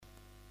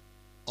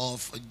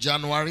of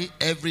January.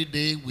 Every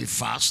day we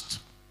fast.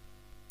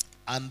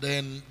 And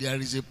then there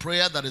is a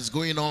prayer that is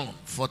going on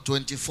for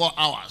 24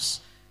 hours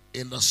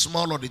in the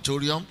small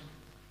auditorium.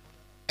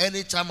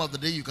 Any time of the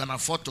day you can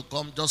afford to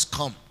come, just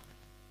come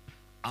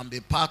and be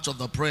part of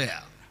the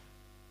prayer.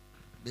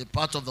 Be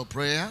part of the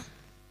prayer.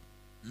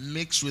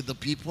 Mix with the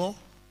people.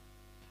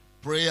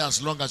 Pray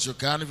as long as you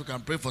can. If you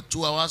can pray for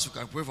 2 hours, you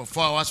can pray for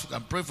 4 hours, you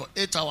can pray for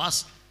 8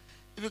 hours.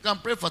 If you can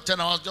pray for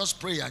 10 hours, just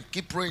pray and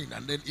keep praying.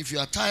 And then if you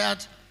are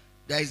tired,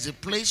 there is a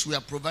place we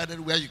have provided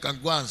where you can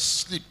go and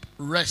sleep,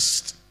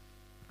 rest.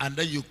 And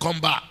then you come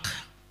back.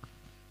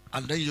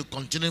 And then you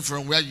continue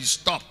from where you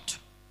stopped.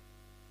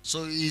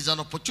 So it's an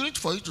opportunity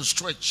for you to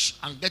stretch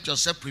and get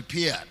yourself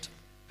prepared.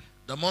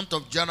 The month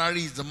of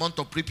January is the month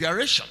of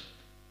preparation.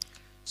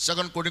 2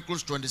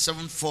 Chronicles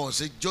 27:4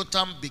 says,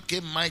 Jotham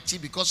became mighty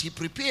because he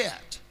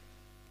prepared.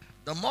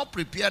 The more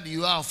prepared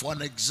you are for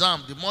an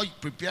exam, the more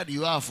prepared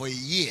you are for a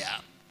year,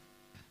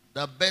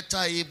 the better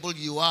able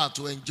you are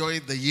to enjoy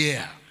the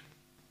year.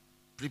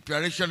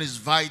 Preparation is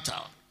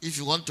vital. If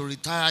you want to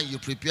retire, you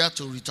prepare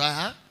to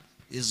retire,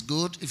 it's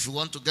good. If you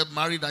want to get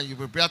married and you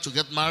prepare to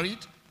get married,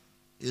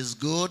 it's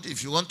good.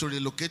 If you want to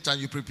relocate and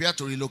you prepare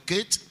to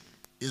relocate,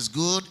 it's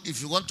good.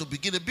 If you want to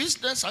begin a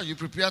business and you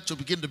prepare to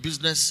begin the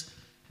business,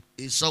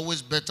 it's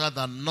always better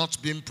than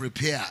not being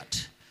prepared.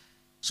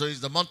 So it's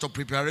the month of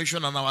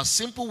preparation, and our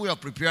simple way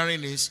of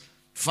preparing is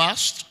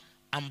fast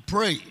and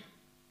pray.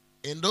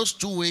 In those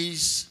two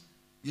ways,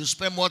 you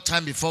spend more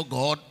time before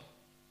God,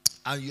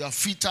 and you are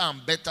fitter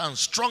and better and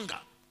stronger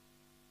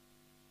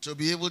to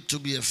be able to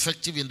be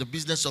effective in the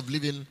business of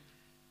living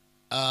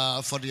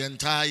for the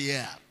entire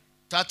year.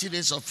 30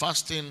 days of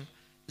fasting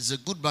is a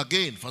good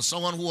bargain for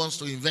someone who wants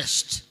to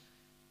invest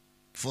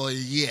for a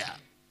year.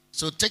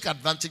 So take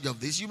advantage of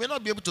this. You may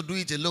not be able to do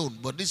it alone,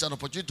 but this is an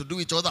opportunity to do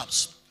it with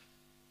others.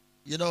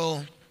 You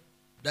know,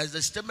 there's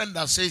a statement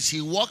that says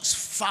he walks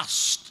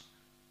fast,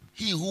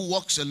 he who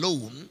walks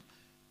alone,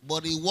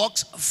 but he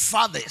walks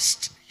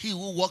farthest, he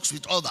who walks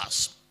with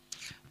others.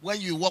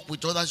 When you walk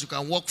with others, you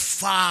can walk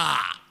far.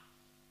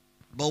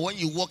 But when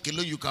you walk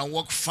alone, you can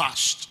walk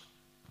fast.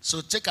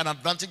 So take an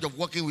advantage of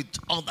working with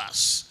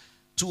others.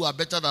 2 are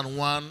better than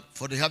 1,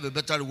 for they have a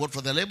better reward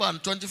for their labor,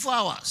 and 24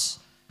 hours.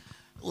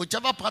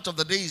 Whichever part of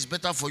the day is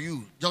better for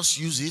you, just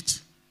use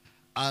it,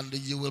 and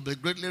you will be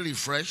greatly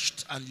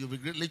refreshed, and you'll be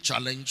greatly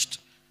challenged,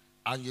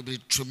 and you'll be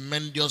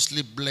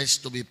tremendously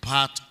blessed to be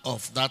part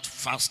of that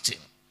fasting.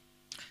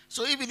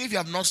 So even if you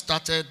have not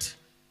started,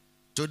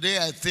 today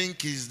I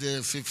think is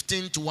the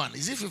 15th one.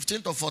 Is it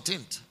 15th or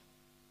 14th?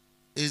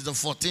 It's the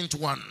 14th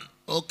one.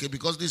 Okay,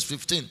 because this is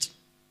 15th.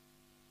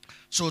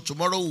 So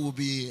tomorrow will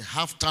be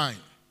half time.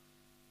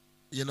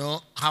 You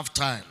know, half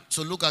time.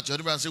 So look at your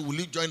neighbor and say, will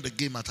you join the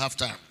game at half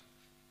time?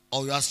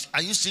 Or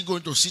are you still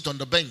going to sit on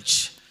the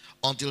bench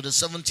until the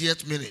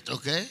 70th minute,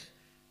 okay?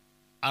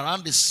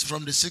 Around this,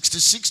 from the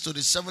 66th to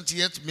the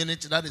 70th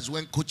minute, that is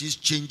when coaches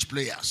change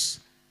players.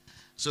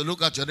 So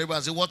look at your neighbor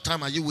and say, what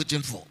time are you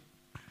waiting for?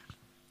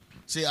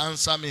 Say,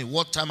 answer me,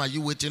 what time are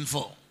you waiting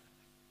for?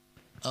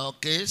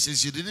 Okay,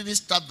 since you didn't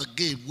start the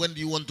game, when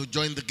do you want to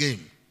join the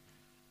game?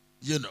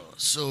 You know,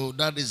 so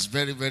that is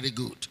very, very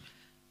good.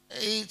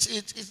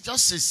 It's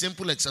just a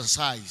simple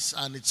exercise,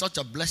 and it's such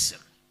a blessing.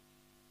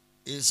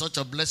 It's such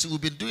a blessing. We've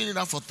been doing it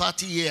now for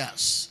 30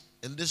 years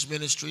in this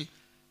ministry,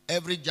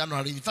 every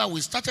January. In fact,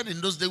 we started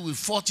in those days with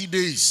 40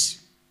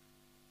 days.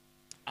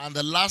 And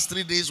the last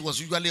 3 days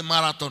was usually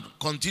marathon,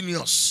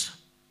 continuous.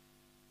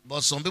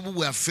 But some people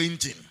were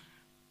fainting.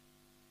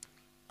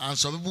 And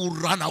some people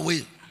ran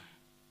away.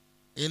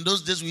 In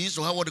those days, we used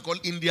to have what they call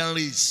Indian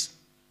race.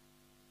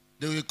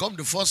 They will come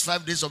the first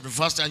 5 days of the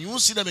fasting, and you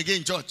won't see them again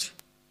in church.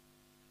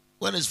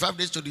 When it's 5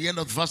 days to the end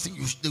of the fasting,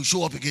 they'll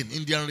show up again,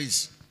 Indian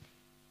race.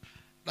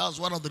 That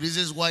was one of the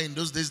reasons why in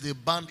those days they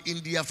banned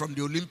India from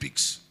the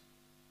Olympics.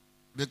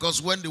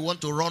 Because when they want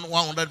to run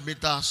 100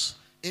 meters,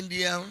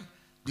 India,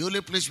 the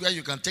only place where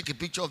you can take a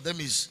picture of them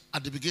is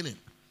at the beginning.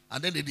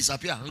 And then they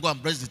disappear and go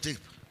and press the tape.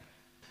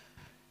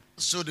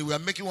 So they were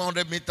making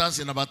 100 meters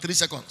in about 3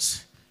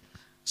 seconds.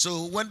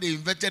 So when they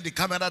invented the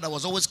camera that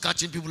was always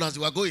catching people as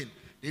they were going,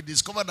 they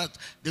discovered that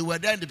they were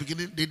there in the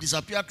beginning. They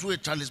disappeared through a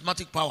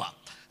charismatic power.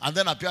 And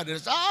then appeared, they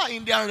said,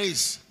 Indian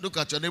race. Look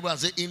at your neighbor and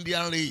say,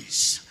 Indian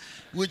race.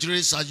 Which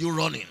race are you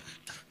running?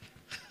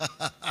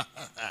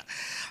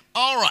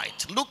 All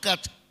right, look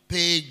at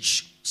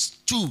page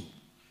 2.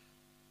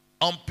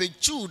 On page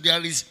 2,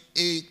 there is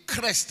a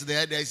crest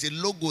there. There is a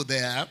logo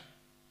there.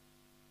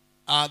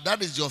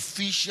 That is the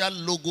official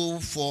logo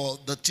for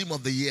the team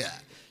of the year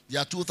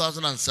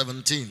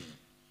 2017.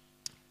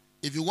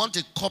 If you want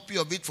a copy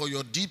of it for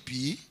your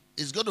DP,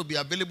 it's going to be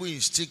available in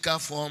sticker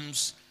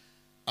forms.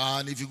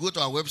 And if you go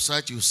to our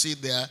website, you'll see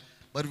it there.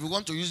 But if you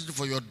want to use it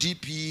for your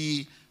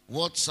DP,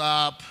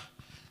 WhatsApp,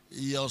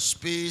 your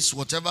space,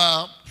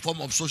 whatever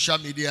form of social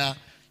media,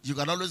 you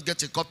can always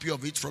get a copy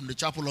of it from the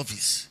chapel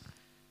office.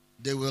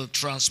 They will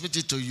transmit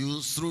it to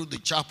you through the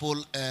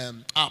chapel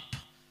app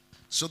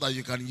so that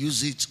you can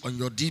use it on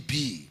your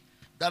DP.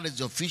 That is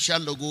the official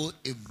logo,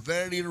 a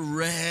very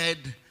red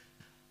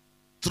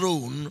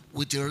throne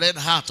with a red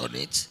heart on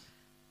it,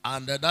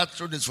 and that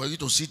throne is for you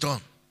to sit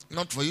on,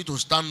 not for you to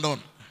stand on.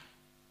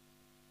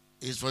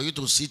 It's for you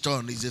to sit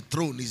on. It's a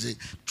throne. It's a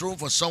throne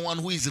for someone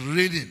who is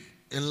reigning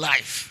in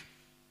life.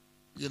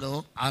 You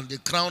know, and the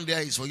crown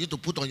there is for you to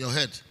put on your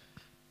head,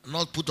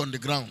 not put on the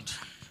ground.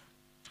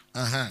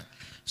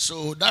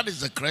 So that is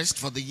the crest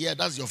for the year.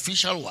 That's the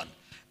official one.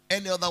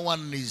 Any other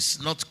one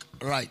is not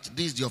right.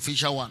 This is the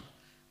official one.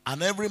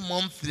 And every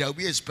month there will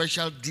be a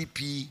special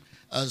DP,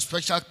 a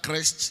special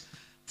crest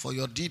for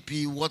your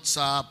DP,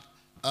 WhatsApp,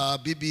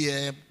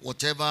 BBM,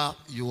 whatever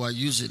you are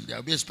using. There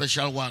will be a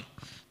special one.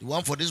 The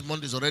one for this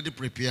month is already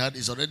prepared,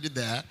 is already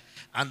there.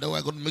 And then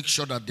we're going to make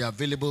sure that they're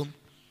available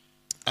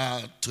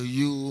to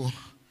you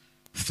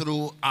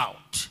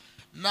throughout.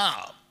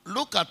 Now,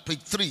 look at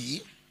page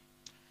 3.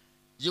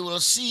 You will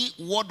see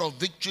Word of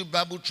Victory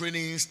Bible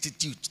Training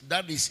Institute.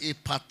 That is a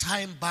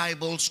part-time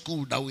Bible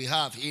school that we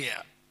have here.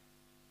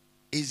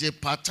 It's a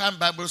part-time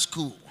Bible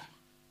school.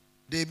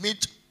 They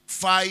meet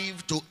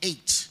 5 to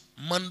 8,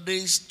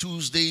 Mondays,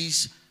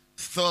 Tuesdays,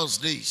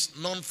 Thursdays,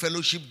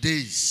 non-fellowship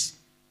days.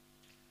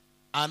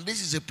 And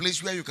this is a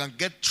place where you can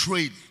get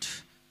trained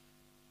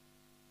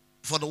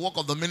for the work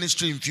of the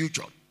ministry in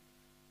future.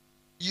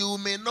 You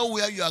may know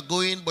where you are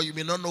going, but you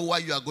may not know why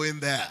you are going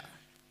there.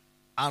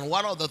 And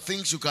one of the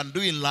things you can do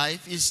in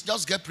life is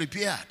just get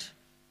prepared.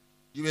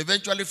 You may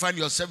eventually find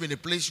yourself in a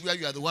place where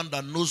you are the one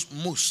that knows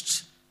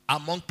most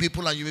among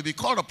people, and you may be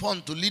called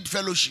upon to lead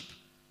fellowship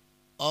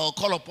or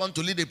called upon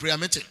to lead a prayer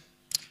meeting.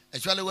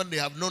 Especially when they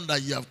have known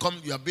that you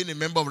have been a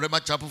member of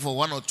Rhema Chapel for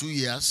 1 or 2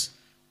 years,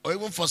 or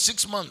even for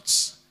 6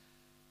 months.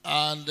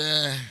 And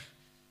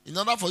in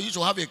order for you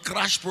to have a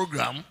crash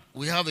program,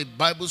 we have a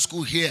Bible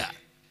school here.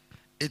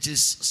 It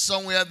is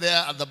somewhere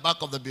there at the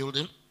back of the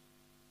building.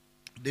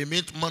 They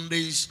meet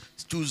Mondays,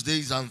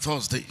 Tuesdays, and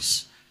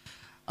Thursdays.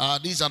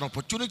 This is an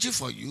opportunity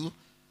for you.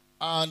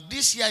 And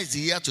this year is the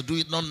year to do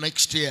it, not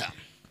next year.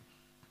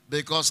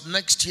 Because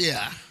next year,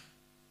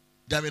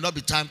 there may not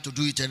be time to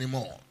do it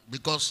anymore.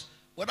 Because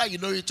whether you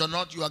know it or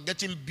not, you are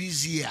getting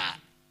busier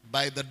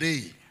by the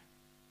day.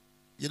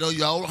 You know,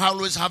 you are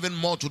always having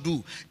more to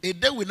do. A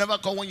day will never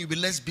come when you'll be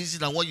less busy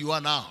than what you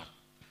are now.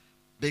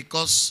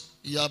 Because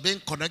you are being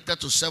connected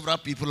to several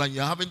people and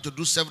you're having to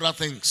do several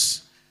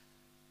things.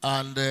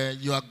 And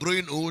you are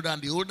growing older,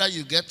 and the older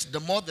you get,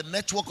 the more the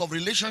network of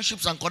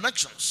relationships and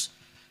connections,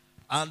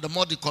 and the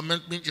more the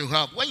commitment you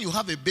have. When you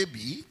have a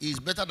baby, it's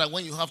better than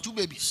when you have 2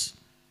 babies.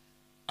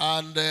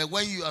 And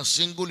when you are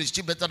single, it's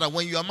still better than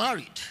when you are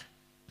married.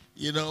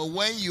 You know,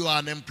 when you are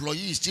an employee,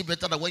 it's still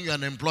better than when you are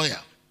an employer.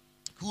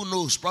 Who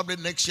knows, probably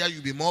next year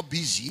you'll be more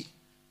busy.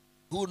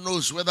 Who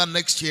knows whether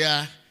next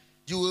year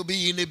you will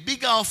be in a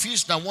bigger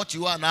office than what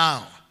you are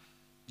now.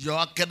 Your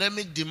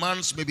academic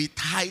demands may be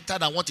tighter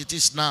than what it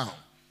is now,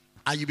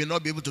 and you may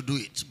not be able to do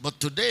it. But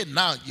today,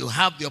 now, you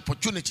have the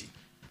opportunity.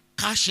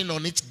 Cash in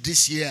on it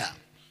this year.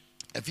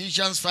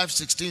 Ephesians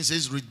 5:16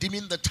 says,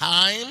 redeeming the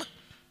time,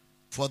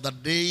 for the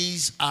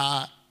days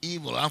are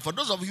evil. And for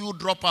those of you who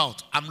drop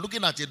out, I'm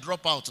looking at a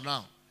dropout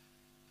now.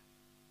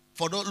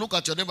 Look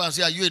at your neighbor and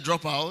say, are you a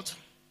dropout?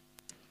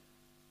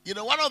 You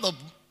know, one of the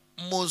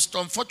most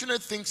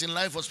unfortunate things in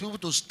life was people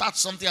to start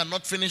something and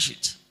not finish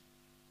it.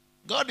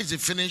 God is a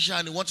finisher,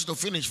 and He wants you to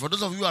finish. For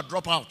those of you who are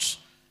dropouts,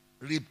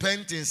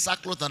 repent in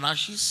sackcloth and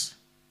ashes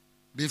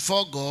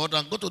before God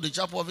and go to the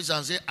chapel office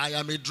and say, I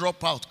am a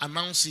dropout.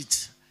 Announce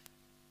it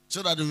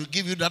so that they will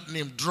give you that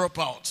name,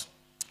 dropout.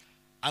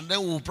 And then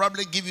we'll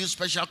probably give you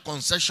special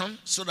concession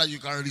so that you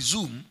can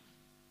resume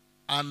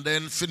and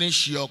then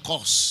finish your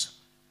course.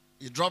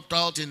 You dropped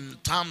out in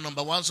term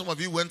number 1. Some of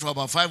you went for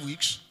about 5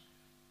 weeks.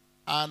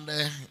 And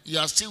you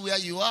are still where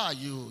you are.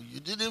 You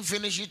didn't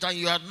finish it, and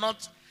you are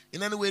not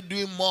in any way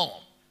doing more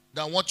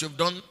than what you've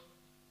done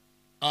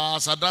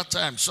as at that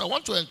time. So I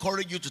want to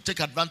encourage you to take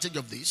advantage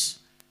of this.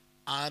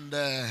 And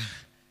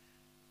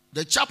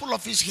the chapel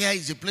office here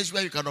is a place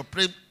where you can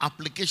obtain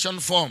application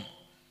form.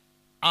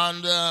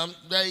 And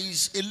there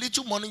is a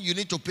little money you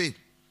need to pay.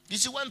 You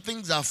see, when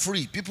things are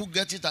free, people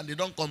get it and they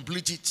don't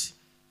complete it.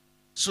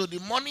 So the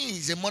money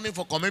is a money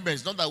for commitment.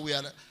 It's not that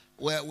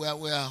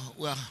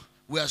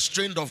we are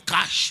strained of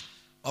cash,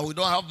 or we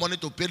don't have money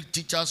to pay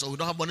teachers, or we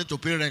don't have money to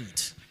pay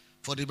rent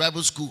for the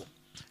Bible school.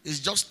 It's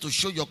just to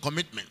show your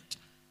commitment.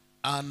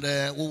 And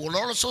we will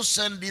also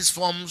send these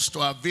forms to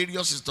our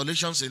various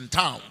installations in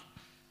town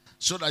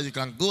so that you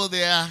can go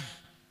there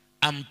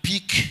and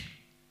pick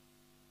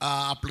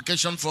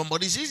application form.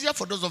 But it's easier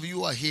for those of you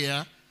who are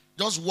here.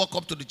 Just walk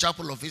up to the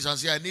chapel office and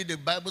say, I need a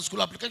Bible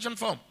school application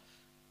form.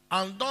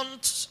 And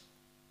don't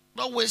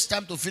waste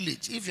time to fill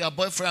it. If you're a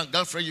boyfriend and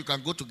girlfriend, you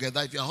can go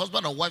together. If you're a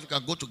husband and wife, you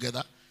can go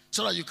together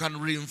so that you can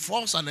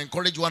reinforce and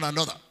encourage one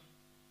another.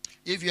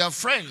 If you have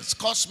friends,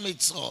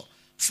 classmates, or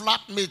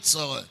flatmates,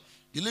 or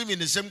you live in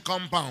the same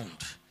compound,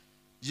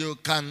 you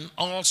can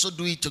also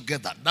do it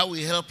together. That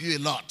will help you a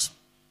lot.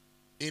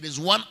 It is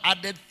one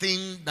added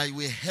thing that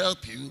will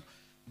help you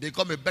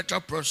become a better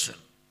person.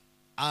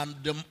 And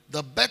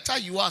the better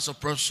you are as a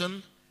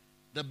person,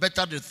 the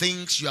better the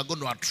things you are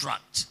going to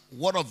attract.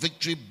 Word of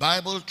Victory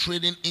Bible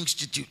Training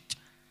Institute.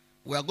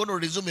 We are going to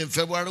resume in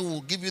February.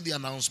 We'll give you the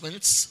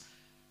announcements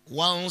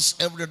once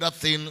every other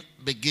thing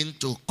begin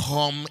to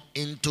come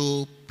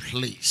into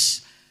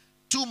place.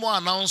 2 more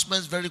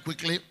announcements very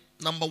quickly.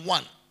 Number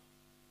 1,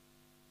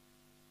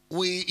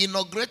 we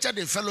inaugurated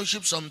a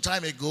fellowship some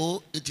time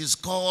ago. It is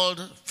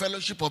called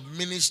Fellowship of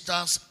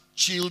Ministers'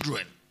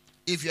 Children.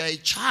 If you are a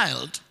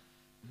child,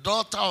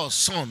 daughter or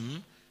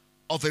son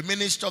of a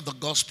minister of the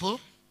gospel,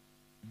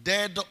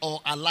 dead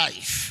or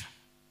alive,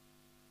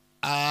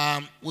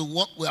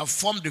 we have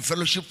formed the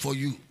fellowship for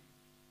you.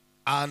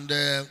 And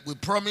we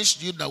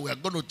promised you that we are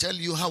going to tell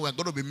you how we are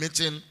going to be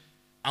meeting.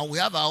 And we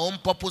have our own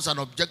purpose and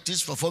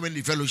objectives for forming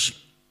the fellowship.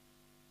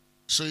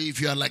 So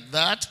if you are like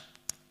that,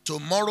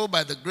 tomorrow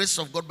by the grace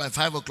of God by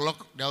 5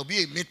 o'clock, there will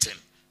be a meeting.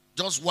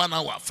 Just 1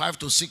 hour, 5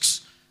 to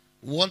 6.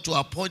 We want to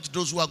appoint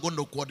those who are going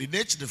to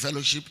coordinate the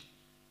fellowship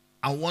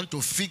and want to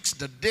fix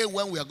the day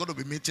when we are going to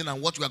be meeting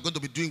and what we are going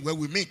to be doing when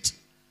we meet.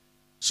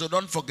 So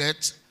don't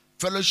forget,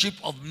 Fellowship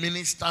of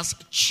Ministers'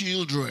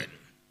 Children.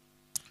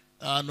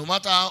 No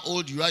matter how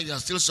old you are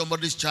still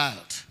somebody's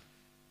child.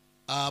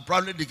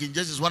 Probably Deacon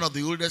Jesse is one of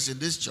the oldest in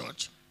this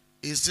church.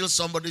 He's still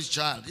somebody's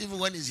child. Even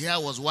when his hair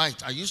was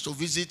white, I used to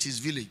visit his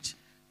village,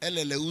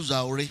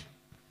 Eleleuzaure,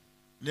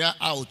 near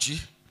Auchi.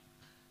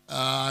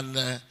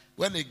 And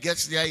when he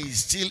gets there,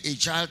 he's still a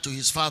child to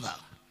his father.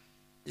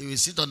 He will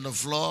sit on the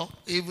floor,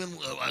 even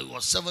I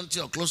was 70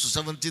 or close to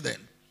 70 then.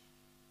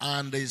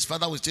 And his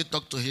father will still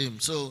talk to him.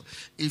 So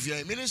if you're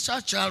a minister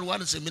child,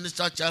 one is a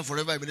minister child,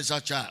 forever a minister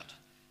child.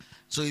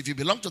 So if you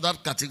belong to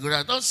that category,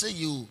 I don't say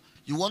you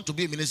want to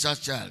be a minister's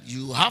child.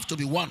 You have to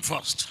be one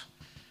first.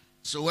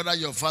 So whether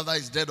your father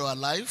is dead or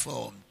alive,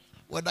 or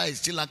whether he's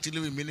still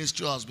actively in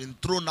ministry or has been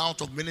thrown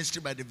out of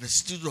ministry by the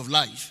vicissitudes of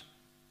life,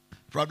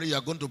 probably you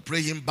are going to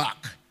pray him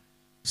back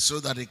so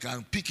that he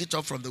can pick it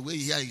up from the way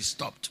he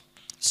stopped.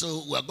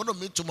 So we are going to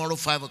meet tomorrow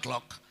 5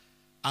 o'clock,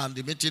 and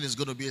the meeting is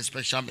going to be a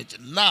special meeting.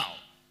 Now,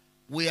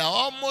 we are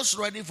almost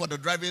ready for the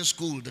driving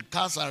school. The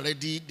cars are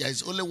ready. There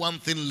is only one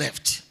thing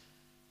left.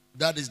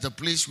 That is the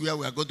place where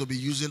we are going to be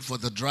using for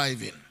the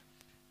driving.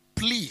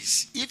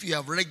 Please, if you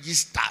have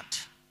registered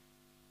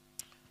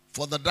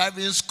for the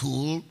driving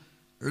school,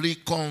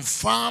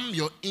 reconfirm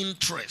your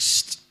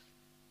interest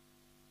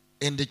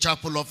in the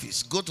chapel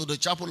office. Go to the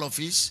chapel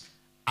office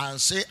and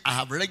say, I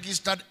have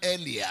registered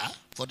earlier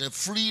for the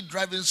free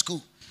driving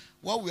school.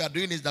 What we are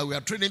doing is that we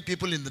are training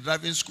people in the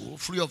driving school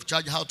free of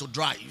charge how to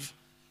drive.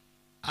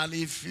 And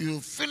if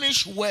you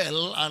finish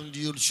well and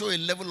you show a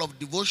level of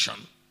devotion,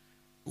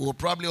 we will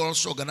probably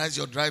also organize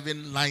your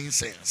driving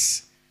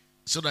license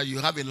so that you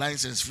have a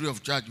license free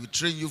of charge. We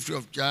train you free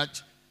of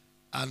charge.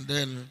 And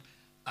then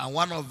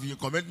one of your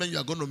commitments you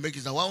are going to make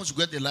is that once you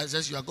get the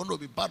license, you are going to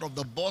be part of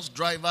the bus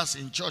drivers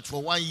in church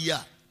for 1 year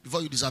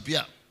before you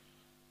disappear.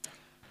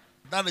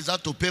 That is how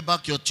to pay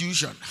back your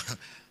tuition.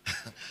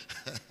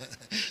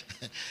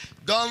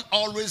 Don't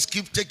always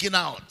keep taking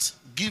out.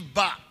 Give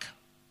back.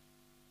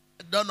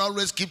 Don't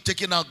always keep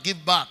taking out. Give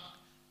back.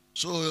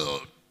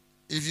 So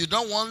if you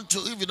don't want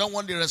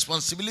the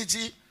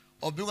responsibility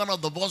of being one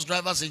of the bus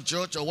drivers in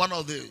church or one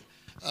of the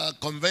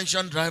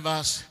convention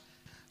drivers,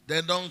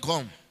 then don't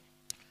come.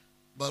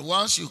 But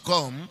once you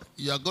come,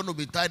 you are going to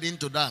be tied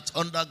into that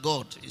under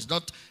God. It's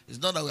not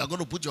that we are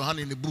going to put your hand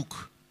in the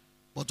book,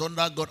 but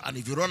under God. And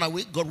if you run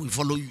away, God will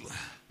follow you.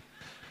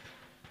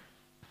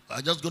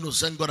 I'm just going to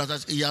send God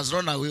as he has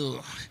run away.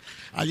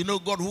 And you know,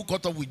 God who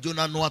caught up with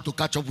Jonah know how to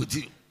catch up with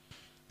you.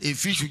 A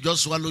fish will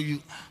just swallow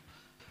you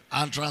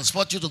and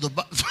transport you to the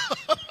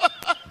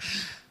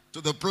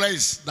to the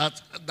place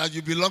that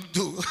you belong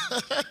to.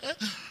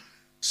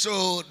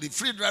 So the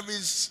free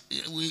drivers,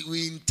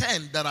 we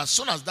intend that as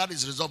soon as that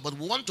is resolved, but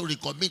we want to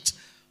recommit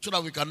so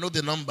that we can know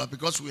the number,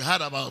 because we had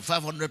about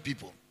 500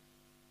 people.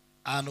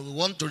 And we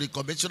want to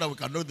recommit so that we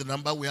can know the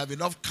number. We have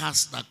enough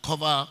cars that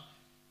cover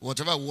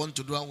whatever we want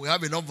to do, and we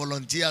have enough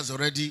volunteers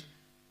already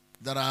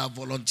that are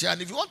volunteer.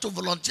 And if you want to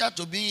volunteer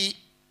to be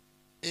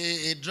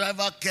a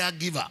driver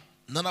caregiver,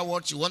 in other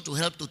words, you want to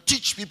help to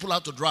teach people how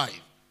to drive,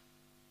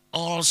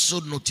 also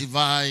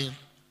notify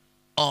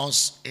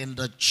us in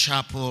the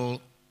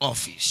chapel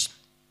office.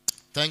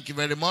 Thank you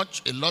very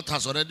much. A lot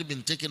has already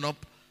been taken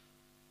up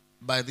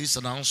by these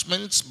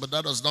announcements, but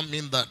that does not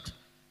mean that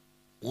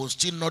we'll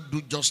still not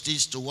do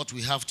justice to what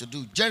we have to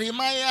do.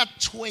 Jeremiah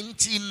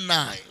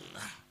 29.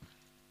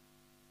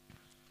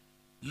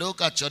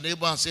 Look at your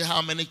neighbor and say,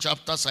 how many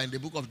chapters are in the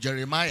book of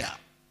Jeremiah?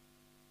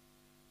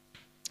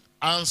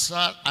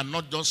 Answer and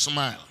not just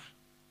smile.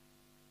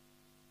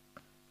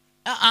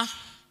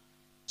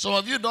 Some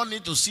of you don't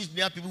need to sit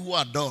near people who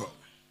are dull.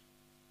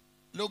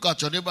 Look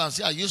at your neighbor and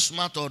say, are you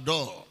smart or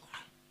dull?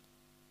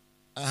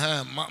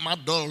 My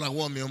dull, like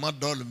one meal, my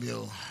dull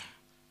meal.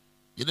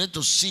 You need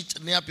to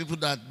sit near people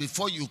that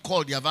before you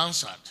call, they have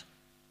answered.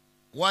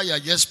 While you are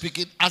just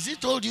speaking, has he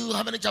told you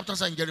how many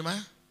chapters are in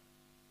Jeremiah?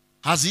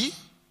 Has he?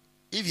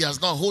 If he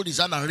has not, hold his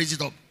hand and raise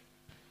it up.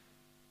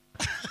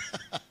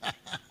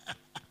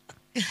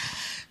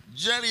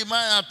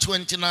 Jeremiah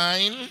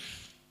 29.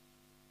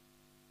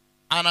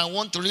 And I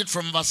want to read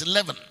from verse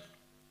 11.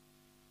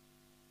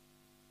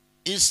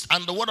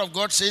 And the word of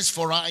God says,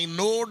 "For I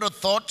know the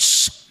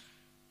thoughts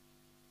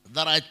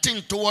that I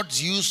think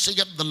towards you,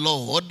 saith the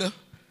Lord,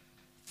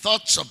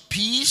 thoughts of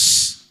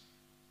peace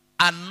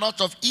and not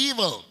of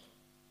evil,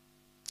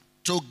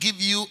 to give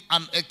you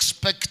an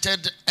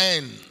expected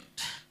end."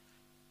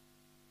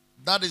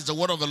 That is the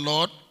word of the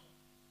Lord.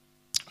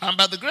 And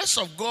by the grace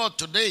of God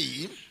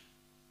today,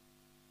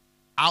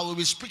 I will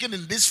be speaking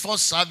in this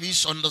first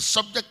service on the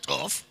subject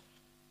of,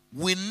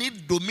 we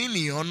need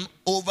dominion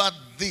over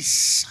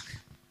this.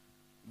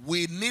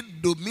 We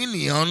need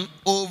dominion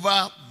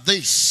over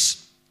this.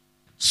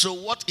 So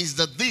what is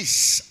the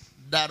this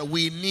that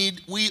we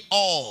need? We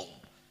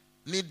all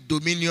need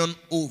dominion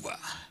over.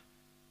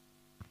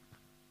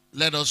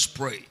 Let us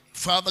pray.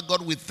 Father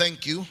God, we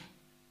thank you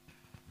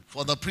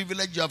for the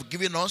privilege you have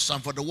given us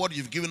and for the word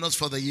you've given us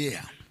for the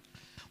year.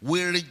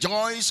 We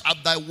rejoice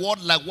at thy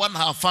word like one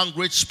have found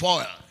great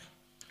spoil.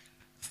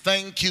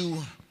 Thank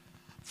you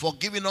for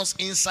giving us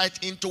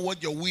insight into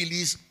what your will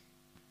is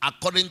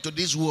according to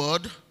this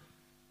word.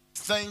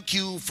 Thank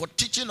you for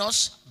teaching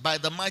us by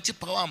the mighty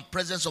power and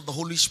presence of the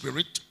Holy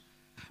Spirit.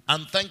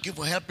 And thank you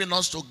for helping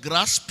us to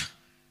grasp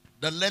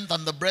the length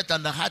and the breadth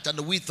and the height and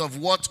the width of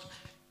what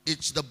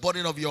it's the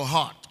burden of your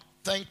heart.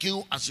 Thank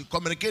you as you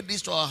communicate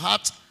this to our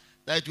hearts,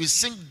 that it will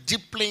sink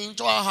deeply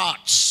into our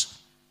hearts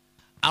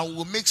and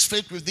we'll mix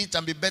faith with it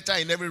and be better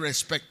in every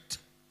respect.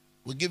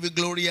 We give you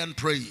glory and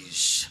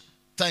praise.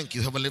 Thank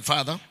you, Heavenly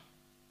Father.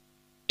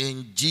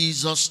 In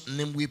Jesus'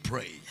 name we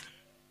pray.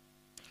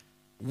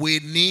 We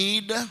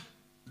need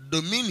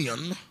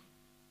dominion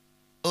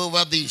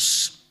over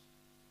this.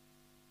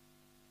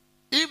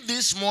 If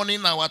this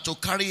morning I were to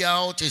carry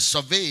out a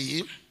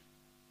survey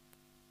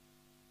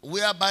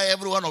whereby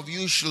every one of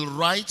you should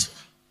write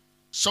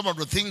some of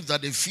the things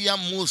that they fear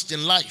most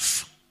in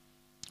life,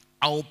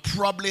 I will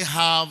probably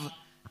have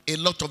a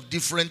lot of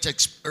different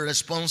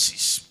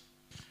responses.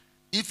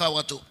 If I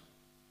were to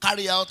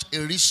carry out a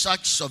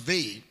research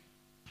survey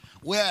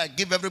where I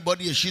give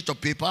everybody a sheet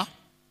of paper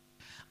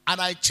and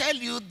I tell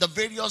you the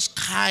various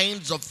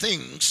kinds of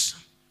things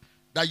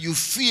that you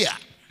fear,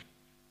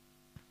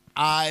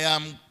 I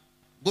am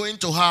going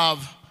to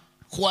have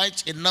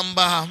quite a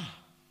number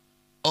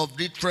of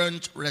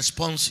different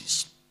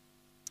responses.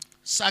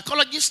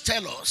 Psychologists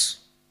tell us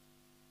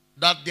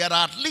that there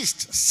are at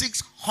least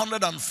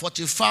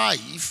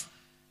 645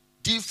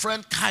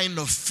 different kinds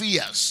of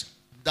fears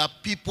that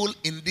people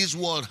in this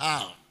world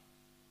have.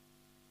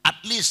 At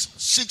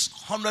least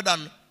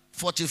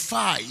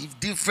 645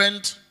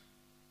 different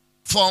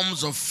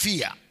forms of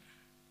fear.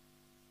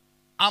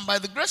 And by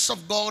the grace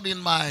of God, in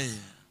my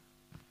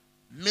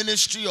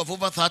ministry of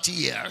over 30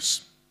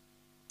 years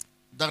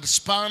that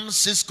spans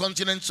 6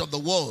 continents of the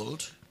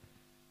world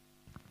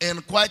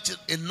and quite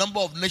a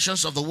number of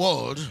nations of the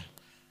world,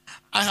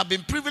 I have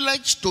been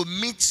privileged to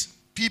meet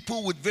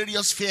people with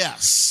various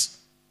fears.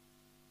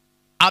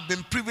 I've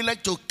been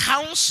privileged to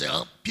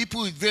counsel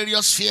people with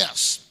various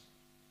fears.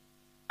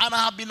 And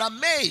I have been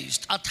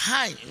amazed at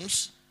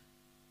times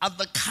at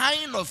the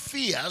kind of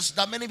fears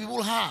that many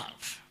people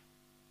have.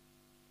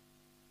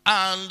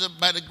 And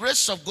by the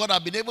grace of God,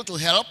 I've been able to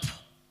help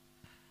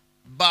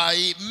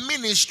by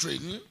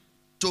ministering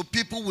to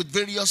people with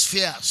various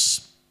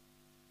fears.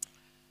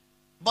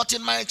 But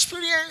in my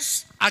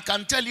experience, I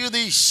can tell you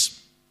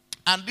this,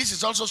 and this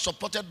is also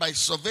supported by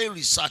survey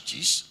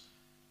researches,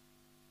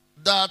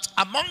 that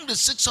among the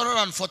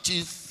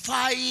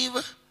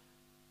 645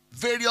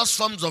 various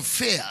forms of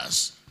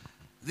fears,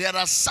 there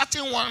are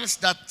certain ones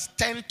that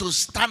tend to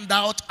stand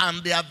out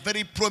and they are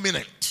very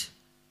prominent.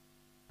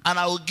 And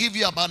I will give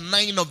you about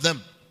 9 of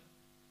them.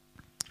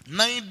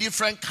 9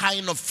 different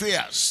kinds of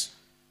fears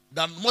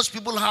that most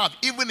people have,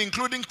 even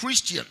including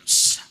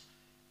Christians.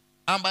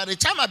 And by the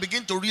time I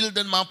begin to reel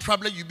them out,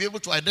 probably you'll be able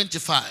to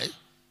identify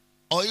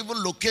or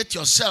even locate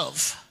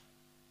yourself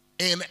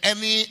in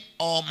any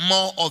or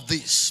more of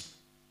these.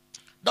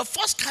 The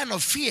first kind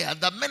of fear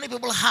that many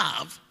people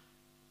have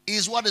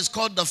is what is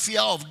called the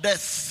fear of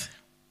death.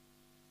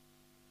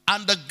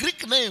 And the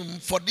Greek name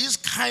for this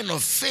kind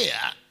of fear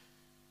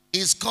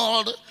is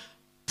called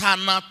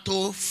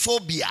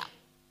thanatophobia.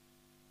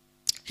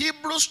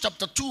 Hebrews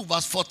chapter 2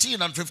 verse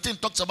 14 and 15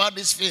 talks about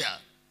this fear.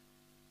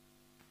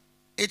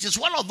 It is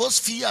one of those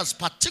fears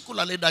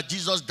particularly that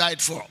Jesus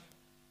died for.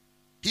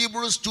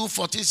 Hebrews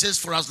 2:14 says,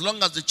 "For as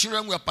long as the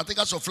children were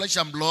partakers of flesh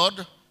and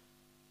blood,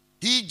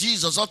 he,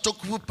 Jesus, also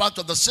took part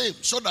of the same,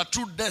 so that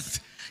through death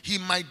he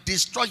might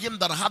destroy him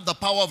that had the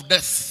power of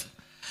death,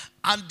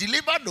 and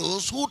deliver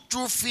those who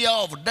through fear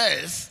of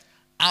death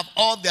have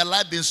all their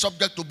life been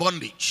subject to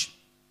bondage."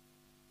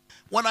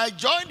 When I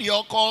joined the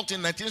occult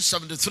in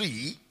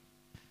 1973,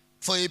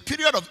 for a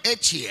period of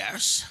 8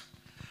 years,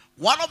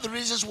 one of the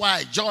reasons why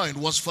I joined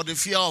was for the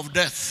fear of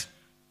death.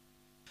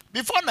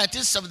 Before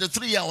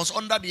 1973, I was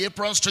under the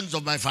apron strings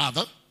of my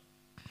father.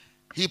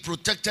 He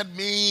protected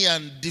me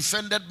and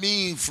defended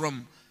me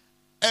from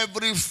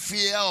every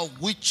fear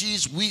of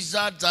witches,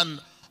 wizards, and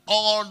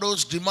all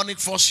those demonic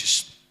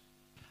forces.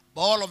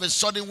 But all of a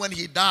sudden, when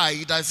he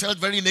died, I felt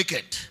very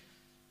naked.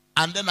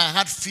 And then I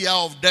had fear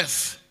of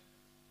death.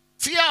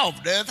 Fear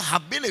of death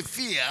have been a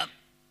fear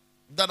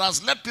that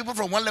has led people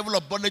from one level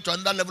of bondage to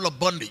another level of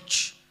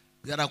bondage.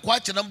 There are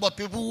quite a number of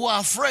people who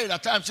are afraid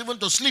at times even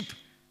to sleep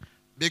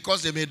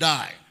because they may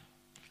die.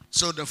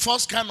 So the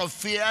first kind of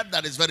fear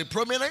that is very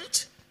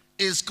prominent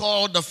is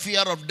called the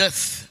fear of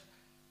death.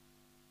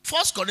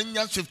 1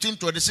 Corinthians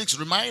 15:26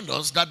 reminds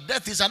us that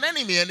death is an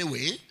enemy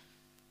anyway,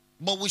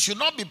 but we should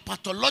not be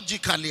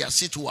pathologically,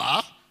 as it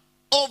were,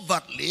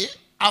 overtly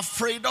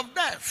afraid of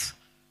death.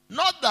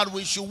 Not that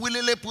we should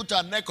willingly put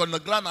our neck on the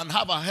ground and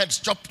have our heads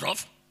chopped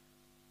off,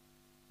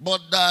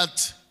 but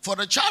that for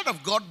the child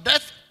of God,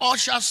 death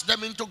ushers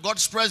them into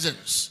God's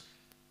presence,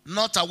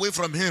 not away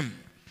from Him.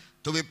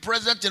 To be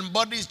present in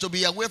body is to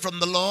be away from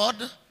the Lord,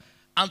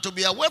 and to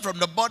be away from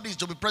the body is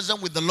to be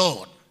present with the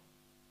Lord.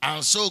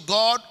 And so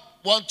God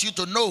wants you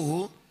to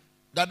know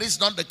that this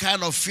is not the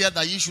kind of fear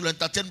that you should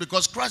entertain,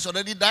 because Christ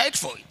already died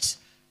for it.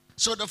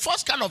 So the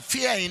first kind of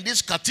fear in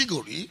this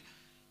category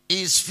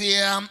is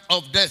fear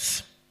of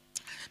death.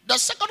 The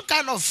second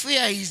kind of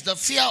fear is the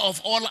fear of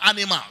all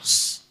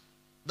animals.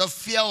 The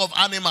fear of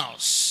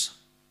animals.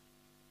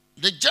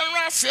 The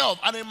general fear of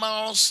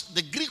animals,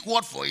 the Greek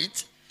word for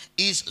it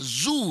is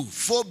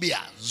zoophobia.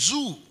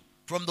 Zoo,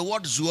 from the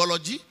word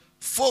zoology,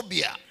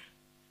 phobia.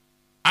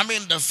 I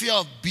mean the fear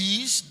of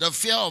bees, the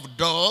fear of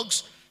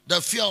dogs,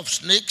 the fear of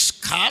snakes,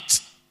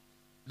 cats,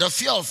 the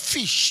fear of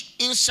fish,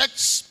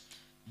 insects,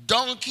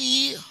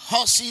 donkey,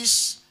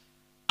 horses,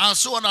 and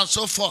so on and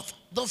so forth.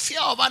 The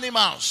fear of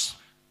animals.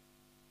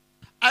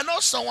 I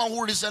know someone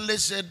who recently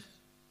said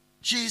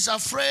she is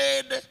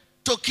afraid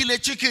to kill a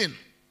chicken.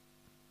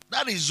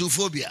 That is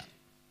zoophobia.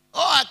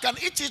 Oh, I can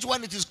eat it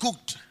when it is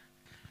cooked.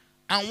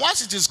 And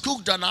once it is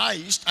cooked and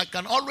iced, I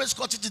can always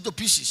cut it into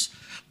pieces.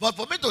 But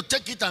for me to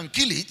take it and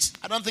kill it,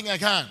 I don't think I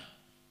can.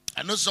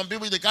 I know some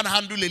people, they can't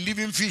handle a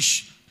living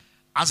fish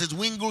as it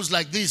wiggles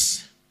like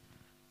this.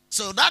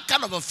 So that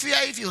kind of a fear,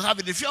 if you have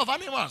it, the fear of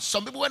animals.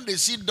 Some people, when they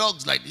see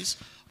dogs like this,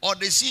 or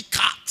they see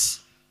cats,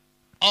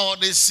 or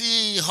they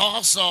see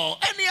horse, or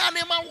any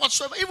animal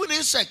whatsoever, even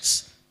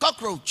insects,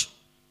 cockroach.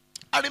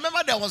 I remember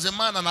there was a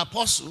man, an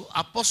apostle,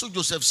 Apostle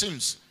Joseph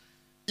Sims.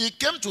 He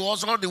came to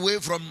us all the way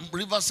from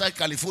Riverside,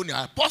 California,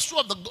 apostle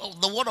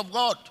of the Word of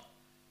God.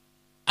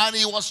 And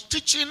he was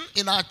teaching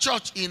in our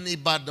church in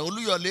Ibadan,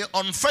 Oluyole,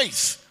 on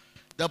faith,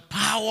 the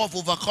power of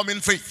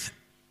overcoming faith.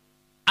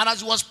 And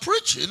as he was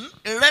preaching,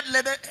 a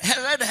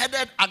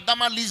red-headed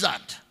Agama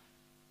lizard.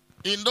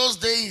 In those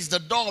days, the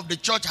door of the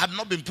church had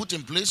not been put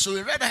in place, so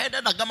a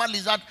red-headed Agama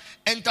lizard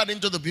entered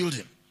into the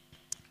building.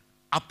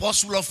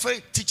 Apostle of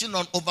faith, teaching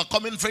on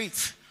overcoming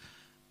faith.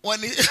 When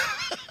he,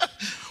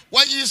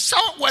 when he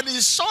saw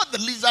the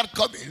lizard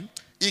coming,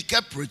 he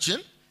kept preaching.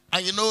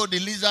 And you know, the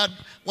lizard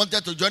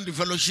wanted to join the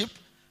fellowship.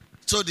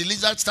 So the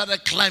lizard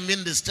started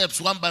climbing the steps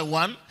one by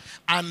one.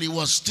 And he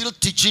was still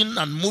teaching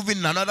and moving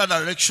in another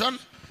direction.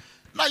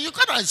 Now, you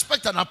cannot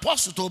expect an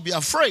apostle to be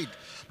afraid.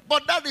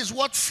 But that is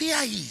what fear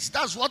is.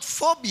 That's what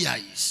phobia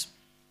is.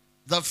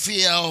 The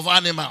fear of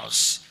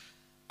animals.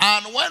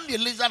 And when the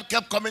lizard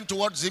kept coming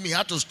towards him, he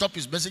had to stop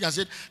his message and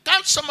said,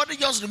 "Can't somebody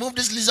just remove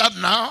this lizard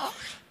now?"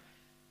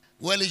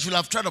 Well, he should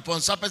have tread upon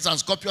serpents and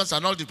scorpions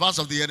and all the powers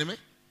of the enemy,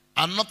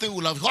 and nothing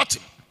would have hurt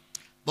him.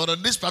 But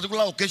on this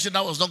particular occasion,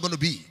 that was not going to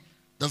be.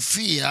 The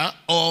fear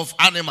of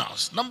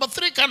animals. Number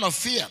three kind of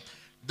fear,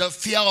 the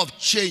fear of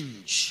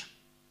change.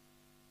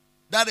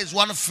 That is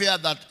one fear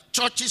that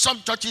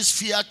some churches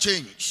fear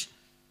change.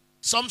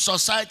 Some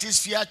societies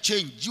fear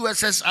change.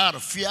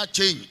 USSR fear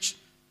change.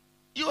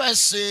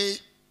 USA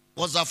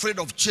was afraid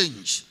of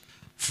change.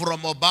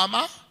 From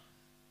Obama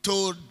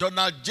to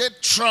Donald J.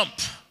 Trump.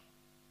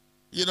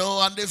 You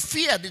know, and they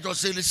feared. It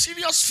was a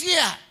serious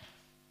fear.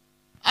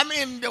 I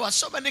mean, there were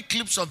so many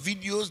clips of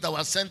videos that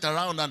were sent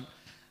around and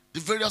the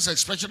various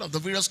expressions of the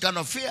various kind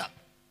of fear.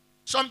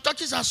 Some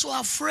churches are so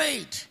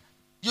afraid.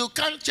 You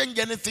can't change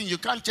anything. You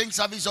can't change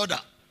service order.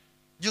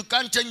 You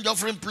can't change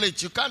offering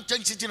plates. You can't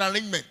change seating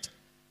arrangement.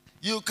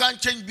 You can't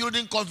change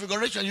building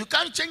configuration. You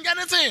can't change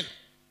anything.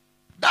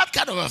 That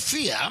kind of a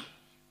fear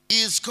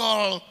is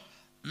called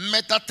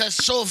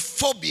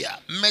metathesophobia.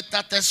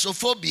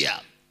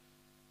 Metathesophobia.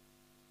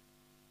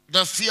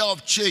 The fear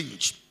of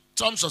change.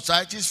 Some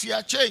societies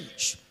fear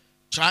change.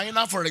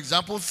 China, for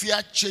example,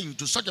 fear change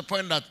to such a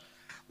point that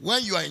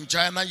when you are in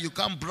China, you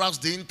can't browse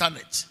the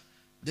internet.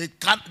 They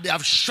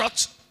have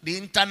shut the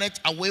internet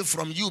away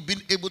from you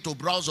being able to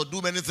browse or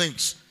do many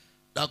things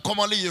that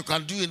commonly you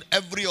can do in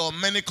every or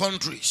many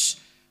countries.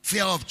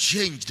 Fear of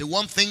change. They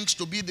want things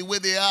to be the way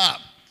they are.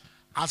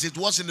 As it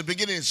was in the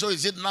beginning, so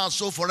is it now,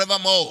 so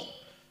forevermore.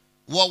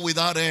 War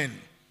without end.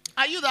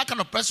 Are you that kind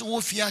of person who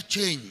fear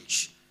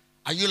change?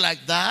 Are you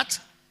like that?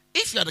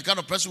 If you are the kind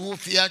of person who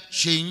fear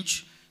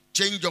change,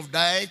 change of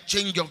diet,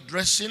 change of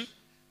dressing,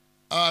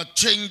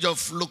 change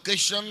of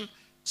location.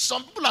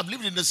 Some people have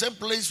lived in the same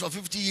place for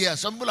 50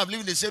 years. Some people have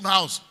lived in the same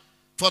house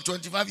for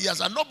 25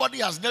 years. And nobody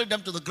has nailed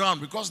them to the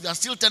ground because they are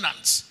still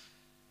tenants.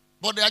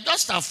 But they are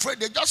just afraid.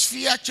 They just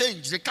fear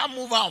change. They can't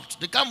move out.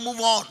 They can't move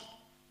on.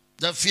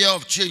 The fear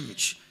of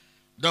change.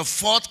 The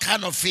fourth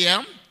kind of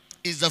fear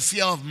is the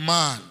fear of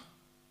man.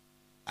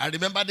 I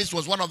remember this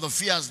was one of the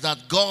fears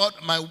that God,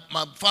 my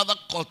father,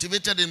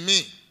 cultivated in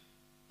me.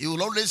 He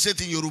will always say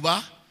it in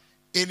Yoruba,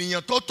 in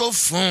your total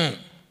form.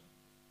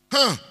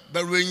 But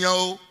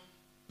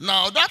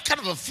now that kind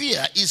of a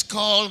fear is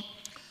called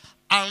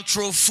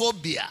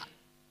anthrophobia.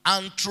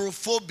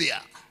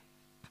 Anthrophobia.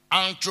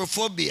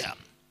 Anthrophobia.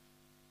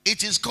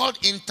 It is called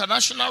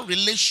international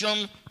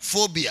relation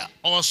phobia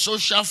or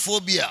social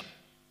phobia.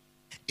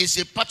 It's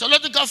a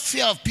pathological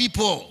fear of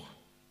people.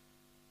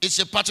 It's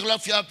a particular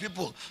fear of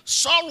people.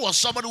 Saul was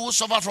somebody who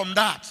suffered from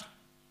that.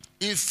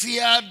 He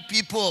feared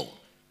people.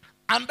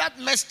 And that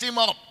messed him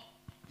up.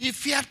 He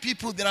feared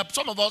people. There are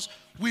some of us,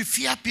 we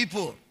fear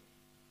people.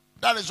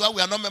 That is why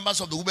we are not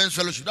members of the women's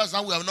fellowship. That's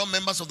why we are not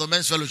members of the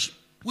men's fellowship.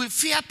 We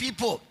fear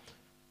people.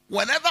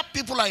 Whenever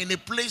people are in a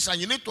place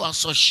and you need to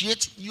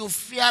associate, you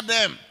fear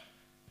them.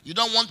 You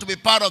don't want to be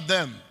part of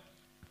them.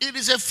 It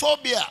is a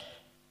phobia.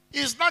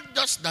 It's not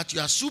just that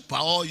you are super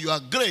or you are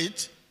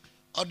great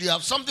or you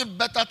have something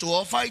better to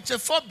offer. It's a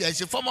phobia.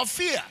 It's a form of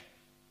fear.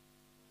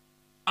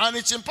 And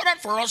it's important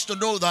for us to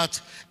know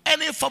that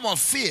any form of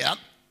fear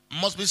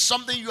must be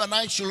something you and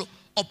I should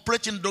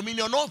operate in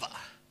dominion over.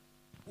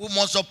 We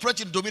must operate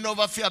in dominion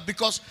over fear,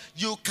 because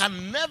you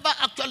can never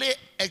actually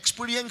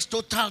experience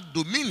total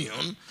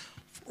dominion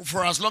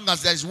for as long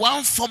as there is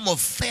one form of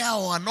fear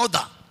or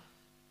another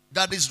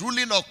that is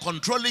ruling or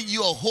controlling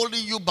you or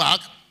holding you back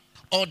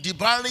or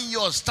debarring you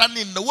or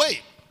standing in the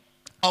way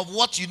of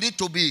what you need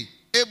to be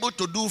able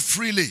to do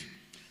freely.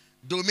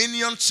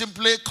 Dominion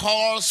simply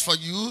calls for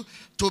you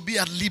to be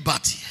at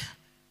liberty.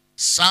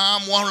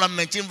 Psalm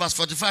 119 verse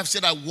 45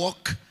 said, I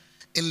walk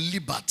in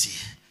liberty.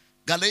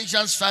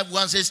 Galatians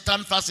 5:1 says,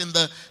 stand fast in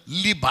the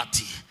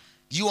liberty.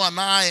 You and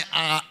I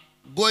are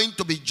going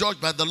to be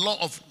judged by the law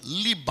of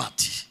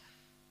liberty,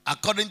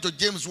 according to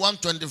James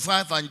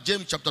 1:25 and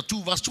James chapter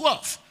 2 verse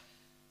 12.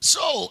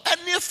 So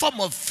any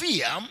form of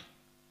fear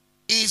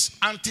is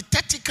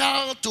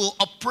antithetical to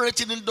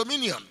operating in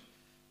dominion.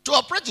 To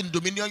operate in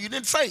dominion, you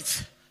need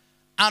faith.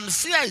 And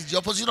fear is the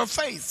opposite of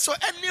faith. So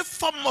any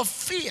form of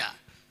fear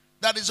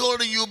that is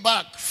holding you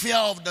back, fear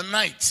of the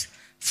night,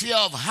 fear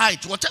of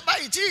height, whatever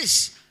it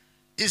is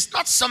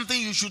not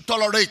something you should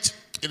tolerate.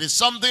 It is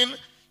something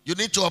you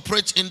need to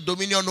operate in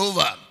dominion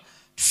over.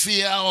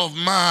 Fear of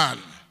man.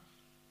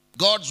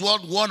 God's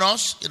word warns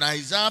us in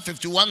Isaiah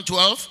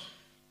 51:12,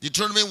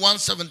 Deuteronomy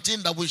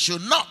 1:17, that we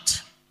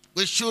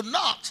should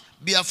not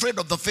be afraid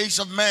of the face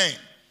of man.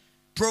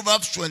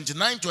 Proverbs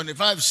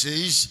 29:25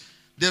 says,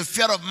 the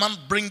fear of man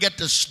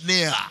bringeth a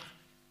snare.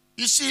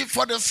 You see,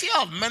 for the fear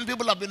of men,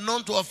 people have been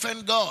known to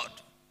offend God.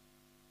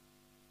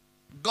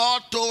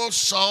 God told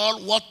Saul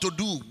what to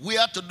do,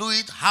 where to do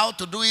it, how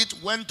to do it,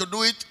 when to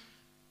do it.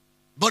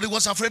 But he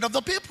was afraid of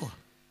the people.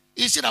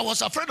 He said, I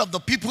was afraid of the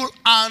people,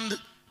 and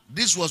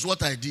this was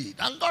what I did.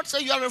 And God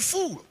said, you are a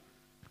fool.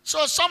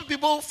 So some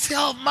people fear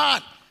of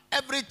man.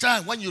 Every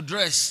time when you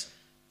dress,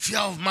 fear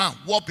of man.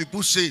 What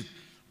people say.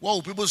 What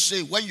will people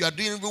say? When you are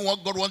doing even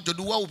what God wants to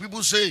do, what will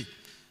people say?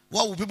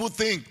 What will people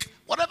think?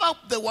 Whatever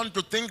they want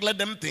to think, let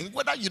them think.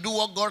 Whether you do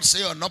what God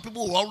say or not,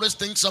 people will always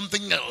think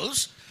something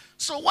else.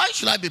 So why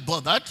should I be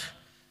bothered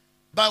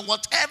by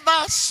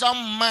whatever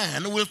some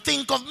man will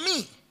think of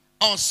me,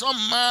 or some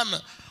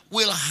man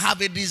will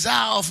have a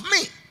desire of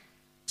me?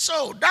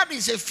 So that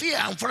is a fear.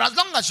 And for as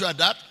long as you are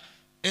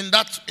in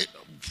that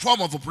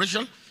form of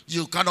operation,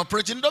 you can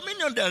operate in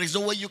dominion. There is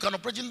no way you can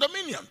operate in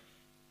dominion.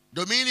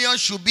 Dominion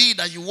should be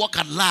that you walk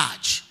at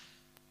large.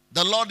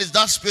 The Lord is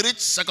that Spirit,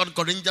 2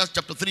 Corinthians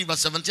chapter 3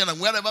 verse 17.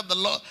 And wherever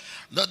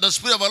the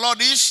Spirit of the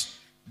Lord is,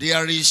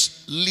 there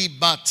is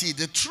liberty.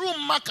 The true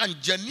mark and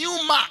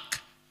genuine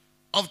mark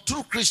of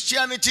true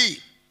Christianity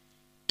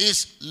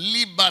is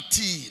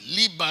liberty.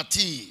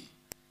 Liberty.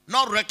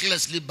 Not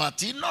reckless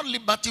liberty, not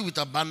liberty with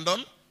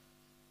abandonment,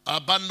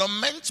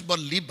 but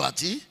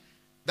liberty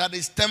that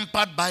is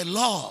tempered by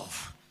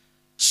love.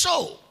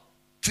 So,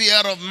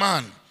 fear of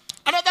man.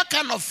 Another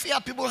kind of fear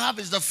people have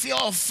is the fear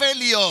of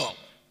failure.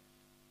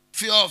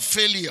 Fear of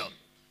failure.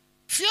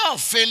 Fear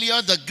of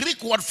failure, the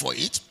Greek word for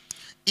it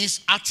is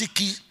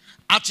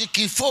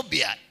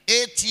atychiphobia.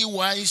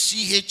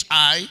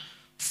 A-T-Y-C-H-I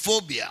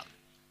phobia.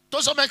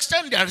 To some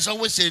extent, there is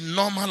always a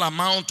normal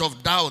amount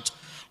of doubt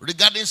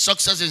regarding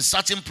success in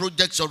certain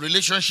projects or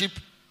relationship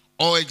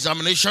or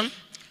examination.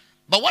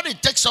 But when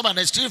it takes up an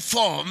extreme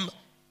form,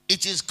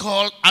 it is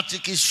called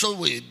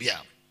atychiphobia.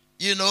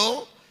 You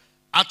know,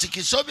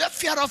 atychiphobia,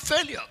 fear of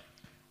failure.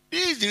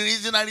 This is the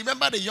reason. I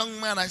remember the young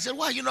man, I said,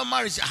 why are you not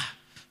married? He said,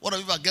 what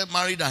if I get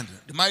married and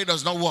the marriage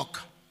does not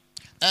work?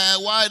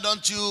 Why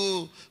don't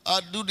you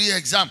do the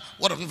exam?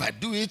 What if I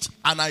do it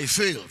and I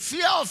fail?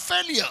 Fear of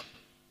failure.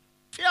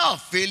 Fear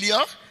of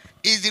failure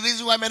is the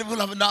reason why many people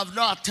have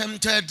not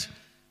attempted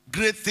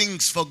great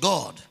things for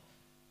God.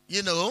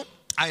 You know,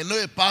 I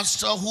know a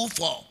pastor who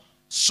for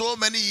so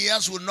many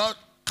years would not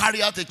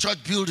carry out a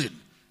church building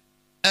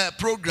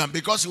program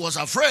because he was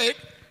afraid,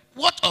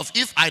 what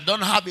if I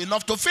don't have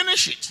enough to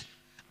finish it?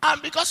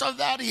 And because of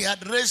that, he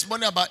had raised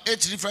money about 8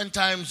 different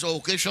times or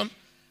occasion.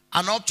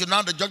 And up to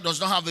now, the church does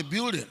not have a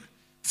building.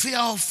 Fear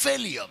of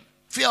failure.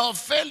 Fear of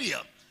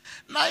failure.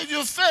 Now, if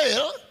you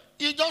fail,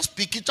 you just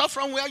pick it up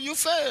from where you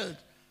failed.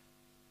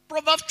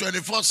 Proverbs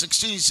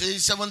 24:16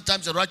 says, 7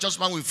 times a righteous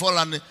man will fall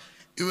and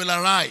he will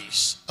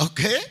arise.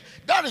 Okay?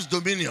 That is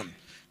dominion.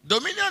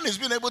 Dominion is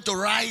being able to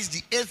rise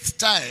the 8th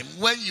time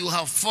when you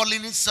have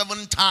fallen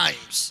 7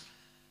 times.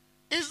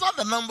 It's not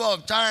the number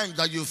of times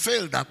that you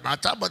fail that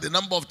matter, but the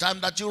number of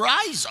times that you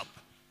rise up.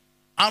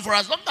 And for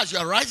as long as you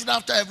are rising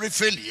after every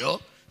failure,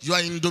 you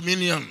are in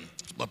dominion.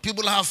 But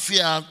people have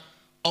fear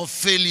of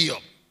failure.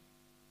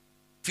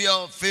 Fear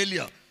of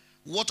failure.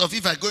 What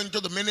if I go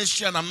into the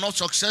ministry and I'm not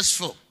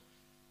successful?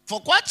 For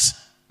quite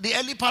the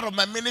early part of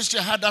my ministry,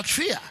 I had that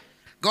fear.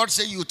 God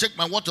said, you take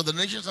my word to the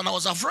nations, and I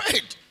was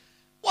afraid.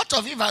 What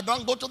if I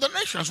don't go to the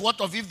nations? What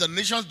if the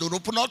nations don't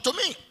open up to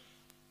me?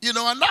 You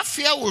know, and that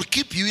fear will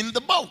keep you in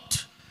the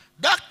boat.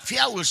 That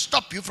fear will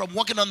stop you from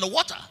walking on the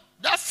water.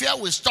 That fear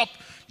will stop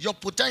your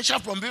potential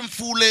from being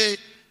fully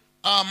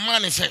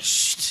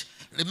manifest.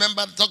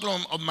 Remember, talking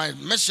of my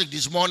message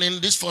this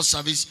morning, this first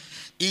service,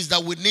 is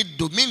that we need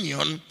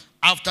dominion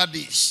after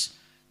this.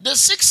 The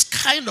 6th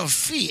kind of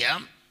fear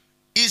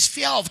is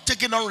fear of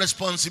taking on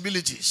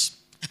responsibilities.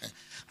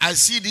 I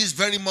see this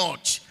very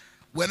much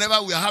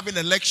whenever we are having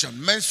election,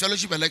 men's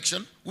fellowship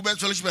election, women's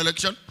fellowship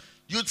election,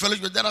 youth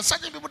fellowship. There are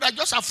certain people that are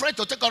just afraid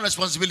to take on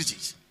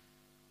responsibilities.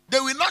 They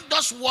will not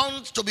just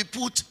want to be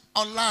put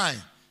online.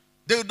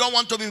 They don't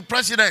want to be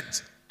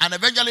president. And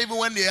eventually, even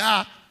when they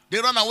are, they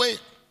run away.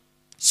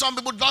 Some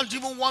people don't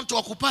even want to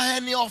occupy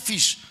any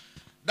office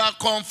that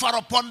confer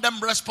upon them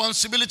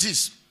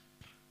responsibilities.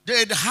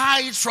 They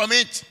hide from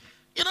it.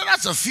 You know,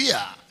 that's a fear.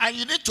 And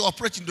you need to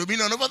operate in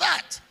dominion over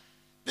that.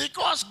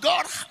 Because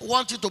God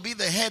wants you to be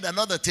the head and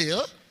not the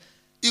tail.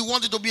 He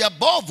wants you to be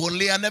above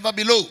only and never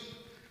below.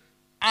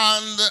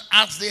 And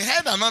as the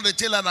head and not the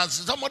tail, and as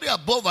somebody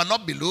above and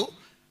not below,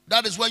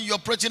 that is when you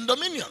operate in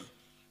dominion.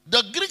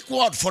 The Greek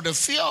word for the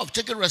fear of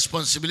taking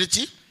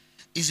responsibility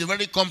is a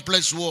very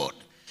complex word.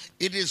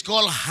 It is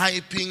called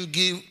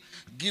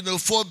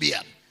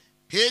hypenginophobia.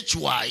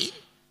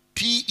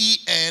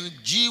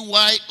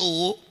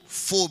 Hypengio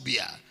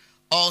phobia.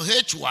 Or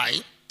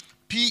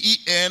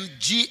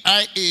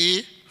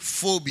hypengia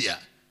phobia.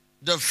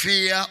 The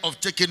fear of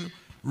taking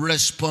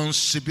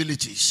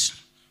responsibilities.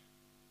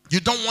 You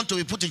don't want to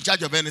be put in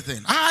charge of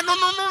anything.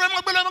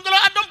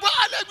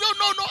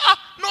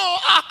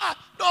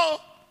 No.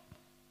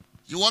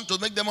 You want to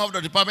make them have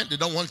the department, they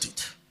don't want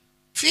it.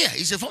 Fear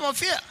is a form of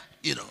fear,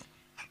 you know.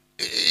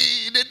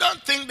 They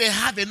don't think they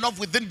have enough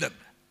within them.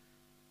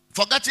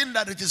 Forgetting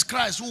that it is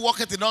Christ who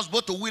worketh in us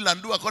both to will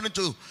and do according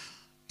to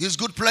his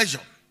good pleasure.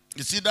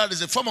 You see, that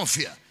is a form of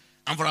fear.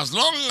 And for as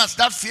long as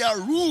that fear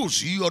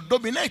rules you or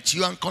dominates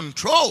you and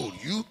controls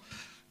you,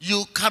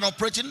 you can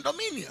operate in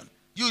dominion.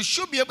 You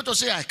should be able to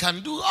say, I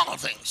can do all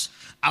things.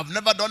 I've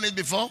never done it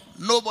before.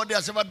 Nobody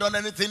has ever done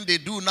anything they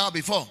do now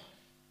before.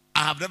 I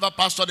have never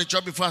pastored a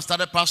church before I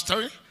started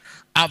pastoring.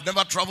 I've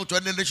never traveled to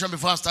any nation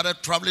before I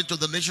started traveling to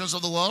the nations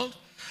of the world.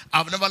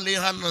 I've never laid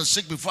hands on the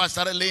sick before I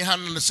started laying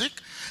hands on the sick.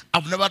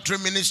 I've never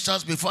trained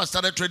ministers before I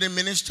started training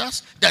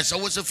ministers. There's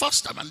always a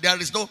first time, and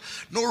there is no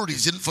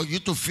reason for you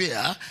to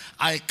fear.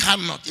 I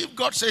cannot. If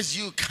God says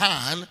you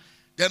can,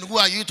 then who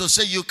are you to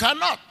say you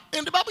cannot?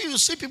 In the Bible, you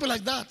see people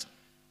like that.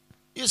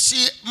 You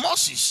see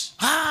Moses.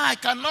 I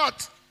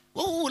cannot.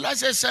 Who will I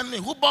say send me?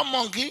 Who born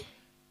monkey?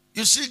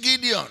 You see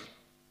Gideon.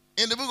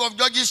 In the book of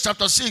Judges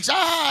chapter 6.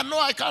 No,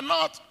 I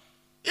cannot.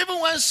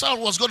 Even when Saul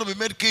was going to be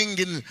made king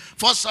in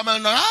 1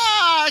 Samuel,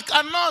 I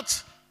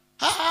cannot.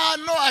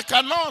 No, I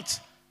cannot.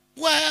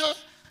 Well,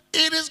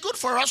 it is good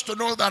for us to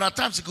know that at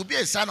times it could be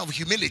a sign of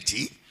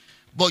humility.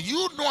 But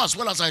you know as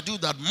well as I do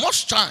that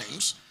most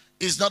times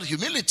it's not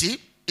humility,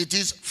 it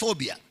is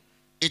phobia.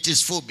 It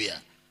is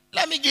phobia.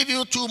 Let me give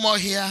you 2 more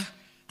here.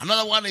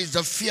 Another one is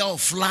the fear of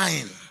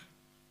flying.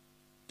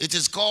 It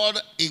is called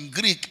in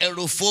Greek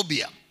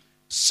aerophobia.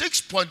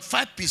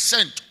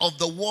 6.5% of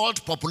the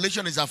world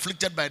population is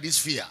afflicted by this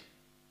fear.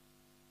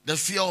 The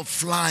fear of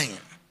flying.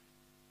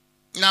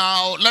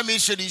 Now, let me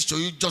say this to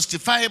you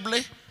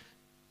justifiably.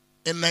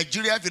 In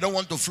Nigeria, if you don't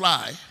want to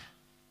fly,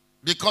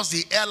 because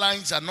the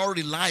airlines are not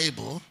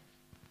reliable,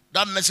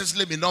 that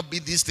necessarily may not be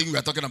this thing we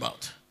are talking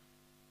about.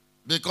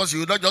 Because you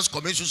will not just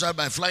commit suicide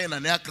by flying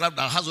an aircraft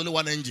that has only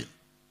 1 engine.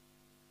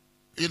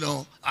 You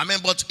know,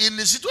 but in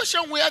the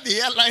situation where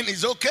the airline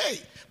is okay,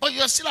 but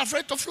you are still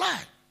afraid to fly.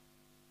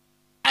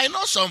 I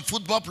know some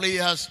football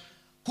players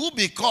who,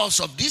 because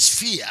of this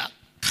fear,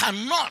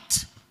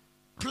 cannot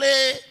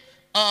play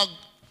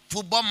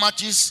football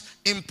matches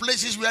in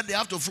places where they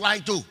have to fly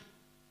to.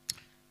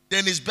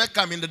 Dennis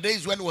Beckham, in the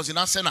days when he was in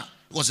Arsenal,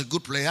 was a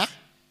good player,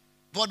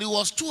 but he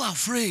was too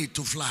afraid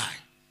to fly.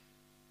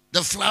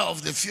 The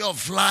fear of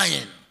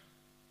flying.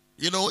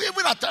 You know,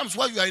 even at times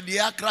when you are in the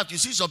aircraft, you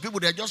see some people,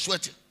 they're just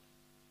sweating.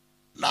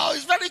 Now,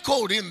 it's very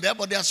cold in there,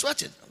 but they are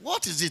sweating.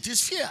 What is it?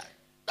 It's fear.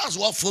 That's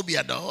what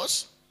phobia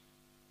does.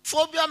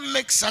 Phobia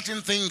makes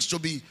certain things to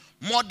be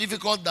more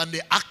difficult than they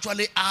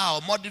actually are,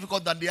 or more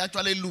difficult than they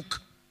actually look.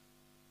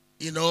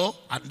 You know,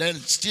 and then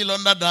still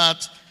under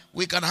that,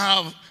 we can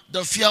have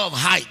the fear of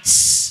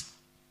heights.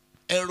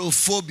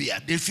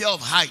 Aerophobia, the fear of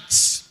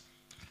heights.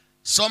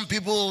 Some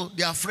people,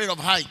 they are afraid of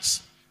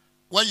heights.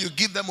 When you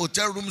give them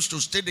hotel rooms to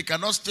stay, they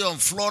cannot stay on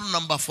floor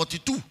number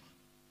 42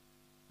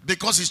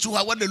 because it's too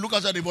high. When they look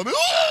outside, they vomit.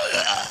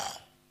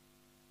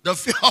 The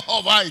fear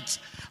of heights.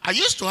 I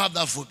used to have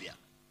that phobia.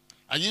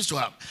 I used to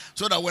have.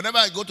 So that whenever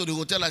I go to the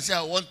hotel, I say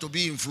I want to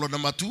be in floor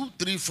number 2,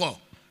 3, 4.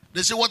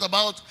 They say, what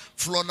about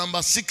floor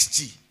number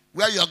 60,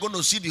 where you are going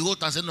to see the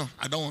hotel? I say, no,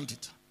 I don't want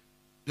it.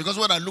 Because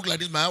when I look like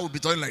this, my eye will be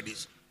turning like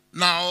this.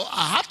 Now,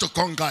 I had to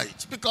conquer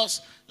it.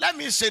 Because, let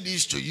me say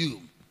this to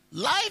you.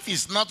 Life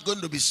is not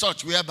going to be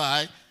such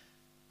whereby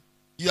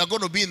you are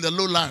going to be in the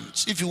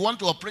lowlands. If you want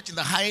to operate in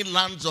the high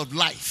lands of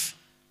life,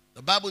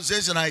 the Bible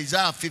says in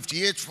Isaiah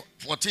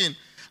 58:14,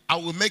 I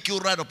will make you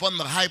ride upon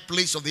the high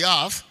place of the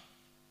earth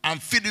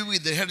and feed you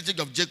with the heritage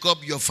of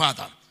Jacob your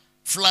father.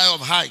 Fly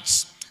of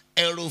heights,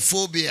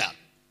 aerophobia.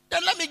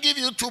 Then let me give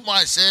you two more.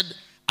 I said,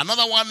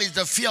 another one is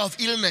the fear of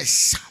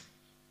illness.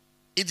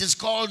 It is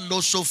called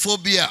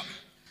nosophobia.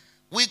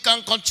 We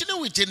can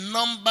continue with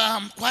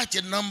quite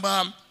a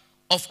number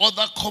of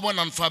other common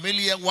and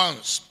familiar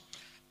ones.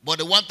 But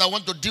the one I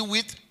want to deal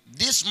with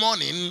this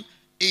morning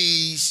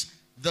is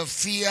the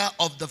fear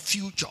of the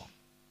future.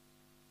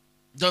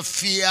 The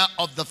fear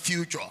of the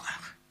future.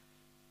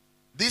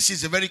 This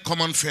is a very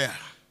common fear.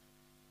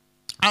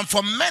 And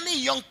for many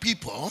young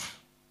people,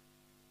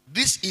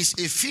 this is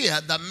a fear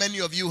that many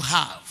of you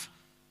have.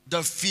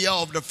 The fear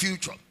of the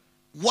future.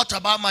 What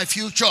about my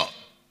future?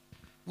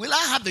 Will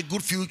I have a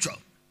good future?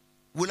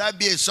 Will I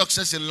be a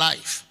success in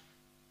life?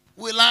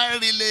 Will I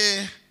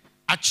really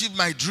achieve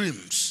my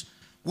dreams?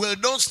 Will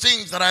those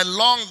things that I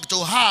long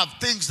to have,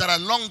 things that I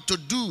long to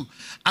do,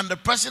 and the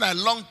person I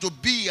long to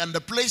be, and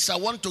the place I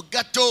want to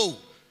get to,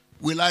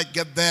 will I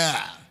get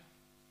there?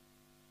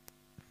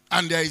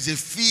 And there is a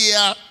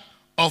fear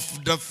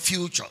of the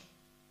future.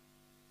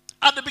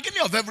 At the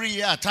beginning of every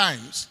year at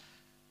times,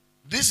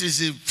 this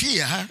is a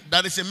fear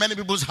that is in many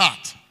people's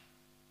heart.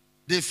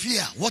 They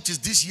fear, what is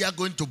this year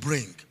going to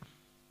bring?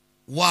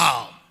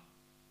 Wow.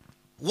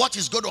 What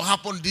is going to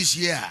happen this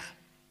year?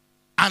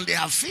 And they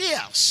have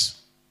fears,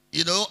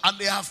 and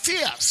they have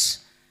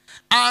fears.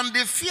 And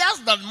the fears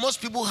that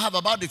most people have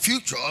about the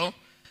future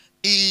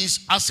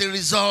is as a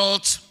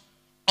result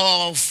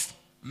of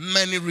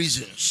many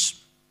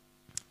reasons.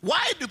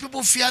 Why do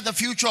people fear the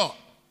future?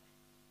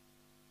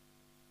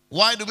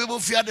 Why do people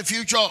fear the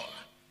future?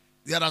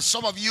 There are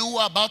some of you who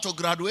are about to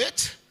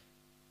graduate.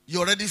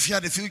 You already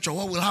fear the future.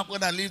 What will happen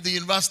when I leave the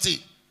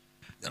university?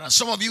 There are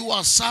some of you who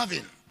are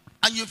serving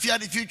and you fear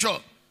the future.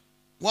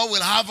 What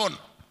will happen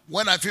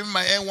when I finish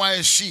my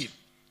NYSC?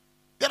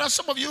 There are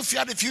some of you who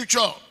fear the future.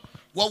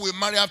 What will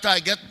happen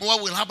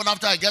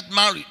after I get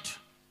married?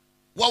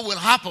 What will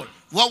happen?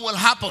 What will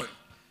happen?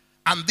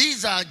 And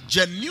these are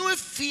genuine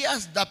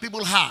fears that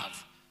people have.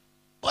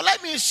 But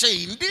let me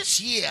say, in this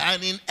year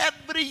and in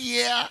every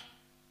year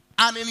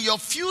and in your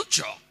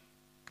future,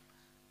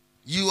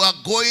 you are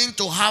going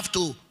to have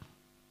to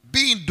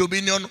be in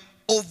dominion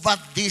over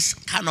this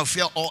kind of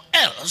fear, or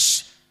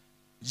else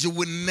you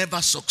will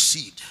never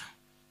succeed.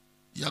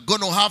 You are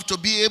going to have to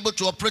be able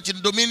to operate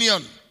in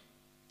dominion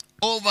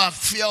over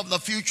fear of the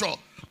future.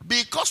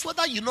 Because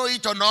whether you know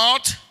it or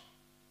not,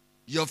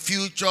 your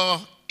future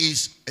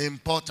is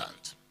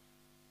important.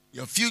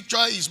 Your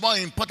future is more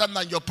important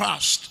than your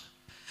past.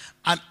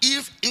 And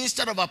if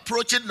instead of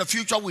approaching the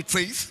future with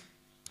faith,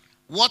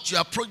 what you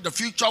approach the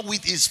future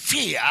with is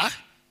fear,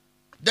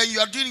 then you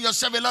are doing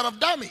yourself a lot of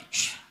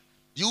damage.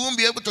 You won't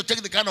be able to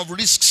take the kind of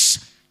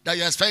risks that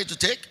you are expected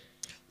to take.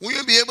 You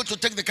won't be able to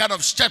take the kind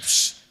of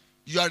steps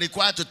you are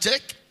required to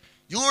take.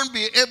 You won't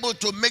be able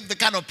to make the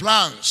kind of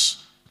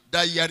plans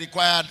that you are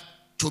required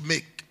to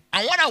make.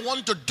 And what I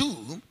want to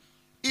do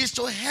is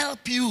to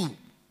help you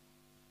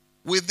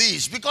with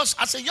this. Because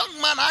as a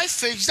young man, I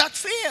faced that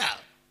fear.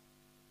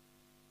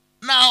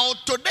 Now,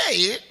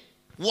 today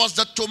was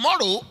the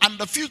tomorrow, and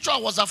the future I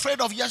was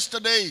afraid of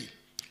yesterday.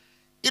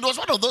 It was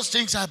one of those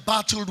things I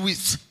battled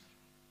with.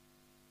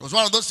 It was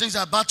one of those things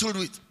I battled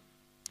with.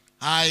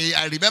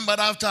 I remembered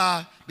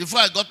before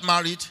I got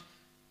married,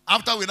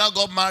 after we now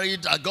got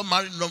married, I got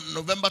married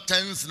November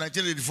 10th,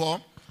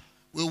 1984.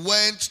 We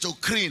went to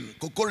CRIN,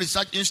 Cocoa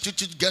Research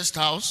Institute Guest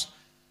House,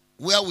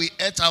 where we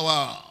ate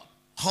our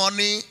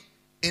honey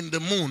in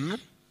the moon.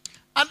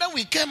 And then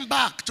we came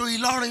back to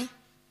Ilorin.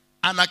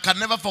 And I can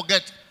never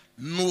forget,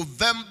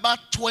 November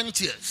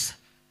 20th,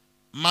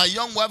 my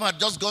young wife had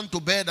just gone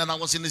to bed and I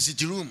was in the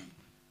sitting room.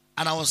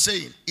 And I was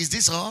saying, is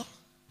this all?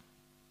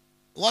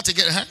 What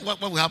again? Huh? What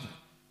will happen?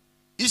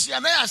 You see,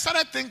 and then I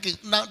started thinking,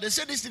 now they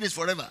say this thing is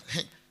forever.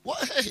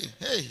 What?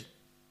 Hey.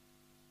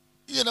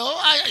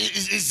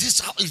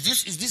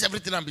 Is this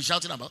everything I'm be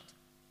shouting about?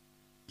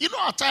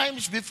 At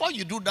times, before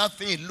you do that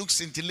thing, it looks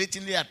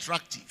scintillatingly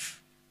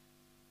attractive.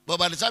 But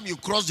by the time you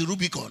cross the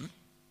Rubicon,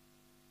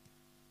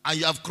 and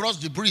you have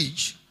crossed the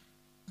bridge,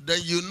 then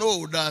you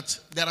know that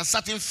there are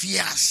certain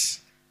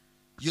fears.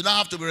 You now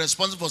have to be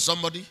responsible for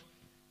somebody.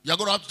 You're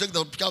going to have to take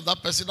care of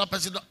that person. That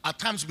person at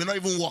times may not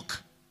even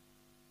walk.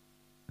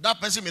 That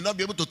person may not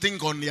be able to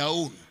think on their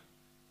own.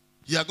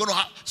 You are going to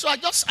have. So I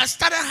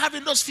started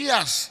having those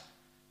fears.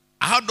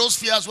 I had those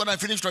fears when I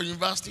finished from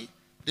university.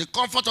 The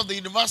comfort of the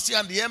university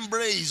and the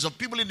embrace of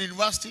people in the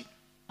university.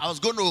 I was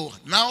going to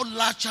now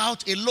latch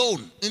out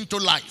alone into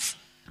life.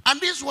 And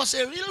this was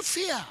a real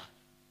fear.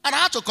 And I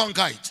had to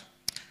conquer it.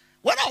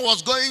 When I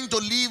was going to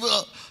leave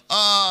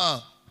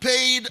a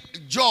paid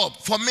job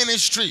for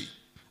ministry,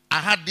 I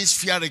had this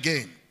fear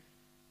again.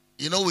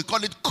 You know, we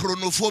call it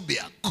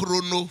chronophobia.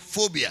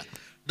 Chronophobia.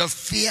 The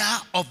fear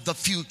of the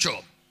future.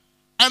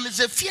 And it's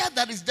a fear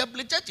that is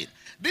debilitating.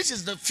 This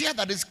is the fear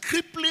that is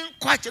crippling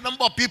quite a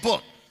number of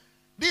people.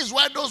 This is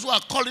why those who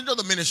are called into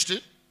the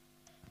ministry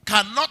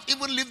cannot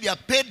even leave their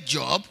paid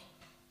job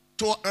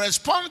to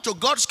respond to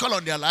God's call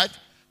on their life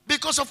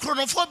because of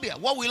chronophobia.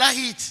 What will I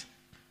eat?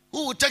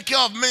 Who will take care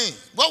of me?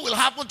 What will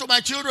happen to my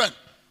children?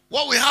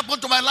 What will happen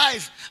to my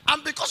life?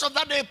 And because of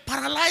that, they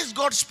paralyze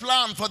God's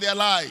plan for their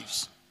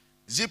lives.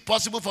 Is it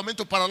possible for me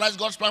to paralyze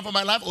God's plan for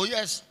my life? Oh,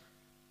 yes.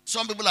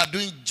 Some people are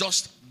doing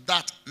just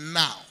that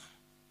now.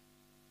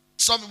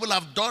 Some people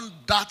have done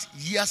that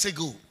years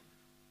ago.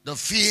 The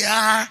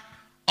fear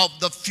of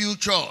the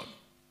future.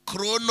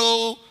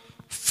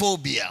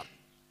 Chronophobia.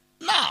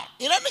 Now,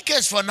 in any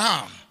case for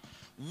now,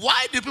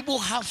 why do people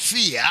have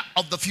fear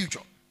of the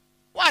future?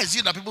 Why is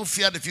it that people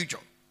fear the future?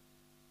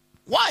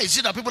 Why is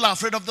it that people are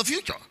afraid of the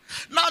future?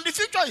 Now, the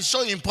future is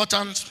so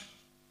important.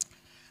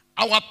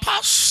 Our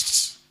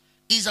past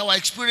is our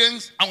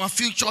experience. Our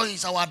future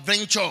is our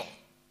adventure.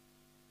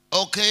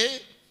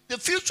 Okay? The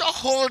future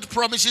holds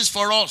promises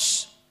for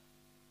us.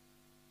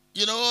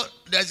 You know,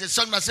 there's a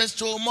song that says,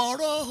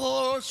 tomorrow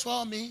holds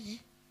for me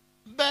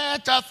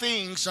better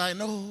things I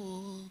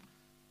know.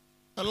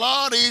 The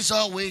Lord is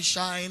always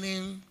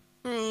shining.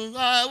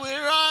 I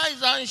will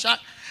rise and shine.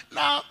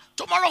 Now,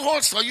 tomorrow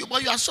holds for you,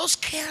 but you are so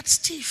scared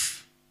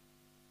stiff.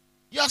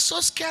 You are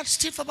so scared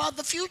stiff about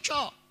the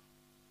future.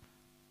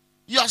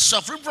 You are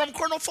suffering from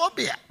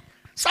chronophobia.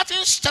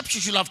 Certain steps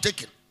you should have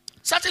taken.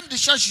 Certain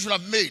decisions you should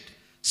have made.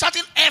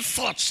 Certain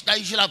efforts that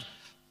you should have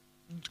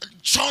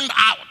churned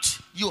out.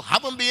 You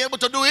haven't been able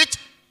to do it.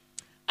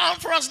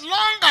 And for as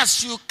long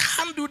as you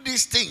can't do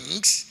these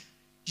things,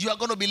 you are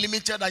going to be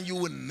limited and you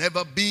will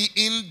never be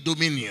in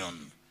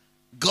dominion.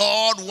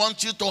 God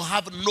wants you to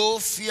have no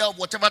fear of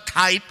whatever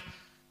type,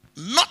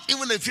 not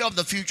even a fear of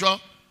the future,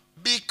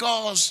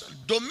 because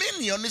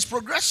dominion is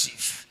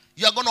progressive.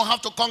 You are going to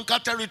have to conquer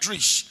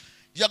territories.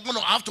 You are going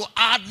to have to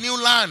add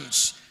new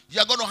lands. You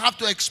are going to have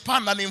to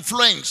expand and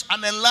influence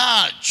and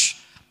enlarge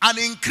and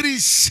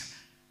increase.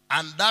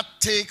 And that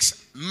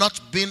takes not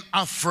being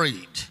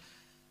afraid.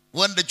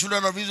 When the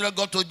children of Israel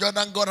got to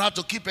Jordan, God had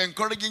to keep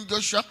encouraging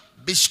Joshua,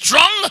 be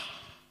strong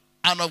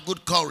and of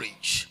good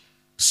courage.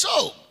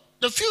 So,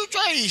 the future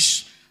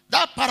is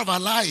that part of our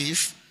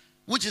life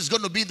which is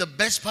going to be the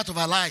best part of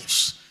our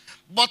lives.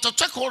 But to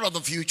take hold of the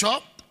future,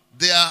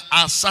 there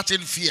are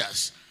certain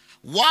fears.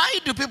 Why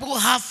do people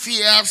have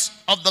fears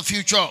of the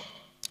future?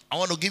 I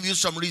want to give you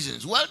some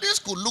reasons. Well, these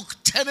could look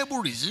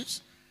terrible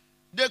reasons.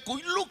 They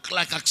could look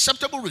like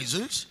acceptable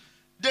reasons.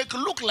 They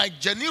could look like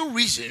genuine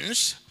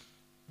reasons.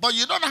 But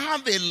you don't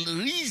have a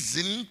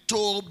reason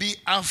to be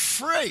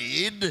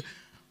afraid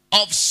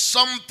of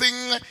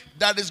something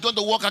that is going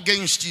to work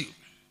against you.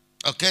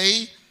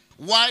 Okay?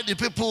 Why do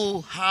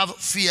people have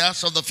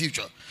fears of the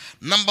future?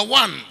 Number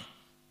one,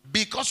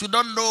 because we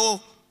don't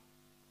know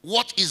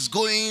what is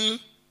going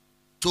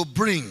to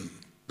bring.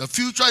 The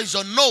future is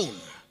unknown.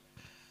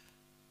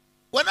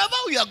 Whenever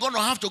you are going to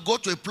have to go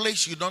to a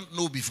place you don't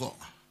know before,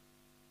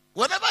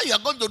 whenever you are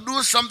going to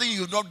do something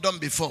you've not done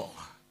before,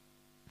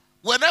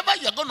 whenever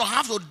you're going to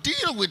have to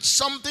deal with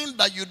something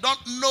that you don't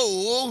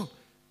know,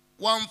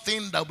 one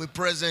thing that will be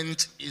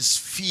present is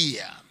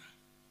fear.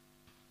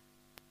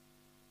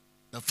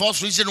 The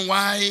first reason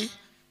why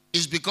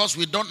is because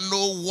we don't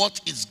know what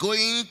it's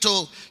going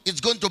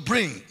to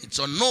bring. It's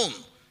unknown.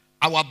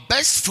 Our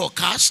best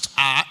forecasts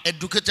are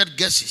educated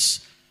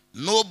guesses.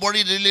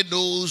 Nobody really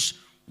knows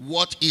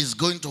what is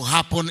going to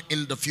happen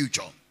in the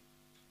future.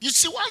 You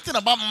see, one thing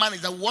about man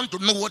is that we want to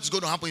know what's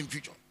going to happen in the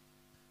future.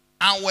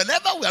 And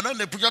whenever we are not in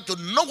the picture to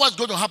know what's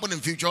going to happen in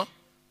the future,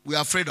 we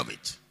are afraid of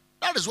it.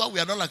 That is why we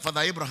are not like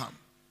Father Abraham.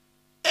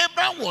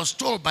 Abraham was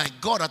told by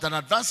God at an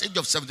advanced age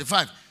of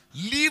 75,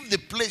 leave the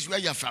place where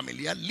you are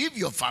familiar, leave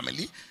your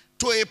family,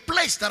 to a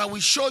place that I will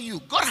show you.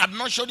 God had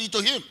not shown it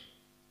to him.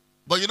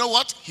 But you know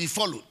what? He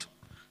followed.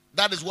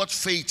 That is what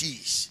faith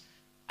is.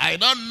 I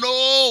don't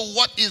know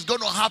what is going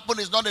to happen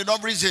is not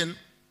enough reason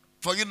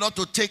for you not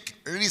to take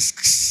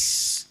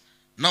risks.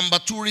 Number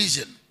two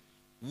reason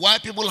why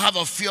people have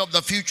a fear of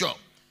the future.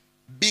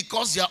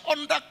 Because they are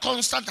under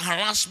constant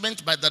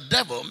harassment by the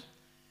devil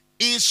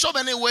in so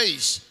many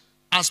ways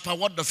as per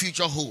what the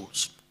future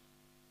holds.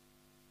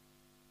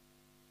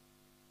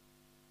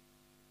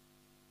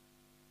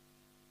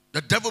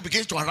 The devil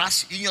begins to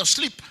harass you in your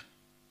sleep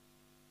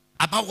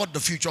about what the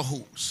future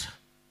holds.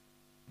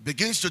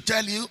 Begins to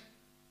tell you,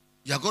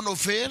 you're going to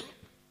fail,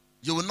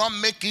 you will not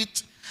make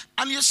it.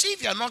 And you see,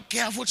 if you're not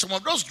careful, some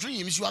of those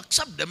dreams, you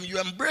accept them, you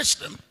embrace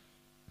them,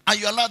 and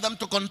you allow them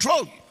to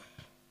control you.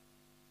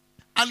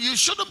 And you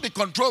shouldn't be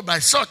controlled by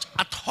such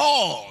at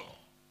all.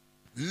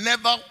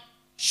 Never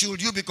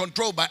should you be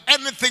controlled by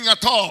anything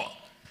at all.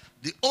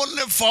 The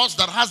only force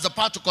that has the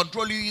power to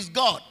control you is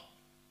God.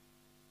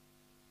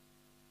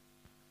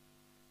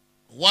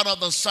 One of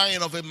the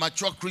signs of a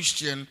mature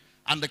Christian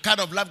and the kind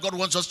of life God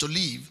wants us to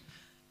live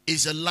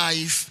is a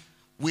life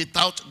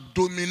without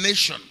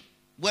domination,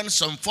 when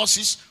some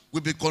forces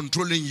will be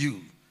controlling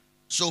you.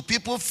 So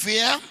people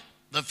fear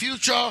the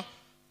future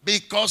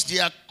because they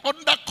are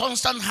under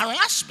constant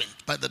harassment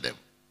by the devil.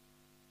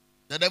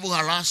 The devil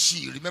harasses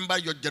you. Remember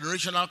your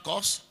generational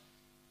curse?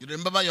 You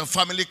remember your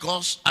family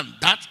curse? And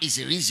that is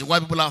the reason why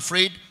people are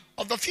afraid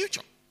of the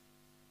future.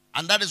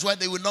 And that is why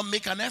they will not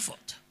make an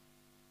effort.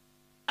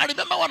 I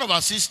remember one of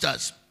our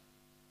sisters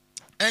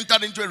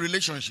entered into a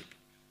relationship.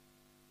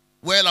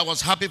 Well, I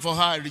was happy for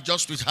her. I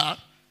rejoiced with her.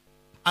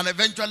 And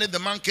eventually the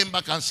man came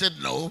back and said,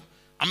 no,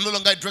 I'm no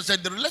longer interested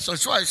in the relationship.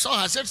 So I saw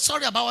her. I said,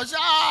 sorry about it.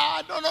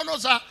 I said, no,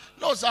 sir.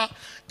 No, sir.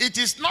 It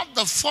is not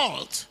the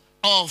fault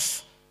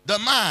of the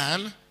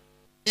man.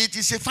 It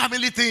is a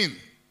family thing.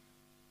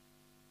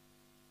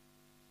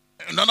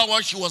 In other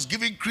words, she was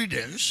giving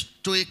credence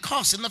to a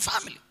curse in the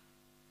family.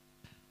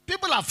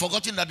 People have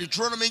forgotten that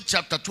Deuteronomy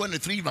chapter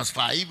 23 verse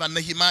 5 and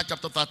Nehemiah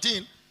chapter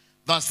 13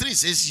 verse 3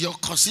 says your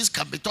curses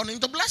can be turned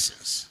into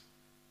blessings.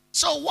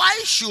 So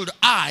why should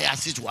I,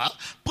 as it were,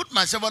 put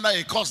myself under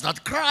a curse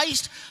that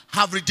Christ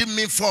have redeemed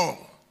me for?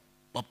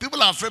 But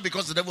people are afraid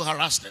because the devil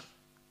harassed them.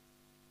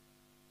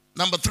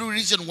 Number 3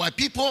 reason why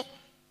people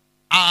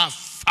are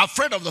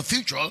afraid of the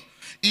future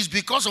is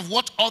because of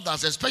what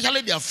others,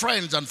 especially their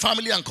friends and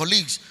family and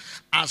colleagues,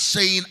 are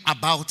saying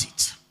about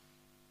it.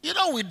 You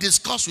know, we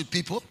discuss with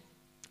people.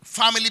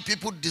 Family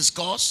people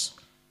discuss.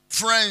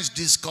 Friends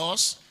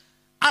discuss.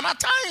 And at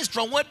times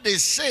from what they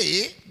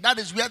say, that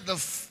is where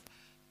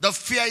the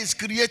fear is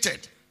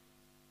created.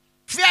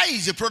 Fear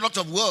is a product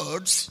of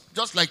words,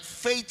 just like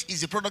faith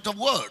is a product of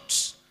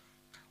words.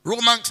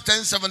 Romans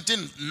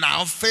 10:17.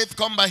 Now faith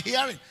comes by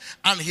hearing,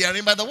 and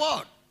hearing by the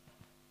word.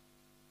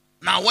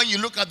 Now when you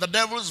look at the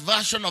devil's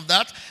version of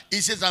that,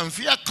 it says, and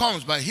fear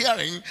comes by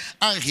hearing,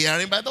 and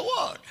hearing by the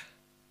word.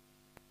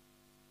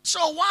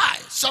 So why?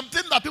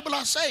 Something that people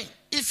are saying.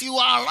 If you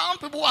are around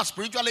people who are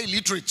spiritually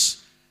illiterate,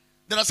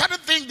 there are certain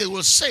things they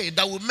will say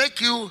that will make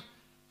you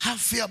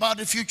have fear about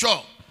the future.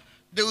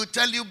 They will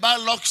tell you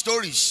bad luck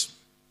stories.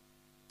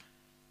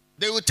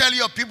 They will tell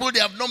you of people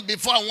they have known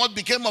before and what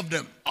became of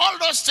them. All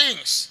those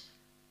things.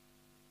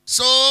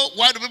 So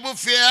why do people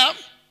fear?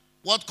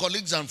 What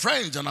colleagues and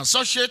friends and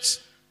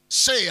associates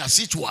say as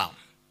it were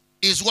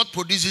is what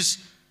produces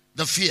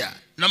the fear.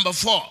 Number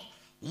 4,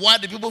 why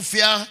do people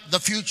fear the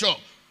future?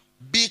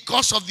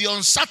 Because of the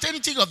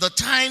uncertainty of the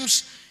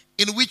times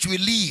in which we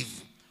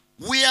live,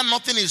 where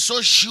nothing is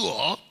so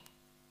sure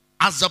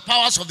as the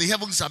powers of the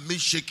heavens have been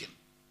shaken.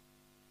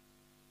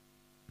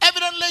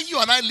 Evidently, you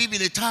and I live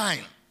in a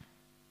time,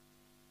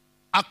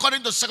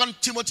 according to 2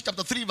 Timothy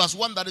chapter 3 verse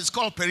 1, that is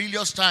called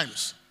perilous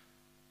times,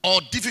 or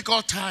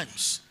difficult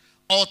times,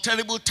 or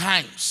terrible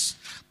times,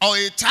 or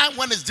a time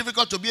when it's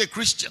difficult to be a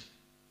Christian.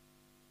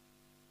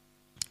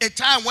 A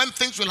time when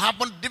things will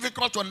happen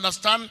difficult to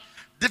understand,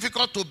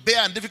 difficult to bear,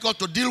 and difficult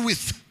to deal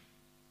with.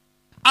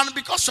 And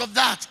because of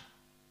that,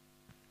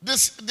 the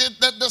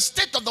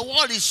state of the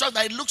world is such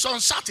that it looks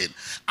uncertain.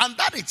 And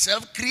that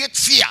itself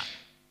creates fear.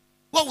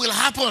 What will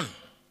happen?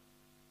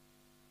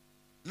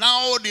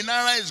 Now the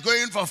naira is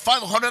going from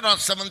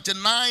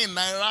 579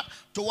 naira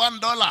to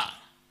 $1.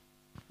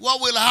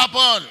 What will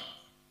happen?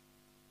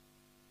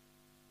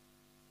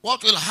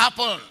 What will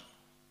happen?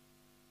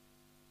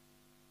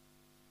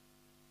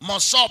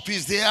 Mossop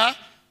is there.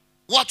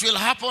 What will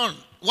happen?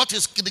 What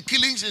is the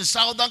killings in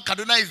southern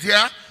Kaduna is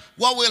here?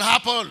 What will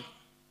happen?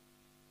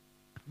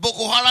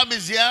 Boko Haram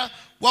is here.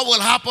 What will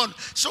happen?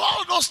 So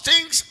all those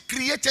things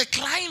create a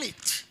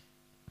climate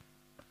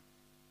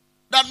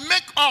that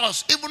make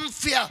us even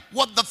fear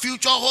what the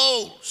future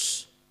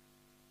holds.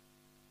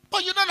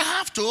 But you don't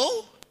have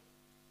to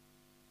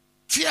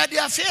fear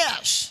the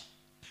affairs.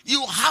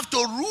 You have to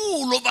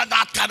rule over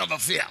that kind of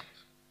affair.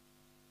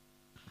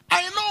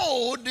 I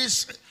know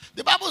this.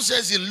 The Bible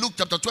says in Luke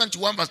chapter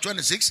 21 verse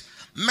 26,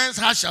 men's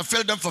hearts shall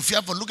fail them for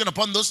fear for looking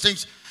upon those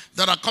things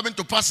that are coming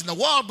to pass in the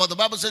world. But the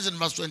Bible says in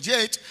verse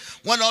 28,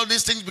 when all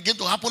these things begin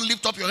to happen,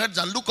 lift up your heads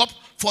and look up,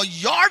 for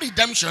your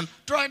redemption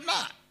draweth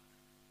nigh.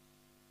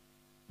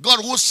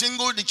 God who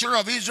singled the children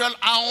of Israel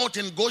out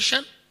in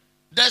Goshen,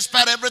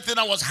 despite everything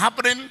that was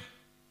happening,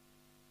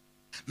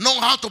 know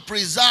how to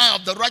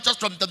preserve the righteous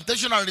from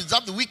temptation and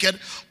reserve the wicked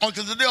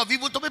until the day of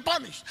evil to be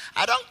punished.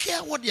 I don't care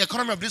what the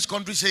economy of this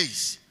country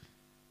says.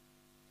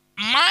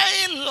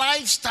 My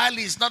lifestyle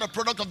is not a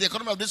product of the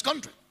economy of this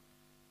country.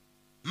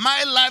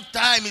 My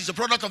lifetime is a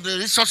product of the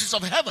resources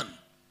of heaven.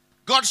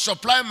 God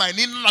supply my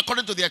need not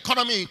according to the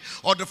economy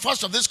or the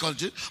force of this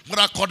country,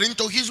 but according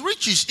to his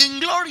riches in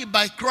glory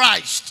by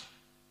Christ.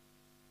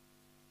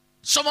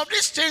 Some of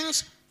these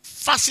things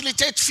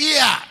facilitate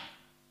fear.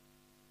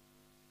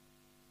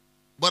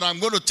 But I'm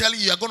going to tell you,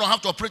 you're going to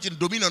have to operate in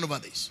dominion over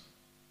this.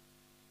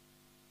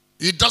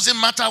 It doesn't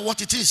matter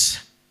what it is.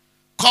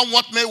 Come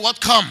what may,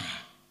 what come.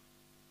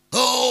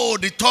 Oh,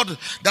 there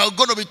was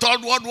going to be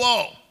third world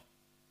war.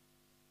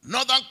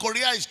 Northern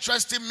Korea is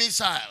testing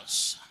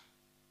missiles.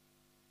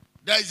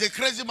 There is a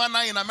crazy man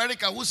now in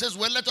America who says,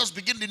 well, let us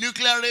begin the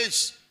nuclear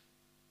race.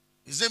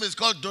 His name is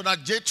called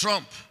Donald J.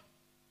 Trump.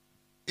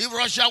 If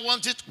Russia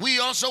wants it, we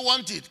also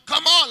want it.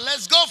 Come on,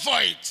 let's go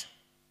for it.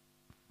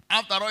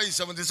 After all, he's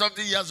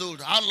 70-something years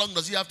old. How long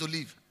does he have to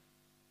live?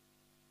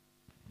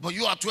 But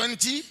you are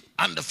 20,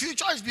 and the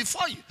future is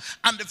before you.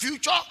 And the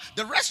future,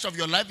 the rest of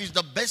your life is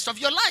the best of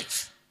your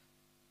life.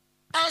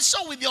 And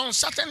so with the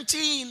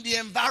uncertainty in the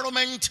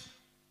environment,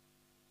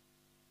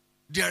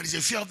 there is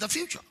a fear of the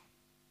future.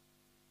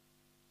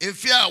 A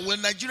fear, will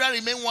Nigeria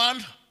remain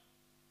one?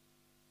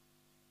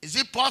 Is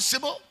it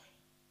possible?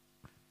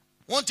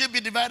 Won't it be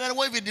divided?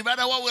 What if it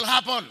divided? What will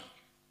happen?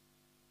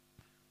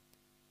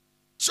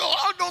 So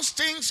all those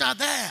things are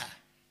there.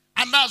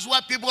 And that's why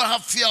people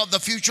have fear of the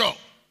future.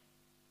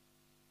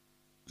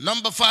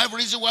 Number 5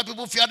 reason why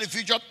people fear the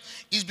future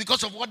is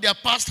because of what their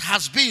past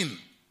has been.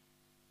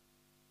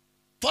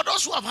 For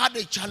those who have had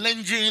a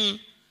challenging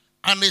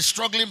and a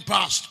struggling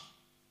past,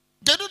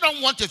 they do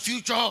not want a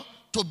future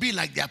to be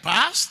like their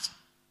past.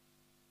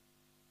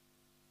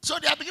 So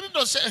they are beginning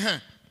to say,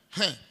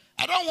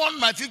 I don't want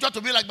my future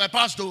to be like my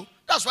past though.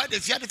 That's why they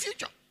fear the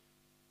future.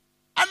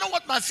 I know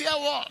what my fear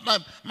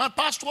was, my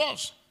past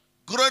was.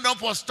 Growing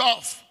up was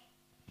tough.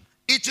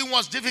 Eating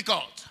was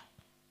difficult.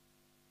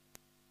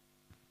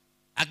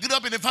 I grew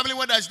up in a family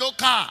where there's no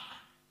car.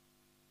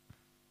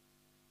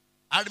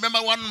 I remember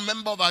one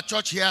member of our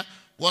church here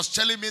was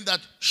telling me that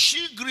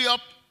she grew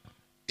up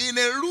in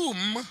a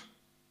room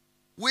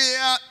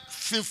where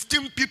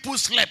 15 people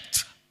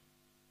slept.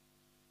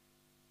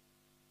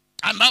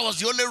 And that was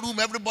the only room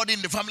everybody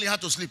in the family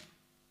had to sleep.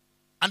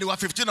 And there were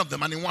 15 of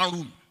them and in one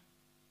room.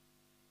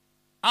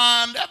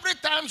 And every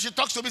time she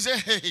talks to me,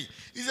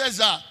 he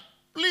says,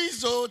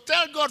 please,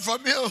 tell God for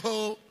me.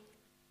 Oh.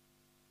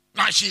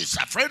 Now she's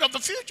afraid of the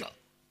future.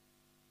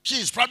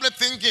 She's probably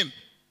thinking,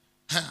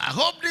 I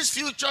hope this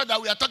future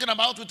that we are talking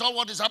about with all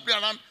what is happening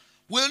around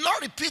will not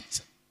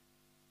repeat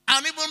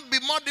and even be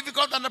more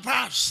difficult than the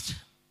past.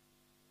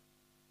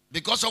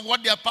 Because of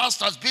what their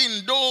past has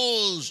been,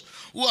 those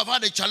who have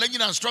had a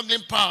challenging and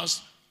struggling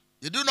past,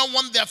 they do not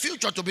want their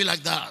future to be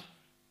like that.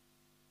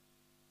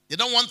 They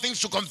don't want things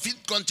to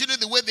continue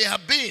the way they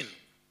have been.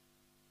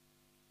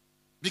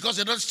 Because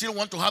they don't still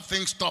want to have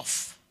things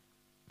tough.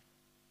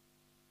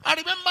 I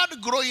remember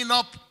growing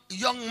up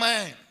young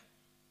man.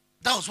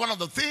 That was one of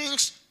the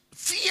fears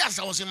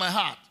that was in my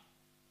heart.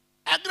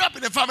 I grew up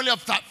in a family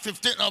of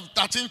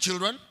 13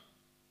 children.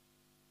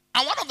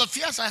 And one of the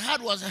fears I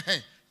had was,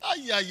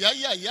 I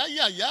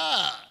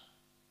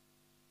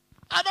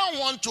don't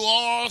want to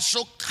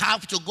also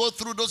have to go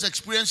through those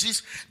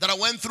experiences that I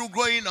went through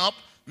growing up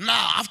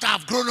now after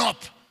I've grown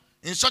up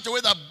in such a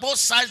way that both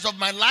sides of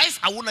my life,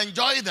 I wouldn't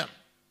enjoy them.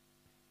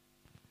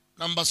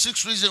 Number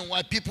 6 reason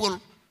why people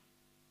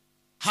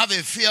have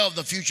a fear of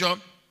the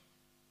future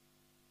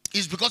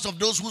is because of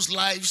those whose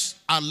lives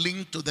are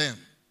linked to them.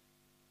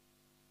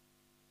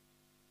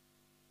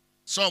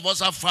 Some of us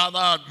have father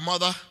and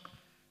mother.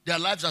 Their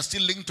lives are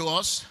still linked to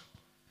us.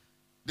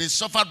 They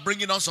suffered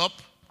bringing us up,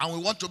 and we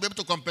want to be able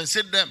to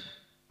compensate them.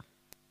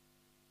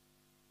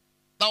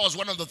 That was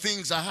one of the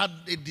things I had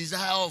a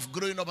desire of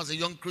growing up as a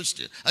young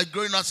Christian,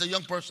 growing up as a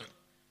young person.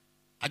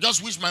 I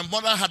just wish my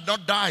mother had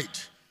not died.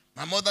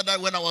 My mother died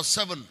when I was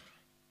 7.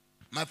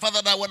 My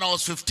father died when I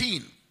was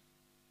 15.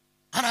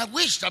 And I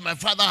wish that my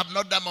father had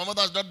not died, my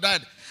mother has not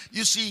died.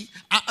 You see,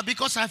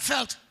 because I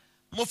felt,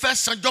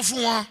 because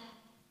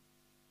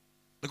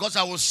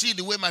I will see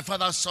the way my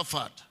father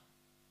suffered.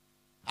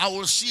 I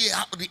will see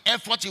the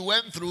effort he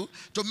went through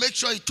to make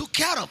sure he took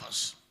care of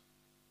us.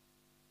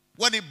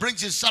 When he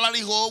brings his salary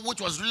home, which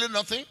was really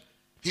nothing,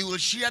 he will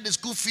share the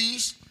school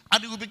fees,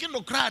 and he will begin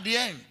to cry at the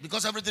end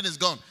because everything is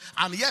gone.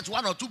 And yet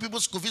 1 or 2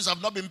 people's school fees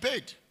have not been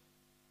paid.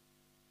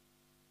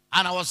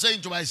 And I was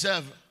saying to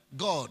myself,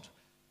 God,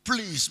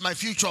 please, my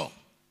future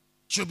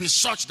should be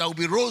such that will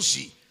be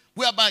rosy,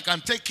 whereby I can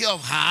take care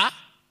of her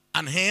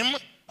and him.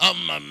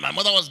 My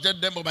mother was dead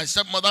then, but my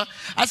stepmother.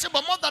 I said,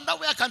 but more than that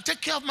way, I can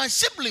take care of my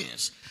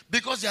siblings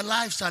because their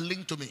lives are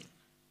linked to me.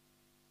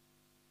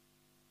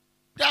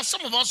 There are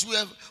some of us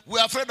we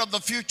are afraid of the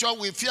future.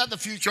 We fear the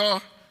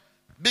future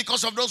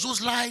because of those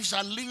whose lives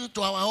are linked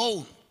to our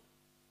own.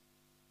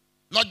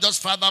 Not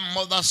just father,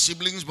 mother,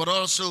 siblings, but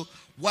also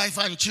wife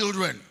and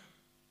children.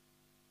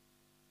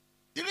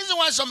 The reason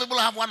why some people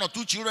have 1 or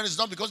 2 children is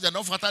not because they're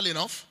not fertile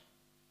enough.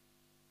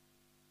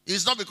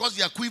 It's not because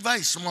their quiver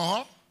is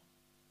small.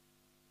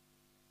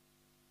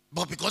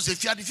 But because they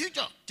fear the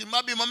future.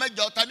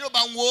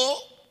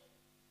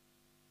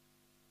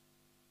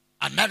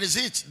 And that is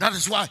it. That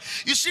is why.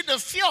 You see, the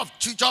fear of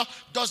future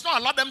does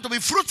not allow them to be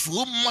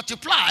fruitful,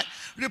 multiply,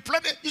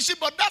 replenish. You see,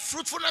 but that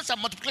fruitfulness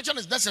and multiplication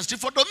is necessary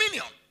for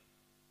dominion.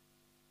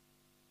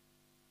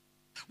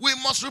 We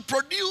must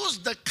reproduce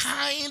the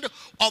kind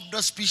of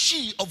the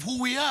species of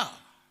who we are.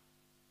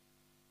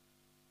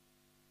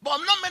 But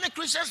not many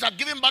Christians are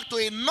giving back to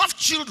enough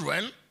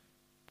children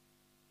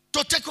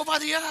to take over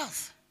the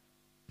earth.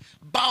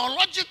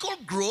 Biological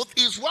growth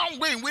is one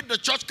way in which the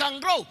church can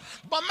grow.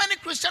 But many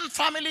Christian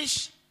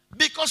families,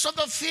 because of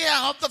the fear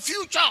of the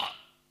future,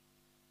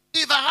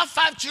 if I have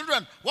 5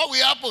 children, what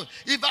will happen?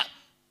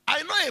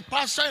 I know a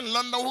pastor in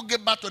London who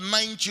gave birth to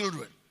 9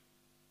 children.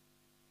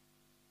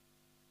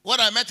 When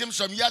I met him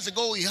some years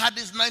ago, he had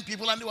these 9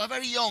 people and they were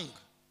very young.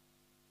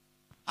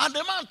 And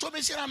the man told me,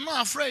 he said, I'm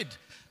not afraid.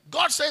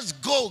 God says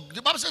go.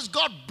 The Bible says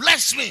God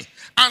bless me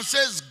and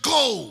says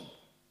go.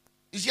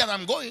 You see, and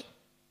I'm going.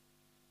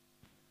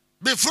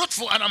 Be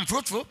fruitful and I'm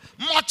fruitful.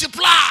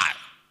 Multiply.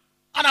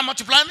 And I'm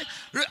multiplying.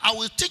 I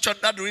will teach on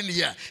that during the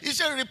year. He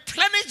said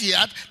replenish the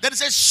earth. Then he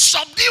says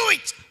subdue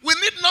it. We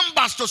need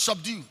numbers to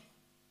subdue.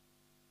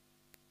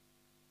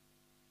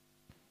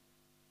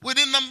 We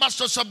need numbers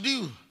to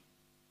subdue.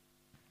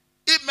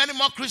 If many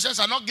more Christians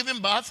are not giving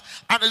birth,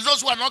 and there's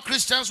those who are not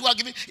Christians who are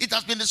giving, it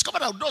has been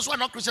discovered that those who are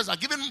not Christians are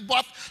giving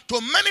birth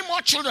to many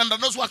more children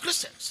than those who are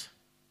Christians.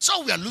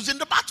 So we are losing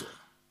the battle.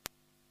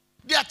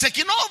 They are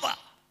taking over.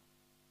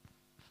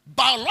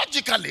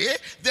 Biologically,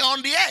 they're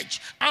on the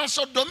edge. And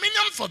so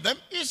dominion for them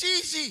is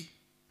easy.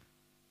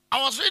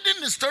 I was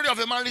reading the story of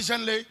a man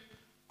recently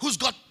who's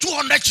got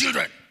 200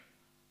 children.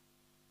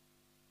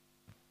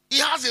 He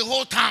has a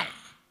whole town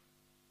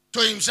to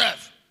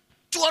himself.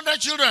 200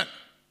 children.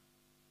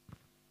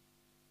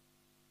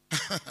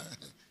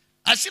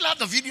 I still have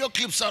the video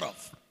clip sort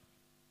of.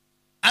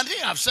 And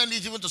I have sent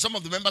it even to some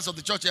of the members of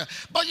the church here.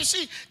 But you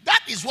see,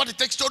 that is what it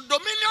takes. So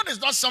dominion is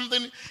not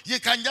something you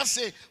can just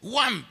say,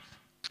 one,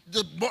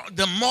 the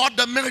more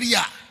the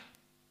merrier.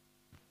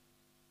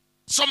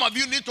 Some of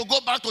you need to go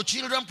back to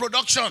children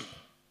production.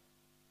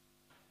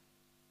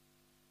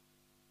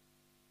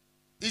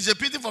 It's a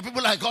pity for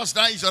people like us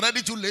now. It's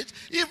already too late.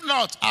 If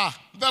not,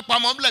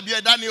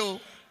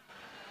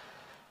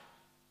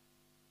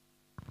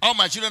 all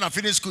my children are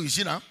finished school, you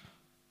see now.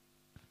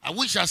 I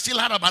wish I still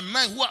had about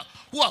 9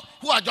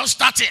 who are just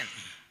starting.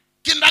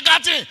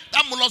 Kindergarten.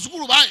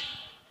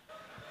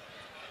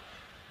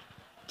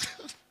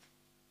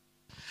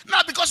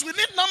 Now, because we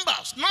need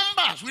numbers.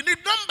 We need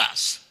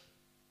numbers.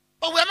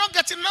 But we are not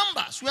getting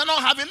numbers. We are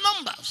not having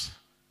numbers.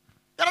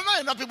 There are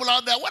not enough people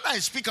out there. When I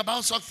speak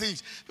about such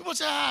things, people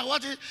say,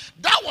 what is...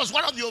 That was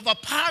one of the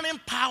overpowering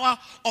power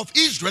of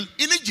Israel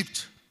in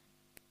Egypt.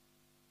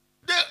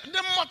 They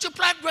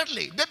multiplied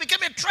greatly. They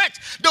became a threat.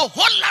 The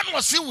whole land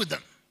was filled with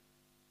them.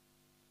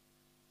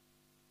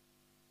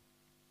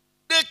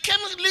 They came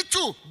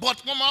little,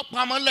 but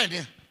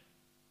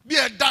be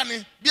a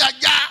Danny, be a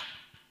Ja.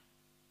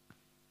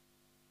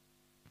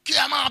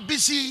 Kiama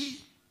bisi,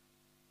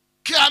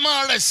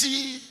 Kiama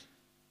resi.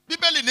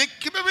 Bibeli ni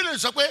Bibeli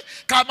sọ pé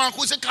kama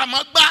kò ṣe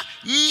kama gbá.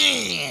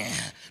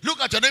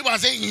 Look at your neighbor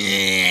and say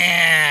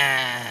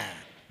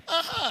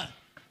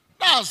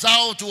That's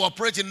how to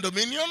operate in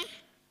dominion.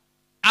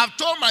 I've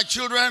told my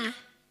children,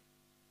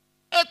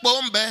 I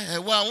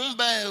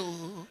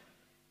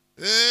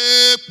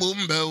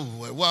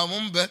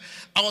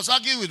was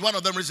arguing with one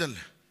of them recently.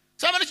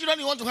 So how many children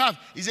you want to have?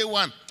 He said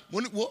 1.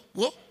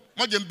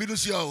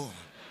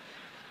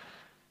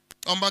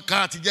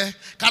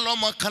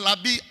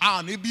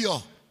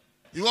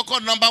 You work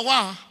on number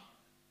 1.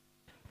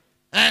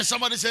 And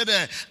somebody said,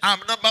 I'm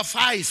number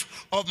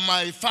 5 of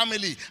my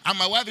family, and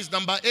my wife is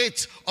number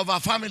 8 of our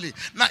family.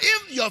 Now,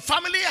 if your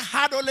family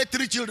had only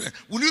 3 children,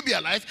 will you be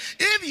alive?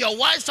 If your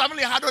wife's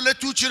family had only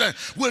 2 children,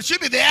 will she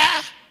be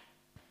there?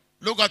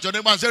 Look at your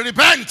neighbor and say,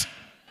 repent.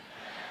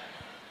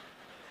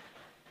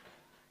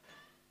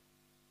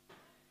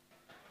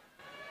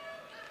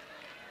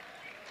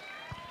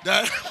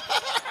 There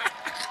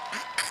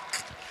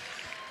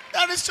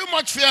is too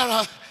much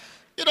fear.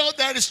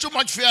 There is too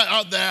much fear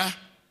out there.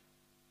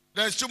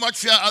 There is too much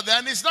fear out there,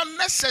 and it's not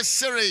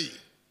necessary.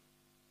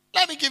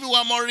 Let me give you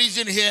one more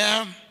reason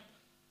here.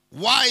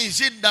 Why is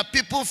it that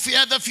people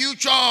fear the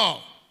future?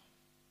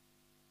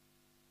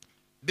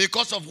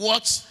 Because of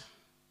what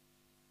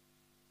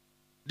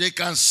they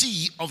can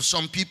see of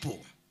some people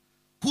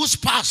whose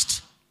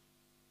past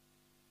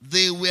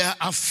they were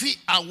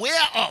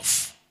aware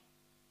of,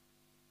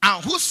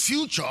 and whose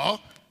future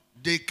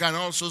they can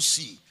also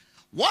see.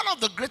 One of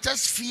the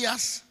greatest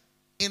fears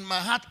in my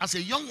heart as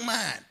a young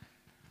man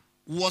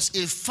was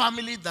a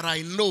family that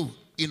I know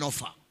in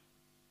Offa.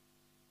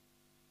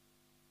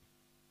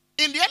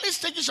 In the early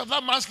stages of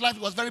that man's life, he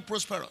was very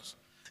prosperous.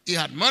 He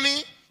had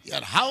money, he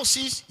had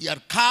houses, he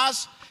had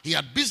cars, he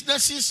had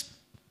businesses.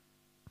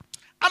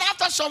 And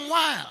after some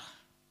while,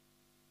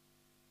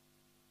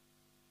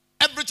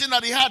 everything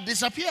that he had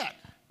disappeared.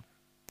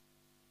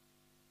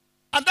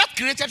 And that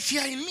created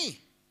fear in me.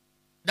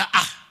 That,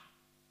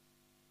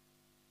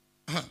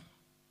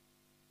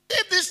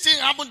 if this thing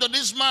happened to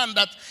this man,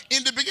 that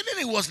in the beginning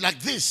he was like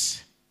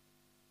this.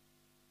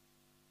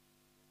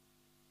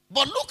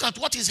 But look at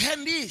what his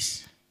hand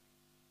is.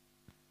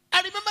 I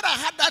remember I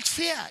had that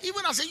fear,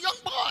 even as a young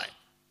boy.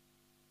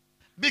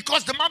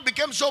 Because the man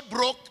became so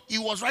broke, he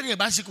was riding a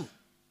bicycle.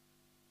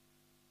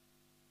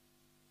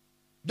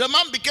 The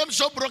man became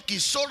so broke, he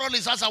sold all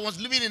his house. I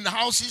was living in the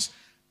houses,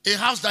 a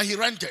house that he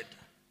rented.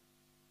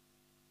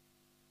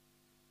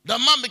 The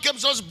man became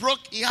so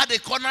broke, he had a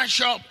corner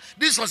shop.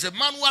 This was a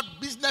man who had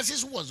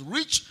businesses, who was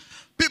rich.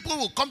 People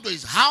would come to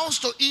his house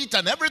to eat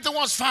and everything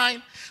was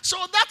fine. So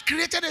that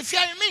created a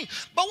fear in me.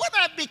 But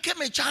when I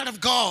became a child of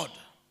God,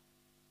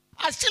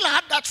 I still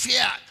had that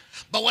fear.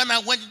 But when I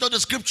went into the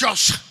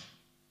scriptures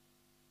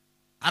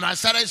and I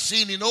started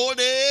seeing in old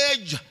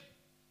age,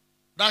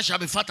 thou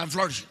shalt be fat and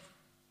flourishing.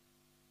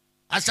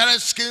 I started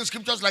seeing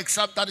scriptures like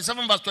Psalm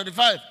 37 verse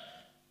 25.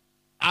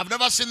 I've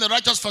never seen the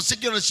righteous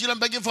forsaking his children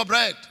begging for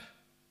bread.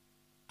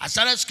 I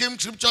started seeing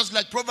scriptures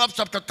like Proverbs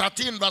chapter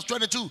 13 verse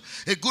 22.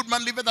 A good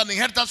man liveth an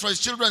inheritance for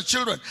his children's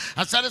children.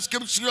 I started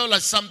seeing scriptures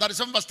like Psalm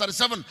 37 verse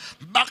 37.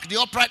 Back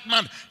the upright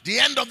man. The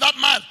end of that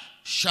man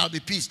shall be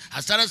peace. I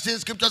started seeing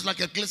scriptures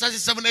like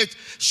Ecclesiastes 7:8.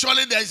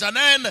 Surely there is an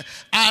end.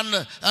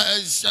 And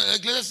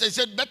Ecclesiastes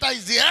said, better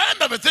is the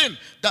end of a thing.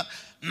 That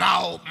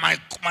now my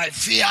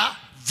fear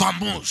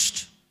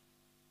vamoosed.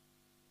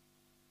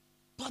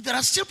 But there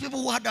are still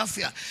people who have that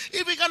fear.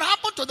 If it can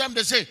happen to them,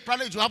 they say,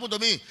 probably it will happen to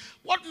me.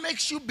 What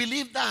makes you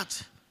believe that?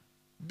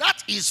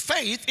 That is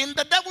faith in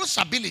the devil's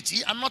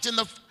ability and not in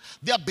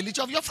the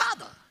ability of your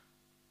Father.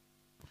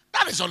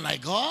 That is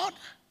unlike God.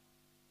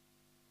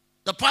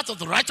 The path of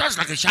the righteous is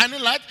like a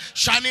shining light,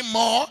 shining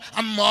more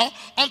and more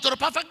unto the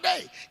perfect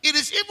day. It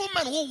is evil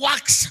men who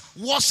wax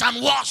worse and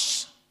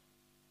worse.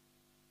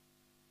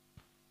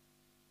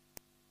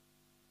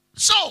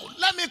 So,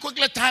 let me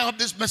quickly tie up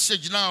this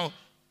message now.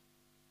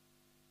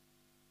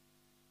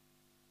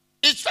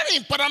 It's very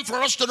important for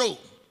us to know,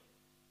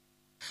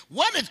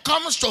 when it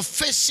comes to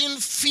facing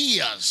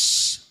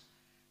fears,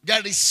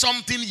 there is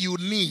something you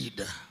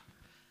need.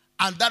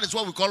 And that is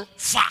what we call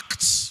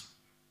facts.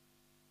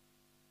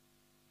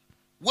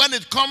 When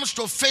it comes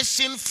to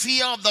facing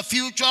fear of the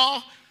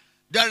future,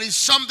 there is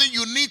something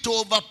you need to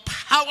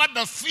overpower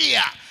the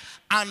fear.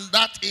 And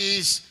that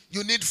is,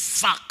 you need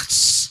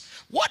facts.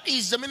 What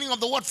is the meaning of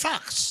the word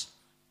facts?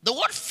 The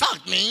word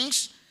fact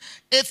means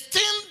a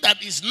thing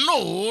that is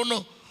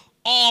known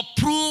or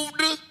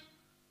proved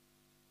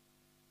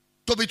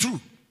to be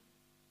true.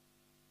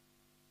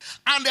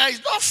 And there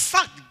is no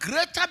fact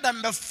greater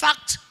than the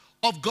fact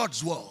of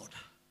God's word.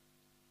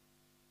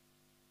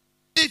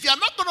 If you are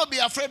not going to be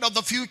afraid of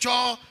the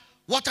future,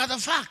 what are the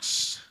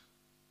facts?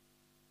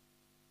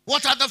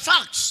 What are the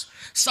facts?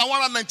 Psalm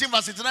 119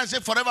 verse 89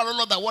 says, forever, O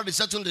Lord, thy word is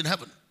settled in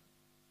heaven.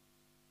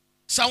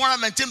 Psalm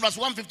 119 verse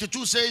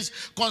 152 says,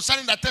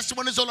 concerning the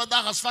testimonies, O Lord,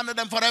 thou hast founded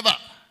them forever.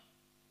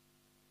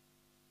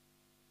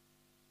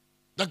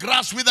 The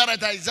grass withered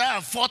at Isaiah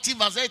 40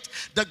 verse 8.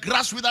 The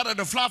grass withered and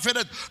the flower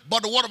faded,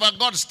 but the word of our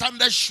God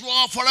standeth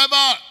sure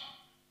forever.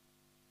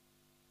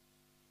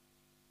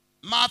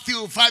 Matthew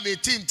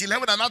 5:18, till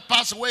heaven and earth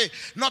pass away,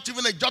 not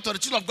even a jot of the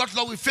children of God's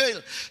law will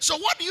fail. So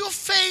what do you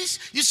face?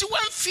 You see,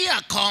 when fear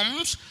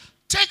comes,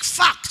 take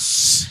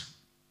facts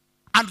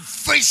and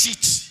face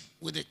it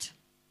with it.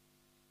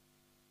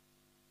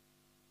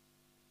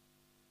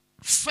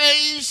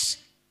 Face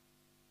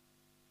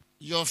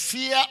your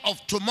fear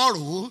of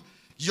tomorrow,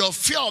 your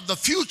fear of the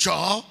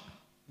future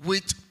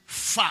with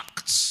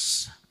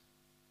facts.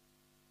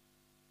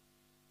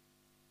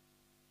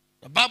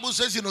 The Bible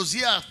says in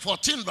Hosea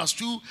 14 verse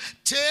 2,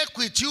 take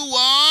with you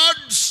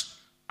words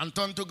and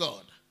turn to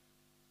God.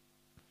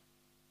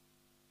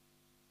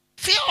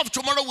 Fear of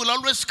tomorrow will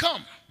always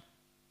come.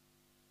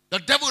 The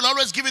devil will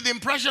always give you the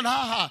impression,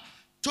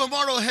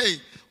 tomorrow, hey,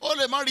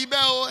 ole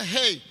maribel,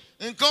 hey,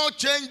 and can't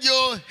change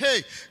you,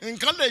 hey, and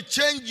can't they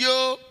change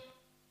you?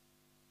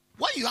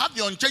 When you have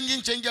the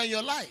unchanging changer in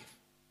your life,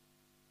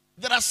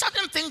 there are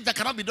certain things that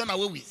cannot be done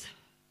away with.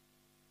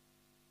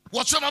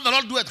 Whatsoever the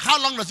Lord doeth,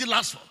 how long does it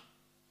last for?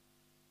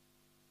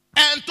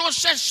 And to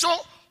say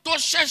so,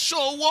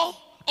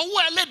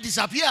 let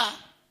disappear.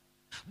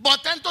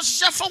 But then to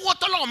say for what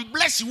the Lord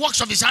bless the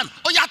works of his hand.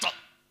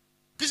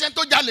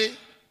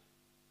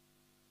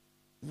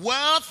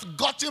 Wealth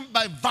gotten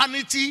by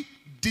vanity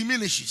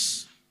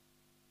diminishes.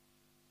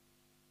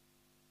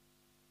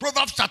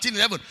 Proverbs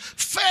 13:11.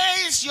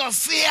 Face your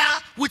fear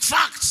with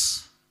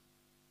facts.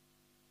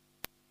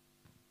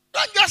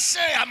 Don't just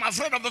say, I'm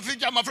afraid of the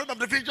future, I'm afraid of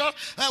the future.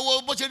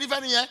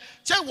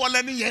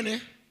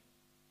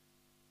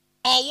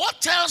 Or what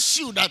tells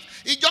you that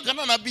it's just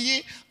going to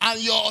be and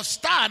your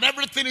star and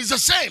everything is the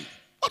same?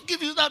 What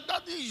gives you that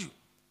issue?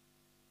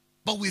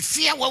 But we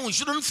fear when we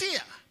shouldn't fear.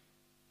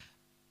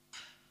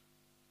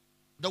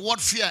 The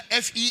word fear,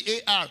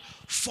 F-E-A-R,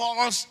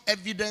 false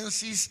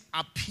evidences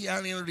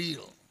appearing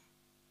real.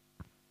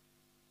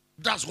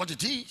 That's what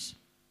it is.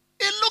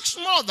 It looks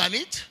more than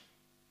it.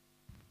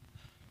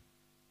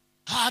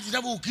 The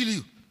devil will kill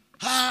you.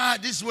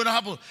 This will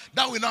not happen.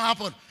 That will not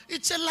happen.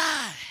 It's a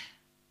lie.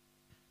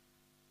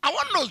 I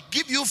want to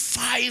give you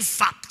 5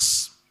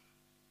 facts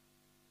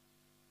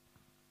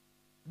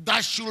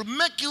that should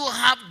make you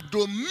have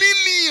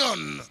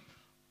dominion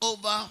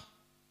over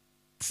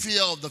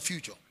fear of the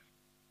future.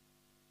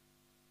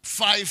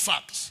 5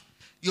 facts.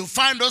 You'll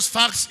find those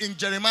facts in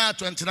Jeremiah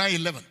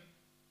 29:11.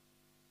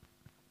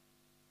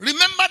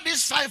 Remember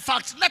these 5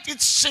 facts. Let it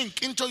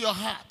sink into your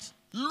heart.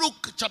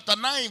 Luke chapter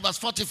 9 verse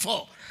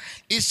 44.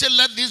 He said,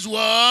 let these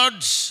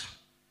words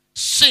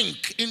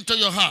sink into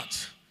your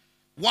heart.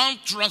 One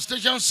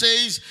translation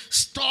says,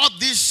 store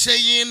this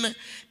saying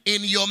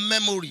in your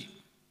memory.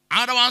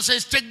 Another one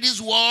says, take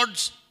these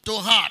words to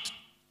heart.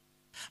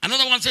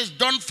 Another one says,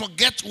 don't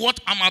forget what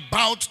I'm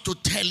about to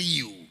tell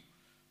you.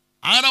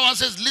 Another one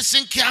says,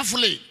 listen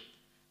carefully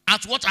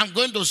at what I'm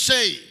going to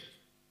say.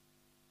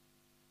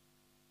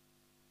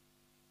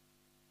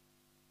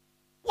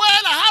 Well,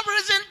 I have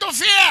reason to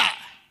fear.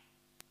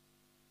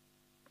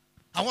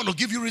 I want to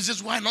give you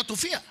reasons why not to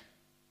fear.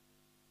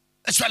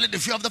 Especially the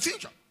fear of the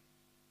future.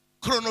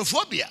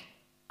 Chronophobia.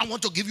 I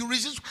want to give you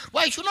reasons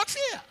why you should not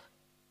fear.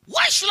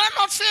 Why should I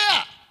not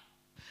fear?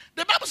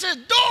 The Bible says,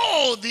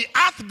 though the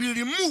earth be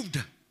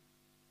removed.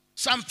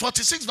 Psalm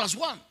 46 verse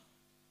 1.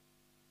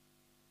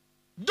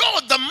 Though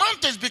the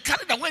mountains be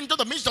carried away into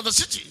the midst of the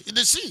city, in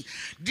the sea,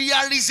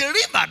 there is a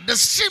river, the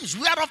streams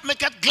whereof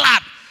maketh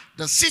glad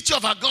the city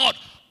of our God.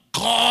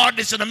 God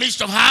is in the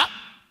midst of her,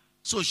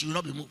 so she will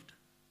not be moved.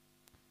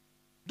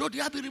 Though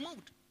the earth be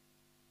removed.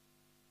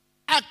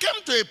 I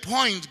came to a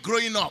point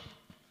growing up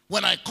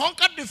when I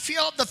conquered the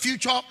fear of the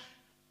future.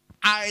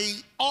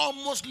 I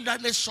almost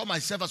literally saw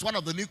myself as one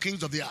of the new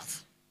kings of the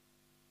earth.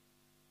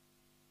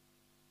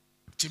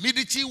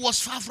 Timidity was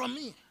far from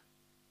me.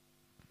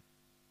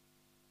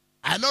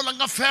 I no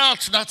longer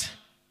felt that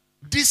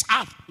this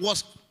earth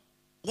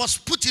was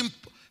put in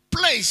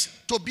place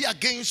to be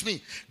against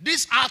me.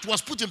 This earth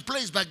was put in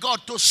place by God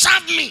to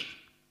serve me,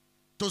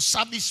 to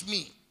service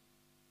me.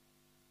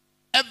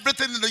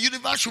 Everything in the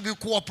universe should be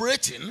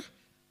cooperating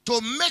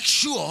to make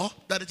sure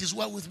that it is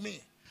well with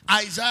me.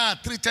 Isaiah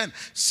 3:10,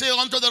 say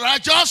unto the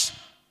righteous,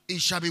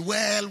 it shall be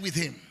well with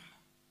him.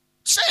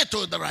 Say it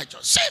to the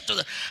righteous. Say it to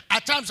the...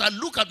 At times I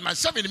look at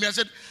myself in the mirror and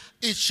said,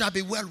 it shall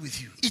be well with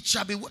you. It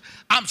shall be well.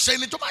 I'm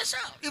saying it to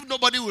myself, if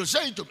nobody will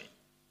say it to me.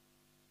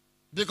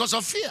 Because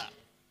of fear.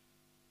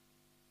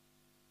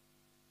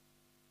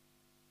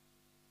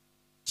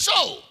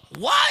 So,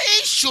 why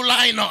should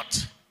I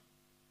not?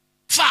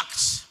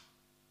 Facts.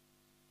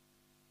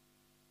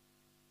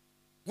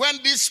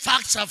 When these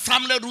facts are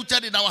firmly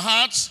rooted in our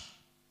hearts,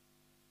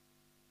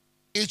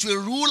 it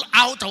will rule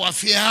out our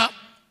fear,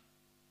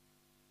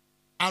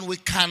 and we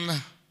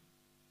can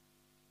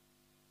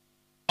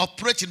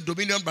operate in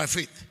dominion by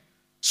faith.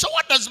 So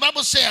what does the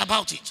Bible say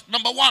about it?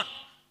 Number one,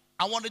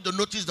 I want you to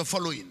notice the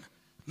following.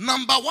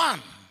 Number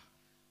one,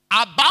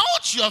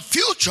 about your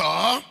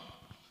future,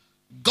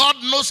 God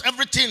knows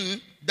everything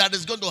that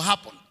is going to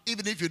happen,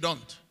 even if you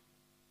don't.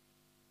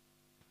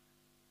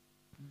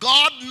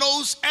 God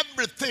knows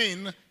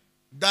everything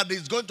that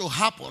is going to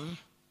happen,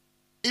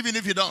 even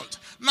if you don't.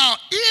 Now,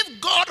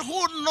 if God,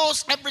 who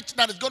knows everything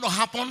that is going to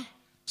happen,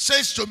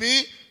 says to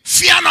me,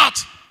 fear not,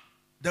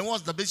 then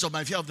what's the basis of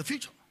my fear of the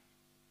future?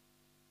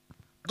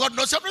 God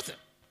knows everything.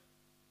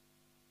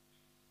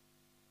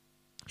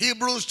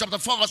 Hebrews chapter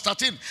 4 verse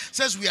 13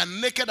 says we are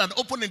naked and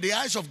open in the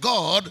eyes of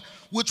God,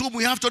 with whom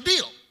we have to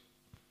deal.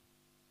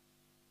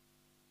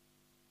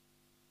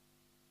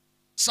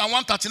 Psalm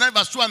 139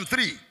 verse 2 and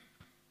 3.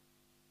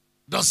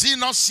 Does he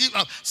not see?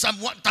 Psalm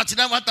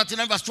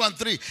 139 verse 2 and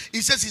 3.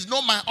 He says he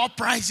knows my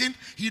uprising,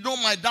 he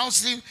knows my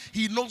downsing,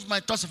 he knows my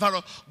toss of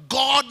arrow.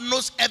 God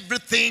knows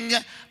everything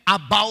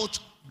about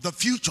the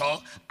future,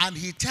 and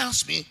he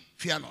tells me,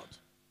 fear not.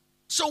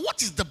 So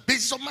what is the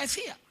basis of my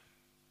fear?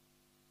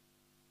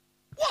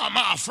 Why am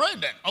I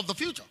afraid then of the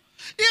future?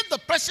 If the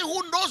person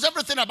who knows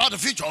everything about the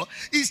future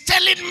is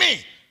telling me,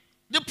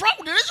 the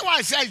reason why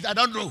I say is I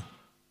don't know.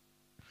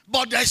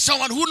 But there's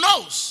someone who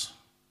knows.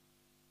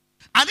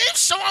 And if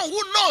someone who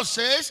knows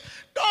says,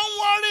 don't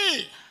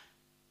worry.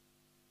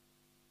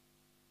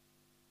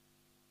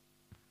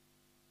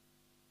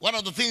 One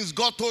of the things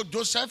God told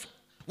Joseph,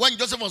 when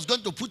Joseph was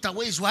going to put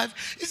away his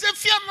wife, he said,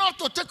 fear not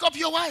to take up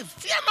your wife.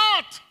 Fear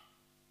not.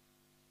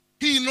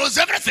 He knows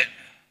everything.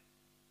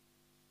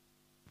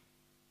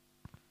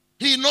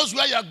 He knows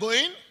where you are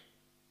going.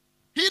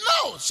 He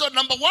knows. So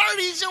number one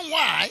reason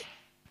why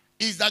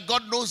is that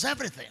God knows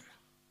everything.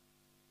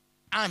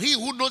 And he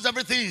who knows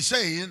everything is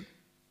saying,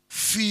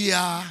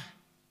 fear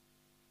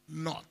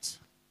not.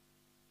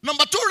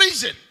 Number two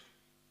reason,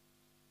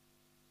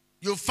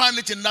 you'll find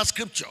it in that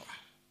scripture.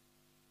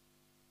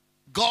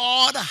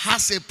 God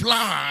has a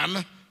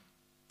plan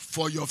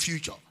for your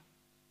future.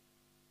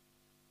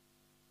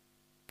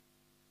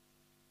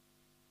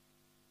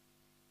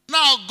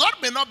 Now, God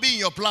may not be in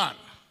your plan.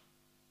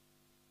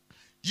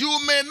 You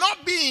may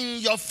not be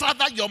in your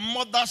father, your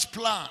mother's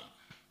plan.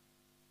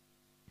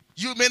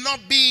 You may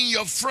not be in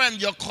your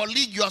friend, your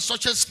colleague, your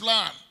associate's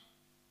plan.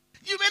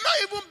 You may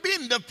not even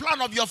be in the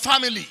plan of your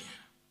family.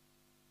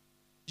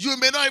 You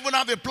may not even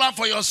have a plan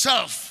for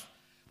yourself.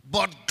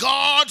 But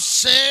God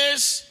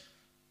says,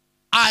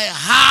 I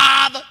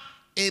have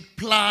a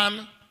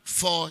plan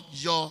for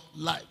your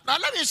life. Now,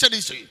 let me say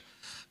this to you.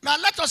 Now,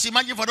 let us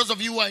imagine, for those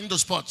of you who are into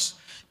sports,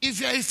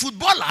 if you're a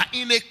footballer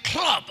in a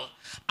club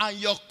and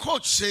your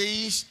coach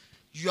says,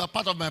 you are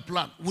part of my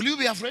plan, will you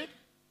be afraid?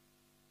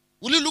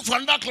 Will you look for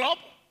another club?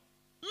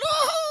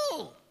 No.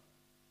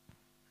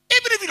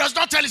 Even if he does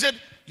not tell you, he said,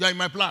 you are in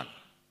my plan.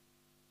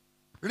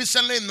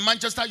 Recently in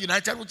Manchester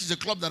United, which is a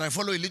club that I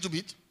follow a little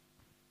bit,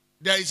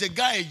 there is a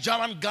guy, a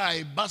German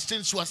guy,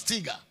 Bastian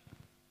Schweinsteiger.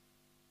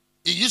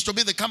 He used to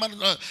be the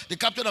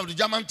captain of the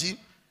German team.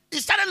 He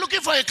started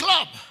looking for a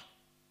club.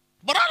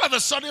 But all of a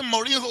sudden,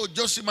 Mourinho,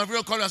 Jose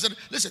Mourinho called him and said,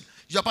 listen,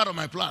 you're part of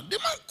my plan. The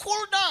man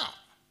cooled down.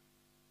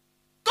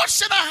 God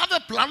said, I have a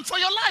plan for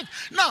your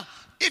life. Now,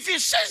 if he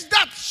says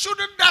that,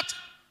 shouldn't that?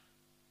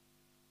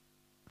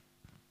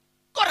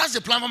 God has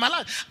a plan for my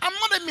life. I'm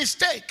not a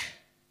mistake.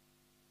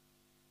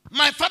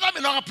 My father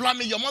may not have planned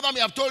me. Your mother may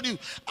have told you,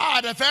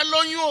 the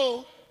fellow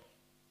you.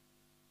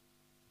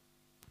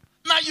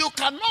 Now, you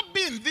cannot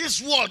be in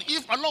this world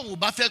if Allah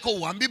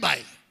will be by.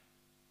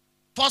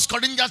 1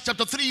 Corinthians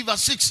chapter 3,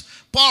 verse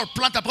 6. Paul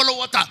plant Apollo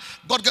water.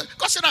 God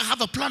said, I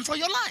have a plan for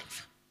your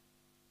life.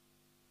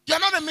 You are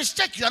not a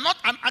mistake. You are not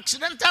an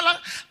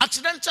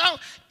accidental,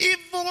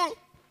 evil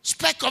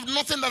speck of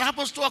nothing that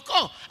happens to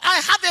occur. I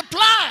have a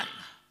plan.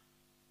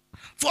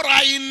 For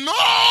I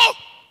know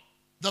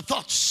the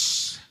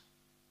thoughts.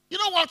 You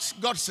know what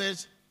God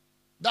says?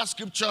 That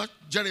scripture,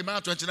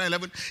 Jeremiah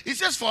 29:11. It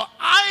says, for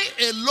I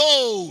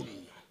alone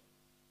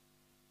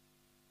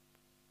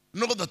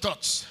know the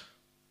thoughts.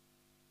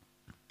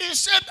 He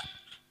said,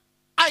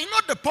 I know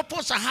the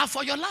purpose I have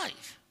for your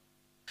life.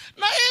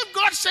 Now, if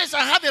God says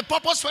I have a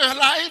purpose for your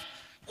life,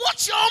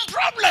 what's your own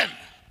problem?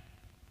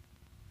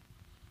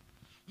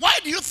 Why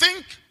do you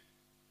think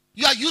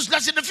you are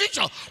useless in the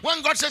future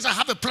when God says I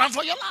have a plan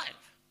for your life?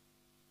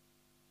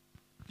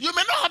 You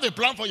may not have a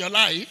plan for your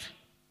life.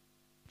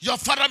 Your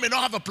father may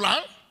not have a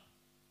plan.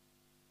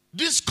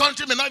 This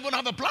country may not even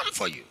have a plan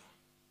for you.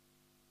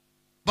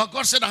 But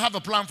God said, I have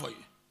a plan for you.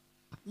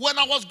 When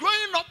I was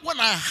growing up, when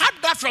I had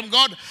that from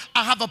God,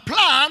 I have a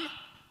plan.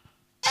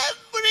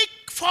 Every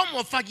form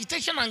of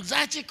agitation,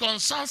 anxiety,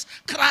 concerns,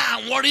 cry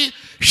and worry,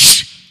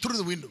 through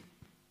the window.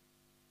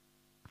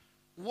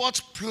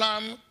 What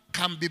plan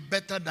can be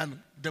better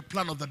than the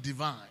plan of the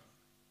divine?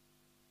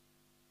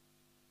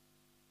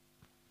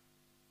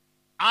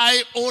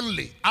 I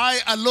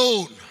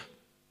alone.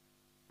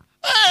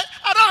 Hey,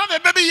 I don't have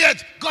a baby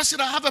yet. God said,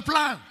 I have a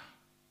plan.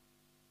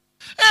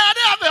 Hey, I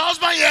don't have a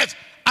husband yet.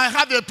 I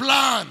have a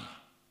plan.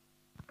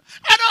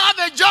 I don't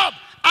have a job.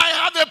 I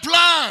have a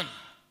plan.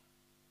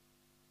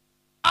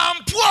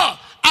 I'm poor.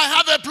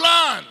 I have a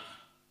plan.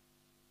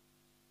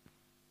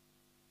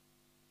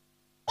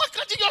 Why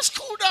can't you just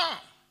cool down?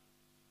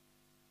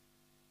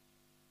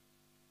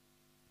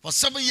 For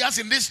 7 years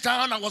in this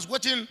town, I was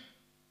waiting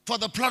for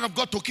the plan of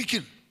God to kick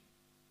in.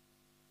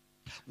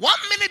 1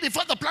 minute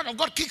before the plan of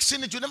God kicks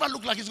in, it will never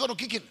look like it's going to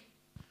kick in.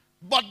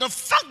 But the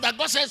fact that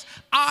God says,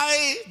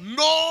 I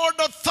know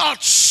the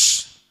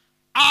thoughts.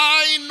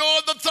 I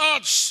know the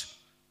thoughts.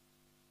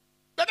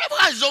 The devil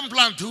has his own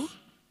plan too,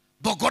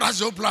 but God has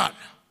his own plan.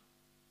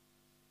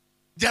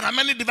 There are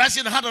many devices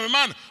in the heart of a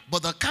man,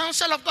 but the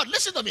counsel of God,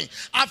 listen to me.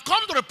 I've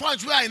come to the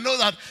point where I know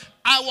that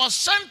I was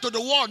sent to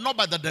the world not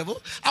by the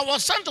devil. I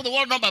was sent to the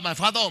world not by my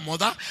father or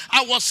mother.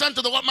 I was sent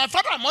to the world. My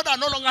father and mother are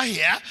no longer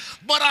here,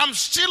 but I'm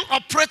still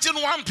operating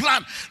one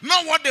plan.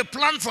 Not what they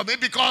planned for me,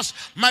 because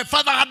my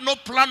father had no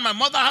plan, my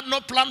mother had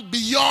no plan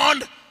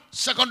beyond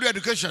secondary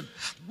education.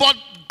 But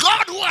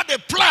God, who had a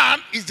plan,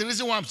 is the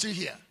reason why I'm still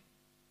here.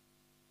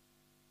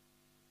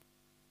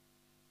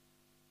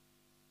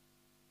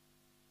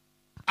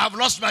 I've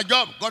lost my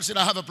job. God said,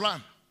 I have a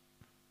plan.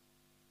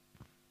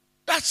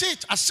 That's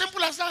it. As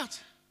simple as that.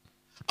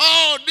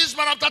 Oh, this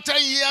man after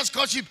 10 years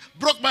courtship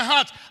broke my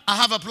heart. I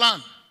have a plan.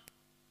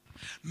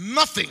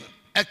 Nothing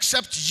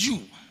except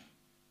you,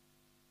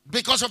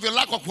 because of your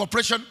lack of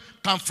cooperation,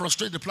 can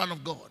frustrate the plan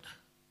of God.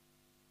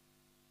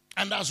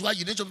 And that's why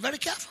you need to be very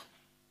careful.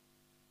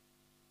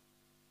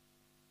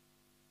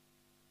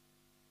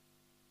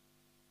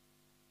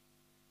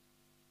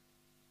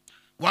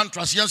 One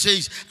translation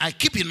says, I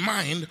keep in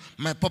mind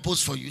my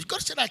purpose for you.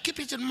 God said, I keep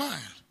it in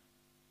mind.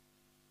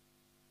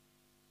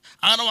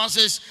 Another one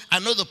says, I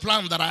know the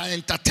plan that I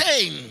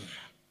entertain.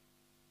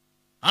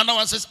 Another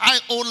one says, I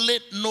only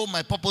know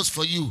my purpose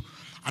for you.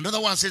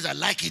 Another one says, I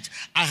like it.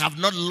 I have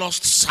not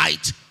lost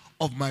sight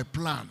of my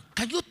plan.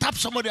 Can you tap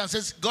somebody and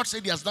say, God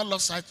said he has not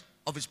lost sight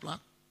of his plan?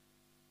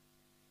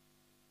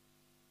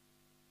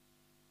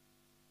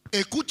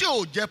 Écoutez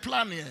au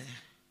plan here.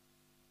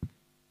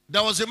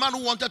 There was a man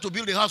who wanted to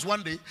build a house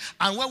one day,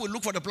 and when we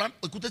look for the plan,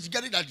 écoutez,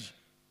 get it, daddy.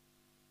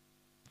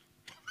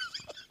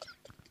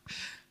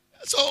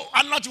 So,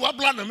 I'm not your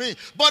plan to me.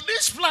 But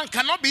this plan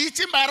cannot be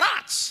eaten by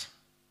rats.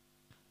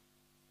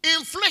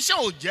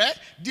 Inflation,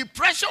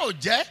 depression,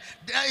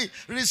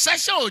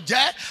 recession,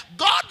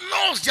 God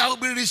knows there will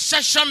be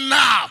recession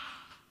now.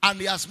 And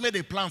he has made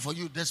a plan for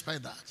you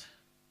despite that.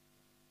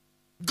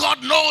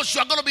 God knows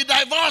you are going to be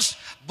divorced,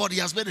 but he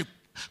has made a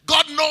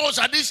God knows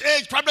at this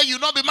age, probably you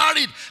will not be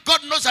married. God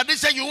knows at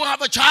this age you won't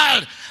have a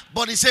child.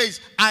 But he says,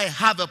 I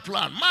have a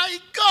plan. My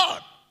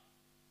God.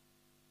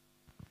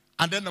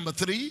 And then number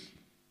 3,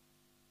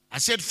 I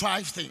said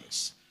 5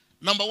 things.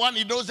 Number 1,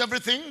 he knows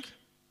everything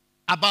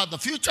about the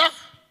future.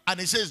 And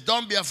he says,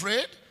 don't be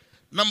afraid.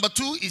 Number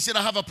 2, he said,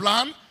 I have a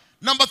plan.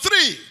 Number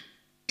 3,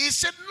 he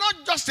said,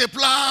 not just a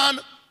plan,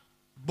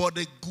 but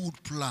a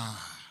good plan.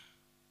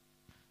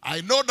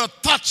 I know the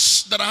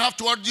thoughts that I have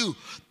toward you,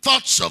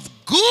 thoughts of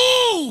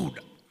good.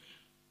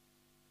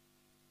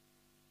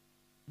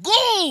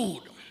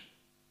 Good.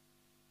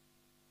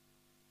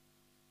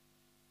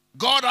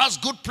 God has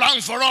good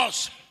plans for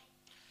us.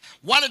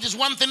 While it is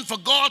one thing for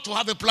God to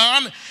have a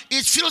plan,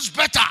 it feels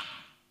better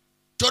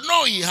to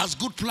know He has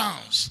good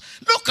plans.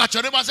 Look at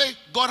your neighbor and say,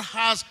 God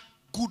has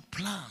good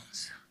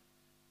plans.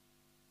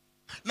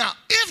 Now,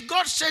 if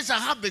God says, I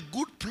have a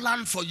good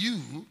plan for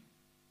you,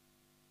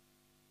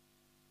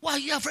 why are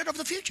you afraid of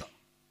the future?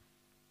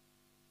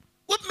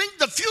 What means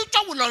the future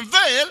will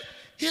unveil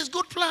His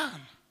good plan.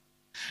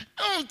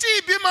 I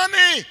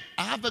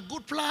have a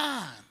good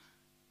plan.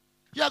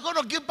 You are going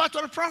to give birth to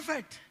a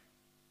prophet.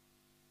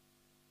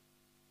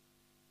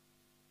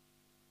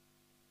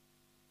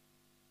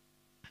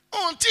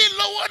 I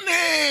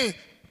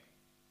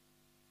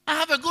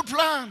have a good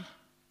plan.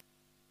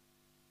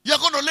 You're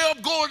going to lay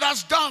up gold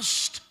as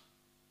dust.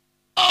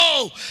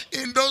 Oh,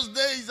 in those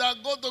days I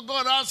go to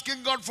God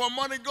asking God for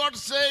money. God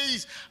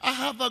says, I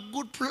have a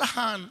good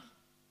plan.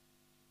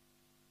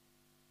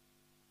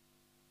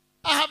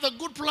 I have a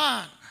good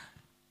plan.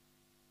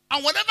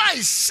 And whenever I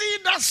see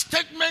that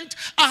statement,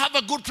 I have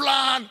a good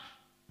plan,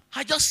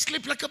 I just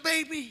sleep like a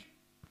baby.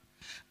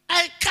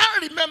 I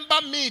can't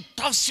remember me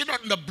tossing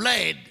on the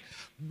blade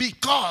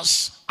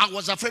because I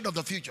was afraid of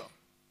the future.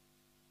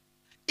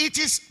 It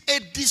is a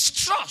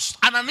distrust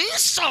and an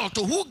insult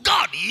to who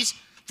God is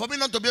for me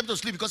not to be able to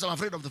sleep because I'm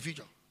afraid of the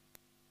future.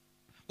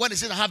 When He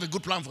says, I have a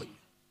good plan for you.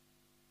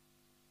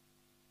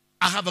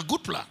 I have a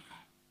good plan.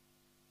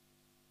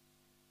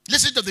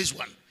 Listen to this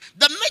one.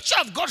 The nature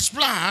of God's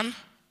plan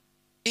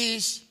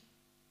is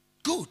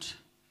good.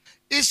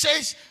 It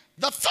says,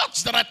 the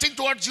thoughts that I think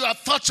towards you are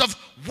thoughts of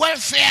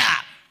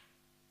welfare,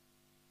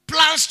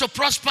 plans to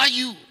prosper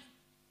you,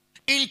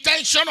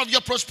 intention of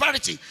your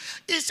prosperity.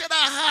 He said,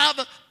 I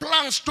have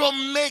plans to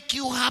make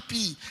you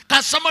happy.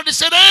 Can somebody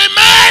say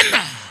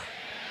amen?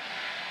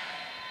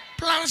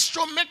 Plans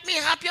to make me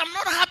happy. I'm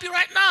not happy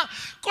right now.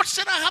 God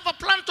said, I have a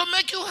plan to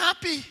make you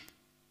happy.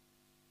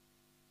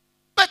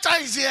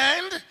 Better is the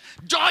end.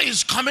 Joy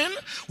is coming.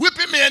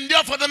 Weeping may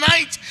endure for the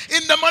night.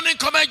 In the morning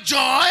cometh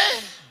joy.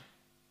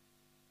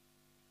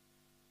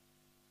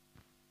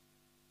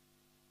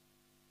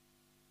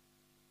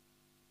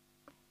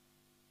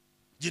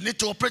 You need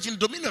to operate in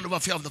dominion over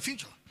fear of the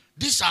future.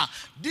 These are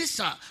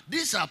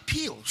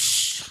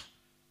pills.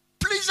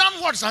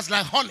 Pleasant words as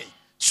like honey.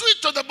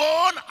 Sweet to the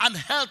bone and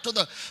health to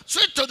the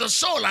sweet to the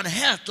soul and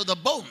health to the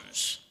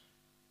bones.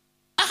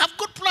 I have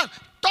good plan.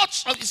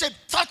 Thoughts of, he said,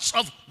 thoughts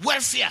of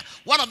welfare.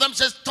 One of them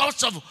says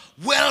thoughts of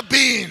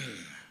well-being.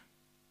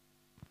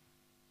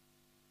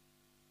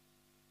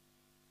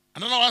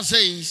 Another one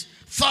says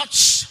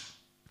thoughts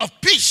of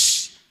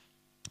peace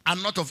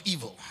and not of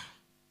evil.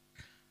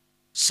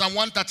 Psalm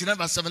 139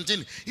 verse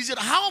 17. He said,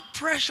 how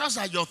precious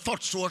are your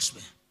thoughts towards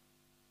me?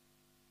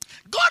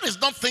 God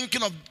is not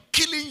thinking of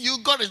killing you.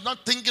 God is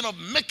not thinking of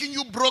making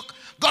you broke.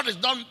 God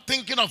is not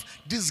thinking of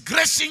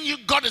disgracing you.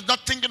 God is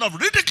not thinking of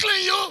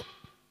ridiculing you.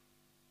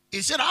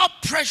 He said, how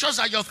precious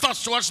are your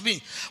thoughts towards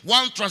me?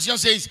 One translation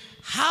says,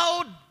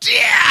 how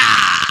dear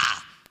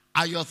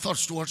are your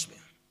thoughts towards me?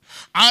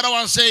 Another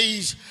one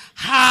says,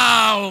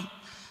 how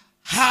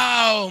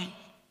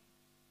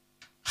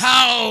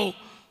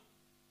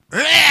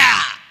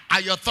rare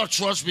are your thoughts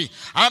towards me?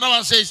 Another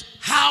one says,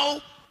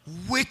 how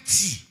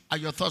weighty are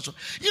your thoughts?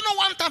 You know,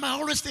 one time I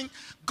always think,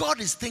 God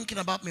is thinking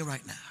about me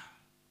right now.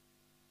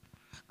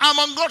 I'm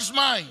on God's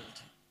mind.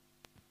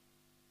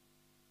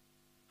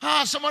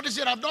 Somebody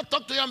said, I've not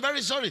talked to you, I'm very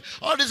sorry.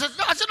 Oh, they said,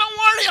 no, I said, don't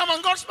worry, I'm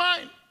on God's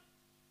mind.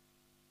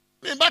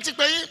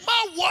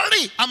 Don't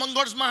worry, I'm on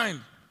God's mind.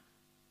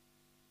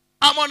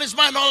 I'm on His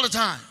mind all the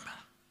time.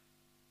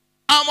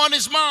 I'm on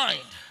His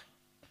mind.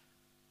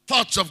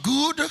 Thoughts of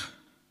good.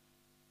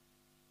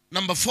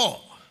 Number 4.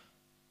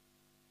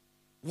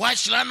 Why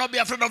should I not be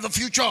afraid of the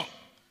future?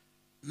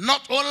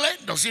 Not only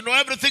does He know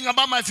everything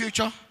about my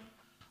future,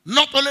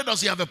 not only does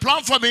He have a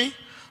plan for me,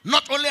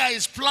 not only are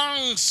His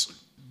plans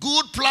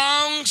good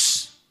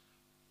plans,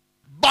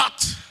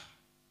 but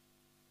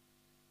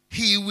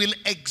He will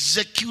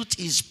execute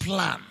His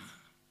plan.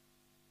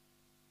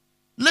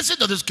 Listen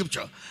to the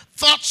scripture.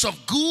 Thoughts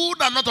of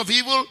good and not of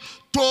evil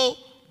to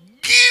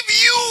give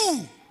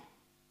you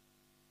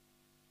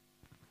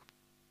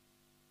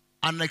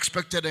an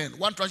expected end.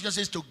 One translation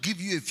says to give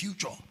you a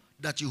future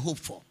that you hope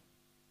for.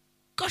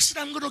 God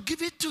said, I'm going to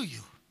give it to you.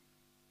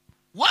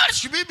 Why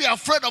should we be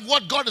afraid of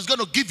what God is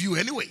going to give you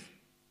anyway?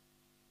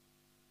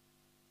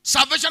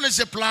 Salvation is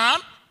a plan.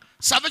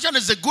 Salvation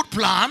is a good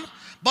plan.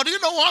 But you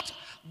know what?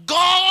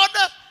 God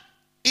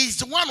is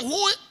the one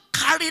who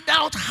carried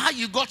out how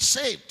you got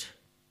saved.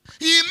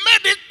 He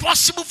made it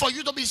possible for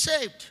you to be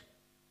saved.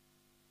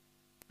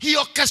 He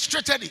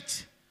orchestrated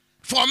it.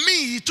 For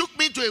me, He took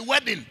me to a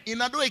wedding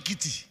in Ado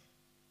Ekiti.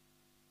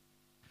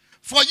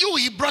 For you,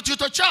 He brought you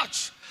to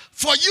church.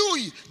 For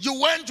you,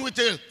 you went with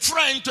a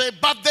friend to a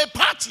birthday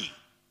party.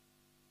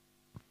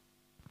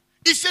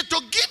 He said to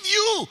give you a future. That you hope for. God said, I'm going to give it to you. Why should we be afraid of what God is going to give you anyway? Salvation is a plan. Salvation is a good plan. But you know what? God is the one who carried out how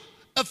you got saved. He made it possible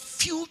for you to be saved. He orchestrated it. For me, He took me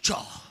to a wedding in Ado Ekiti. For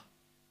you, you went with a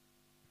friend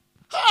to a birthday party.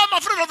 Oh, I'm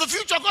afraid of the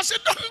future. God said,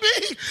 don't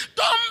be.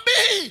 Don't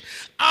be.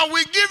 I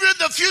will give you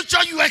the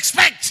future you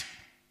expect.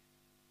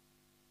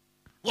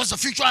 What's the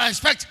future I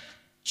expect?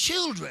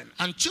 Children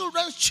and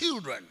children's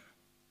children.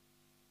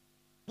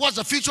 What's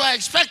the future I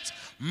expect?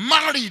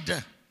 Married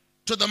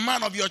to the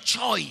man of your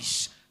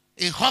choice,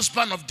 a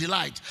husband of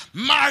delight.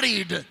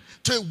 Married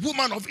to a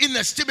woman of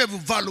inestimable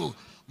value.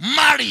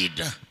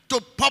 Married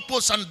to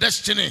purpose and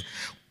destiny.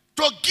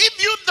 To give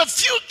you the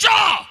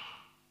future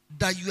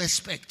that you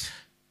expect.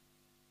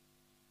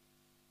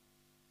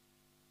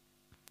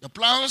 The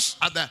plans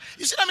are there.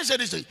 You see, let me say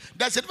this to you.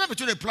 There's a difference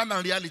between a plan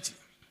and reality.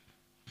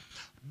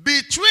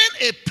 Between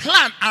a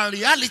plan and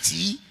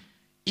reality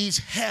is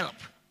help.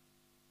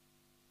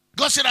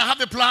 God said, I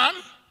have a plan,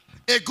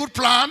 a good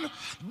plan,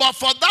 but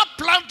for that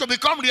plan to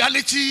become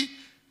reality,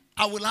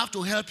 I will have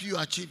to help you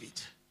achieve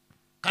it.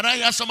 Can I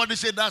hear somebody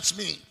say, that's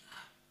me?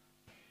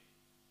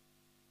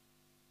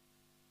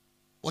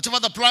 Whatever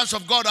the plans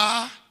of God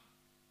are,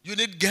 you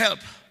need help.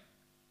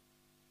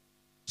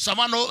 Psalm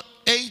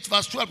 108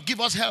 verse 12,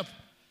 give us help.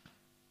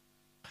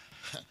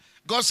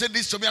 God said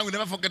this to me, I will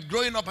never forget.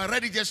 Growing up, I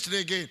read it yesterday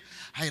again.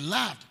 I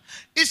laughed.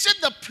 He said,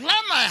 the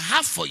plan I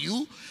have for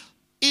you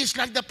is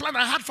like the plan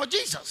I had for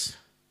Jesus.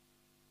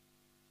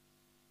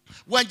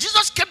 When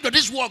Jesus came to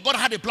this world, God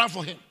had a plan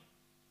for him.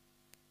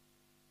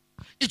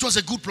 It was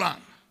a good plan.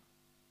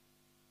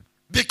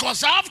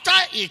 Because after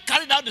he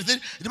carried out the thing,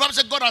 the Bible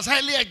said God has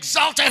highly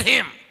exalted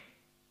him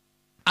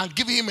and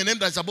given him a name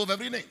that is above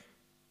every name.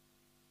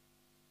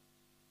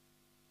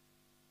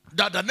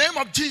 That the name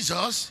of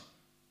Jesus,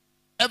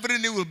 every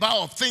knee will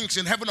bow of things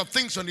in heaven, of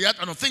things on the earth,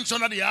 and of things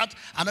under the earth,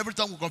 and every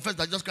tongue will confess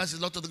that Jesus Christ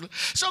is Lord to the glory.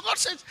 So God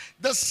says,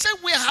 the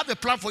same way I have a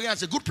plan for you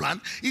as a good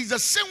plan, is the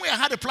same way I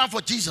had a plan for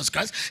Jesus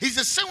Christ. It's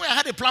the same way I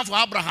had a plan for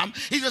Abraham.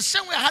 It's the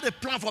same way I had a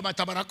plan for my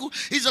tabernacle.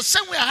 It's the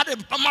same way I had a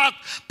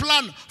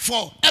plan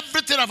for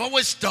everything I've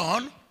always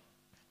done.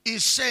 He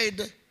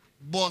said,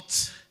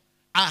 but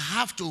I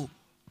have to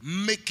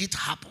make it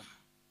happen.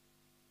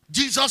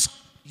 Jesus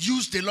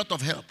used a lot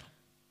of help.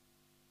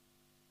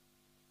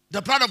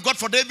 The plan of God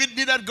for David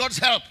needed God's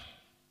help.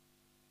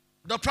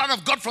 The plan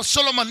of God for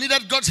Solomon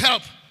needed God's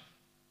help.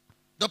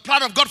 The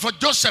plan of God for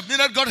Joseph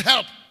needed God's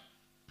help.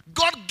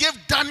 God gave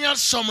Daniel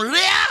some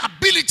rare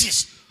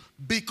abilities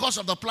because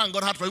of the plan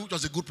God had for him, which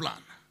was a good plan.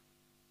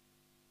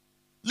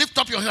 Lift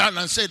up your hand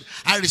and say,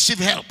 I receive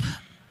help.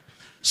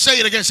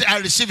 Say it again. Say, I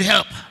receive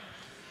help.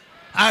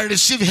 I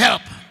receive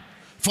help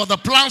for the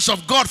plans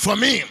of God for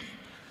me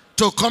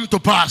to come to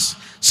pass.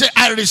 Say,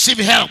 I receive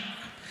help.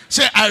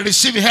 Say, I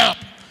receive help.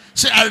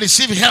 Say, I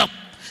receive help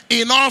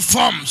in all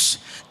forms,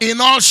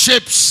 in all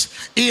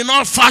shapes, in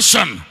all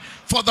fashion,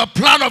 for the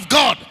plan of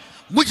God,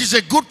 which is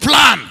a good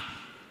plan,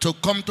 to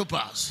come to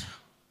pass.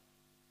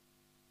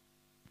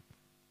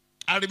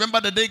 I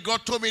remember the day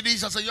God told me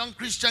this as a young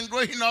Christian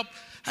growing up.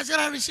 I said,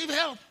 I receive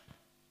help.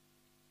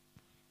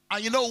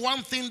 And you know,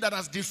 one thing that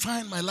has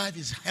defined my life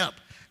is help.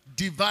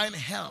 Divine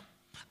help.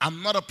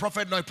 I'm not a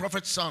prophet nor a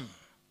prophet's son.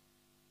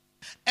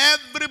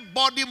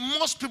 Everybody,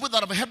 most people that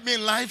have helped me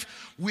in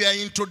life, were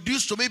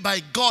introduced to me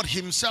by God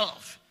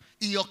himself.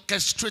 He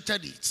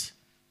orchestrated it.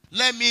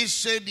 Let me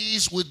say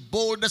this with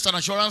boldness and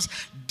assurance.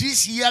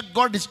 This year,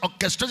 God is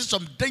orchestrating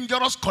some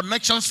dangerous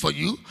connections for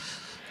you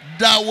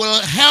that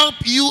will help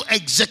you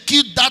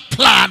execute that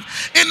plan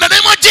in the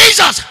name of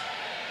Jesus.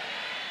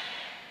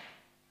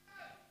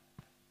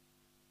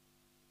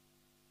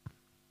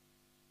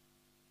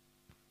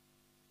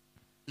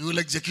 You will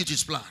execute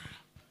his plan.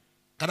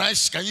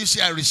 Can you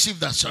say, I receive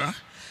that, sir?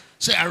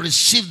 Say, I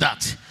receive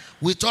that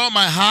with all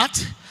my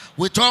heart,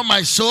 with all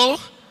my soul,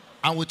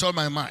 and with all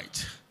my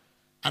might.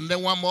 And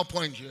then one more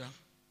point here.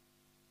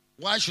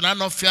 Why should I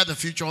not fear the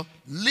future?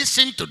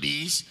 Listen to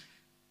this.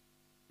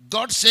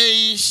 God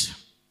says,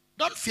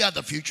 don't fear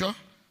the future,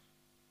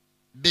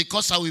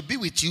 because I will be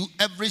with you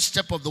every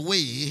step of the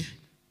way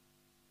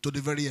to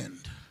the very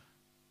end.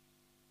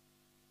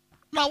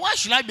 Now, why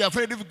should I be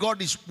afraid if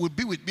God will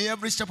be with me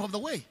every step of the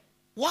way?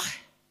 Why?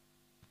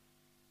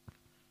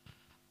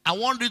 I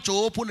want you to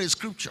open a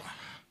scripture.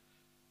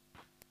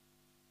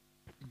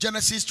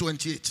 Genesis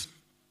 28.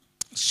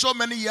 So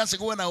many years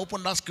ago when I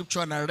opened that scripture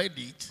and I read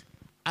it,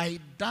 I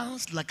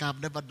danced like I've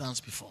never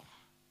danced before.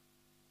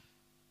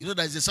 You know,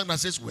 there's a song that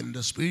says, when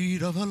the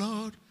Spirit of the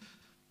Lord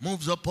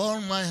moves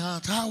upon my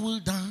heart, I will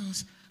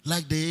dance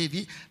like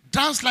David.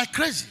 Dance like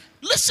crazy.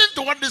 Listen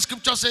to what the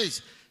scripture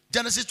says.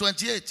 Genesis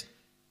 28.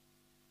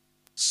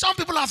 Some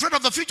people are afraid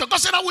of the future. God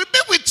said, I will be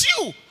with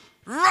you,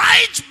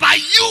 right by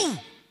you,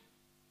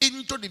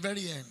 into the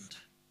very end.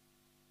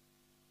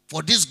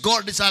 For this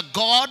God is our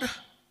God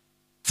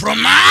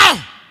from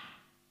now,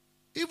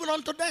 even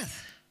unto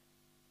death.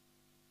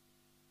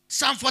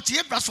 Psalm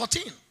 48 verse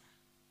 14.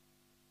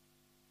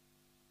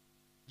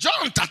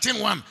 John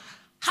 13:1.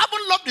 Having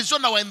loved his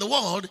own that were in the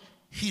world,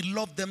 he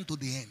loved them to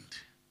the end.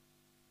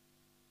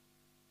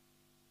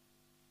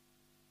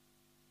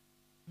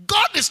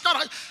 God is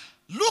not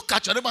look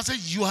at your neighbor and say,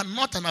 you are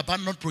not an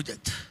abandoned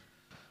project.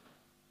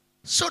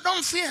 So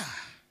don't fear.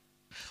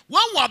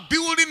 When we are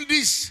building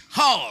this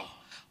hall,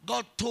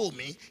 God told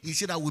me, he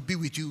said, I will be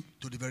with you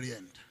to the very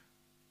end.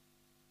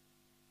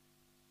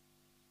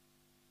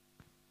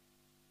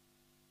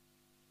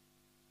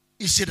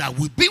 He said, I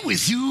will be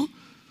with you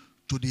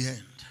to the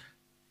end.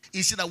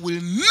 He said, I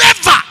will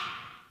never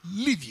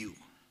leave you.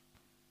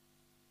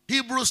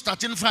 Hebrews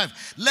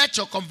 13:5. Let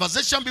your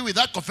conversation be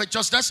without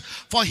covetousness,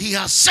 for he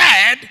has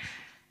said,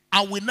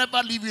 I will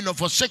never leave you nor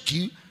forsake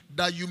you,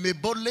 that you may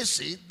boldly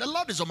say, the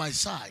Lord is on my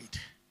side.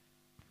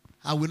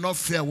 I will not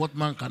fear what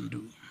man can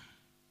do.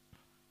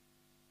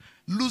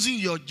 Losing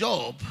your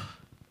job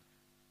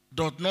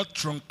does not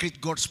truncate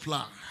God's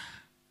plan.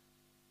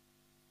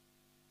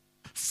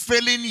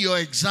 Failing your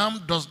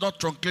exam does not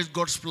truncate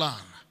God's plan.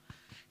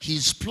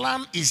 His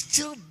plan is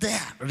still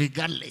there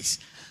regardless.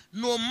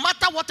 No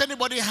matter what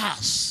anybody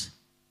has,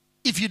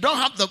 if you don't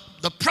have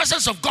the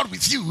presence of God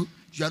with you,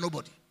 you are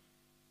nobody.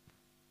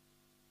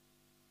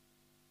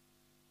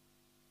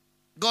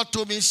 God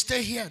told me,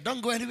 stay here.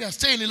 Don't go anywhere.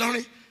 Stay in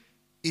Ilorin.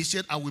 He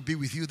said, I will be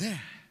with you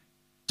there.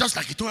 Just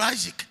like he told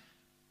Isaac.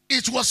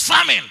 It was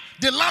famine.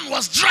 The land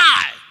was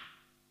dry.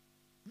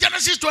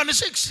 Genesis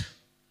 26.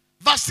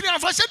 Verse 3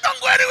 and 4 said, don't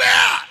go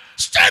anywhere.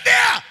 Stay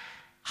there.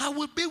 I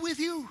will be with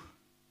you.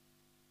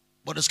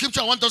 But the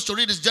scripture I want us to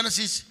read is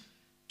Genesis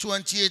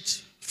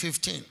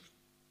 28:15.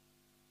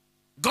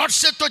 God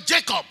said to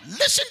Jacob,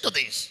 listen to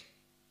this.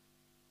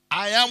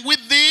 I am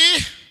with thee,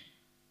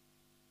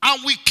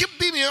 and we keep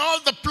thee in all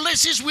the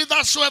places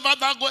whithersoever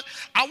thou goest.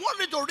 I want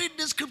you to read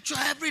this scripture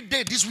every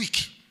day this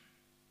week.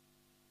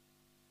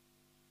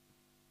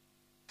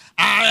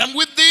 I am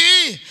with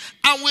thee,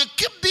 and will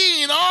keep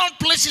thee in all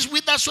places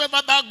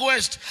whithersoever thou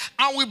goest,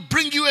 and will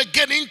bring you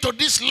again into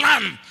this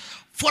land.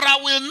 For I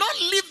will not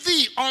leave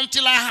thee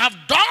until I have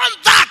done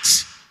that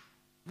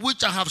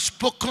which I have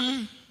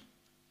spoken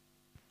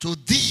to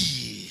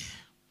thee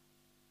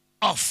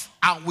of.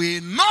 I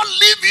will not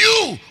leave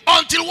you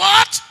until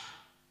what?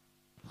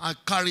 I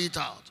carry it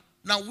out.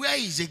 Now, where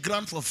is the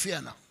ground for fear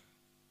now?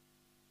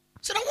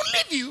 He said, I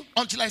won't leave you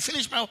until I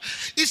finish my work.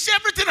 He said,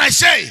 everything I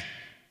say,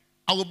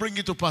 I will bring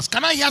it to pass.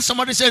 Can I hear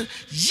somebody say,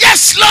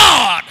 yes,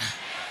 Lord? Yes,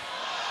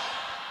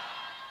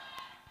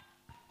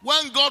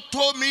 Lord. When God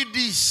told me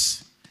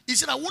this, he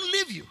said, I won't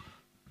leave you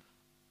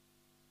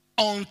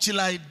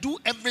until I do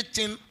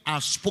everything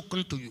I've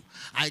spoken to you.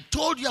 I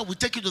told you I will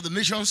take you to the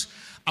nations.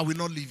 I will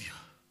not leave you.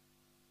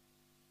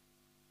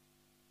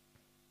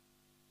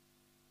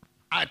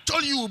 I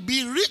told you you will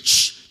be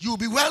rich, you will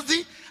be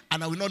wealthy,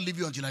 and I will not leave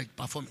you until I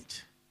perform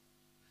it.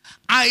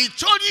 I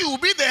told you you will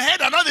be the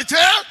head and not the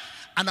tail,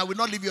 and I will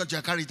not leave you until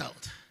I carry it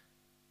out.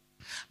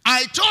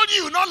 I told you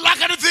you will not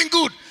lack anything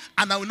good,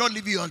 and I will not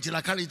leave you until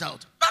I carry it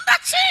out. Now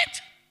that's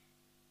it.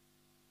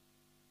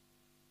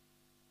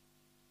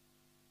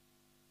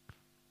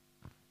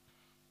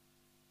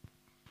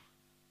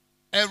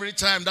 Every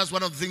time, that's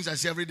one of the things I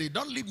say every day.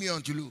 Don't leave me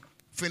until you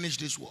finish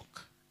this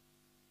work.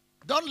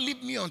 Don't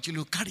leave me until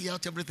you carry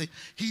out everything.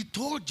 He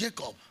told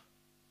Jacob.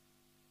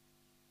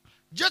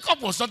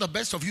 Jacob was not the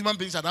best of human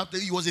beings at that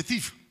time. He was a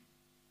thief.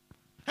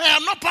 Hey,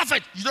 I'm not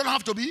perfect. You don't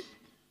have to be.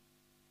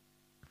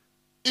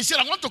 He said,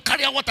 I want to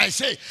carry out what I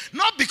say.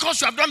 Not because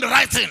you have done the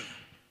right thing.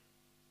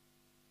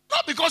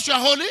 Not because you are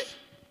holy.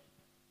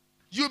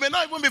 You may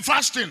not even be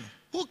fasting.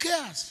 Who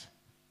cares?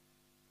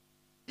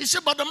 He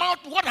said, but the mouth,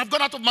 what have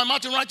gone out of my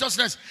mouth in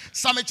righteousness?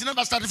 Psalm 89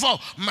 verse 34.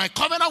 My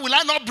covenant will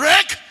I not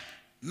break,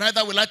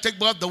 neither will I take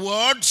back the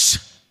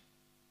words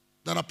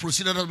that are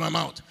proceeded out of my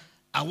mouth.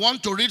 I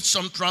want to read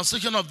some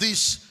translation of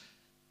this.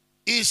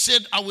 He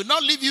said, I will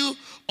not leave you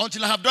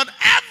until I have done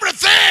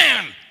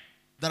everything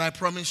that I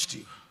promised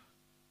you.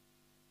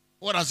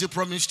 What has he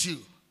promised you?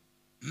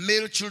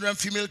 Male children,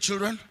 female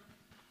children.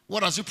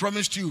 What has he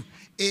promised you?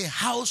 A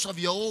house of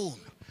your own.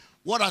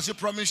 What has he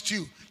promised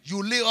you?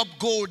 You lay up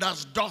gold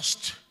as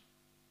dust.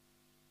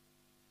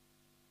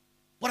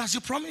 What has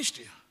he promised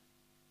you?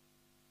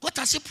 What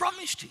has he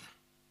promised you?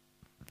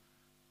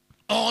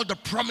 All the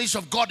promise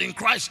of God in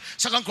Christ.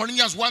 2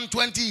 Corinthians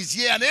 1:20 is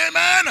yea and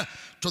amen.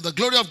 To the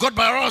glory of God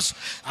by us.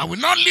 I will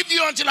not leave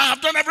you until I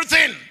have done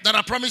everything that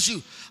I promise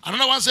you.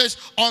 Another one says,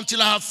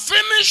 until I have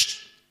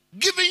finished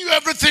giving you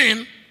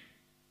everything.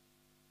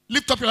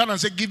 Lift up your hand and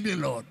say, give me,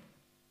 Lord.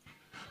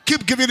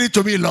 Keep giving it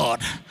to me,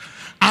 Lord.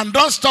 And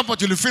don't stop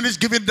until you finish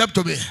giving them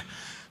to me.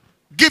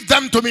 Give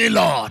them to me,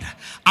 Lord.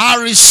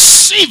 I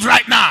receive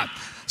right now.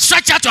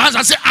 Stretch out your hands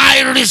and say,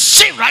 I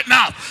receive right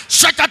now.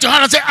 Stretch out your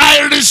hand and say,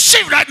 I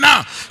receive right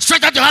now.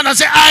 Stretch out your hand and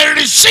say, I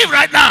receive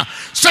right now.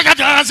 Stretch out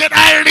your hand and say,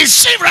 I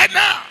receive right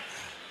now.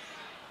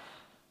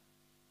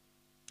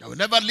 I will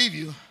never leave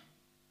you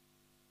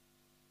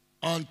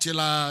until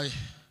I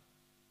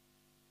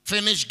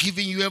finish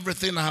giving you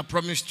everything I have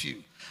promised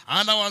you.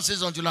 Another one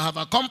says, until I have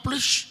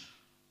accomplished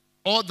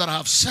all that I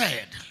have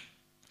said.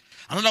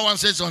 Another one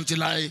says,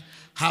 until I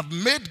have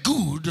made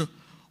good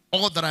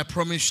all that I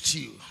promised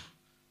you.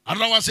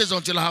 Another one says,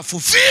 until I have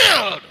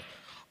fulfilled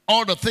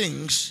all the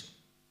things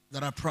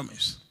that I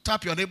promised.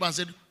 Tap your neighbor and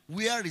say,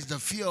 where is the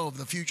fear of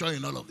the future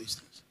in all of these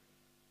things?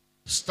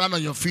 Stand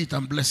on your feet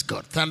and bless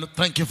God.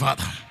 Thank you,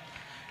 Father.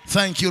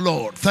 Thank you,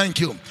 Lord. Thank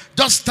you.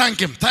 Just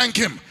thank him. Thank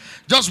him.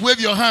 Just wave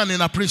your hand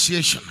in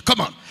appreciation.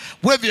 Come on.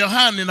 Wave your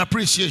hand in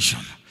appreciation.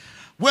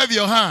 Wave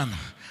your hand.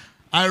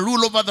 I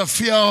rule over the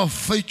fear of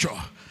future.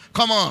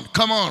 Come on,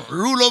 come on.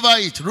 Rule over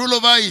it. Rule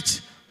over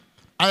it.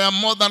 I am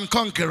more than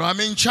conqueror. I'm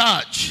in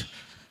charge.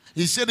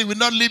 He said he will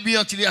not leave me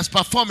until he has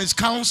performed his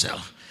counsel.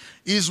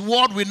 His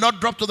word will not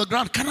drop to the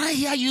ground. Can I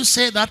hear you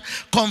say that?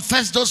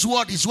 Confess those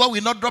words. His word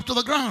will not drop to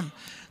the ground.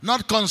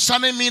 Not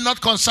concerning me,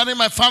 not concerning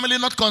my family,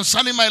 not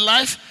concerning my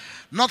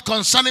life, not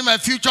concerning my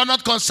future,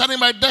 not concerning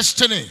my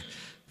destiny.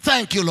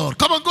 Thank you, Lord.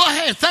 Come on, go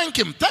ahead. Thank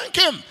him. Thank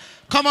him.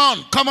 Come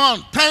on, come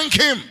on. Thank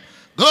him.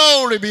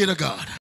 Glory be to God.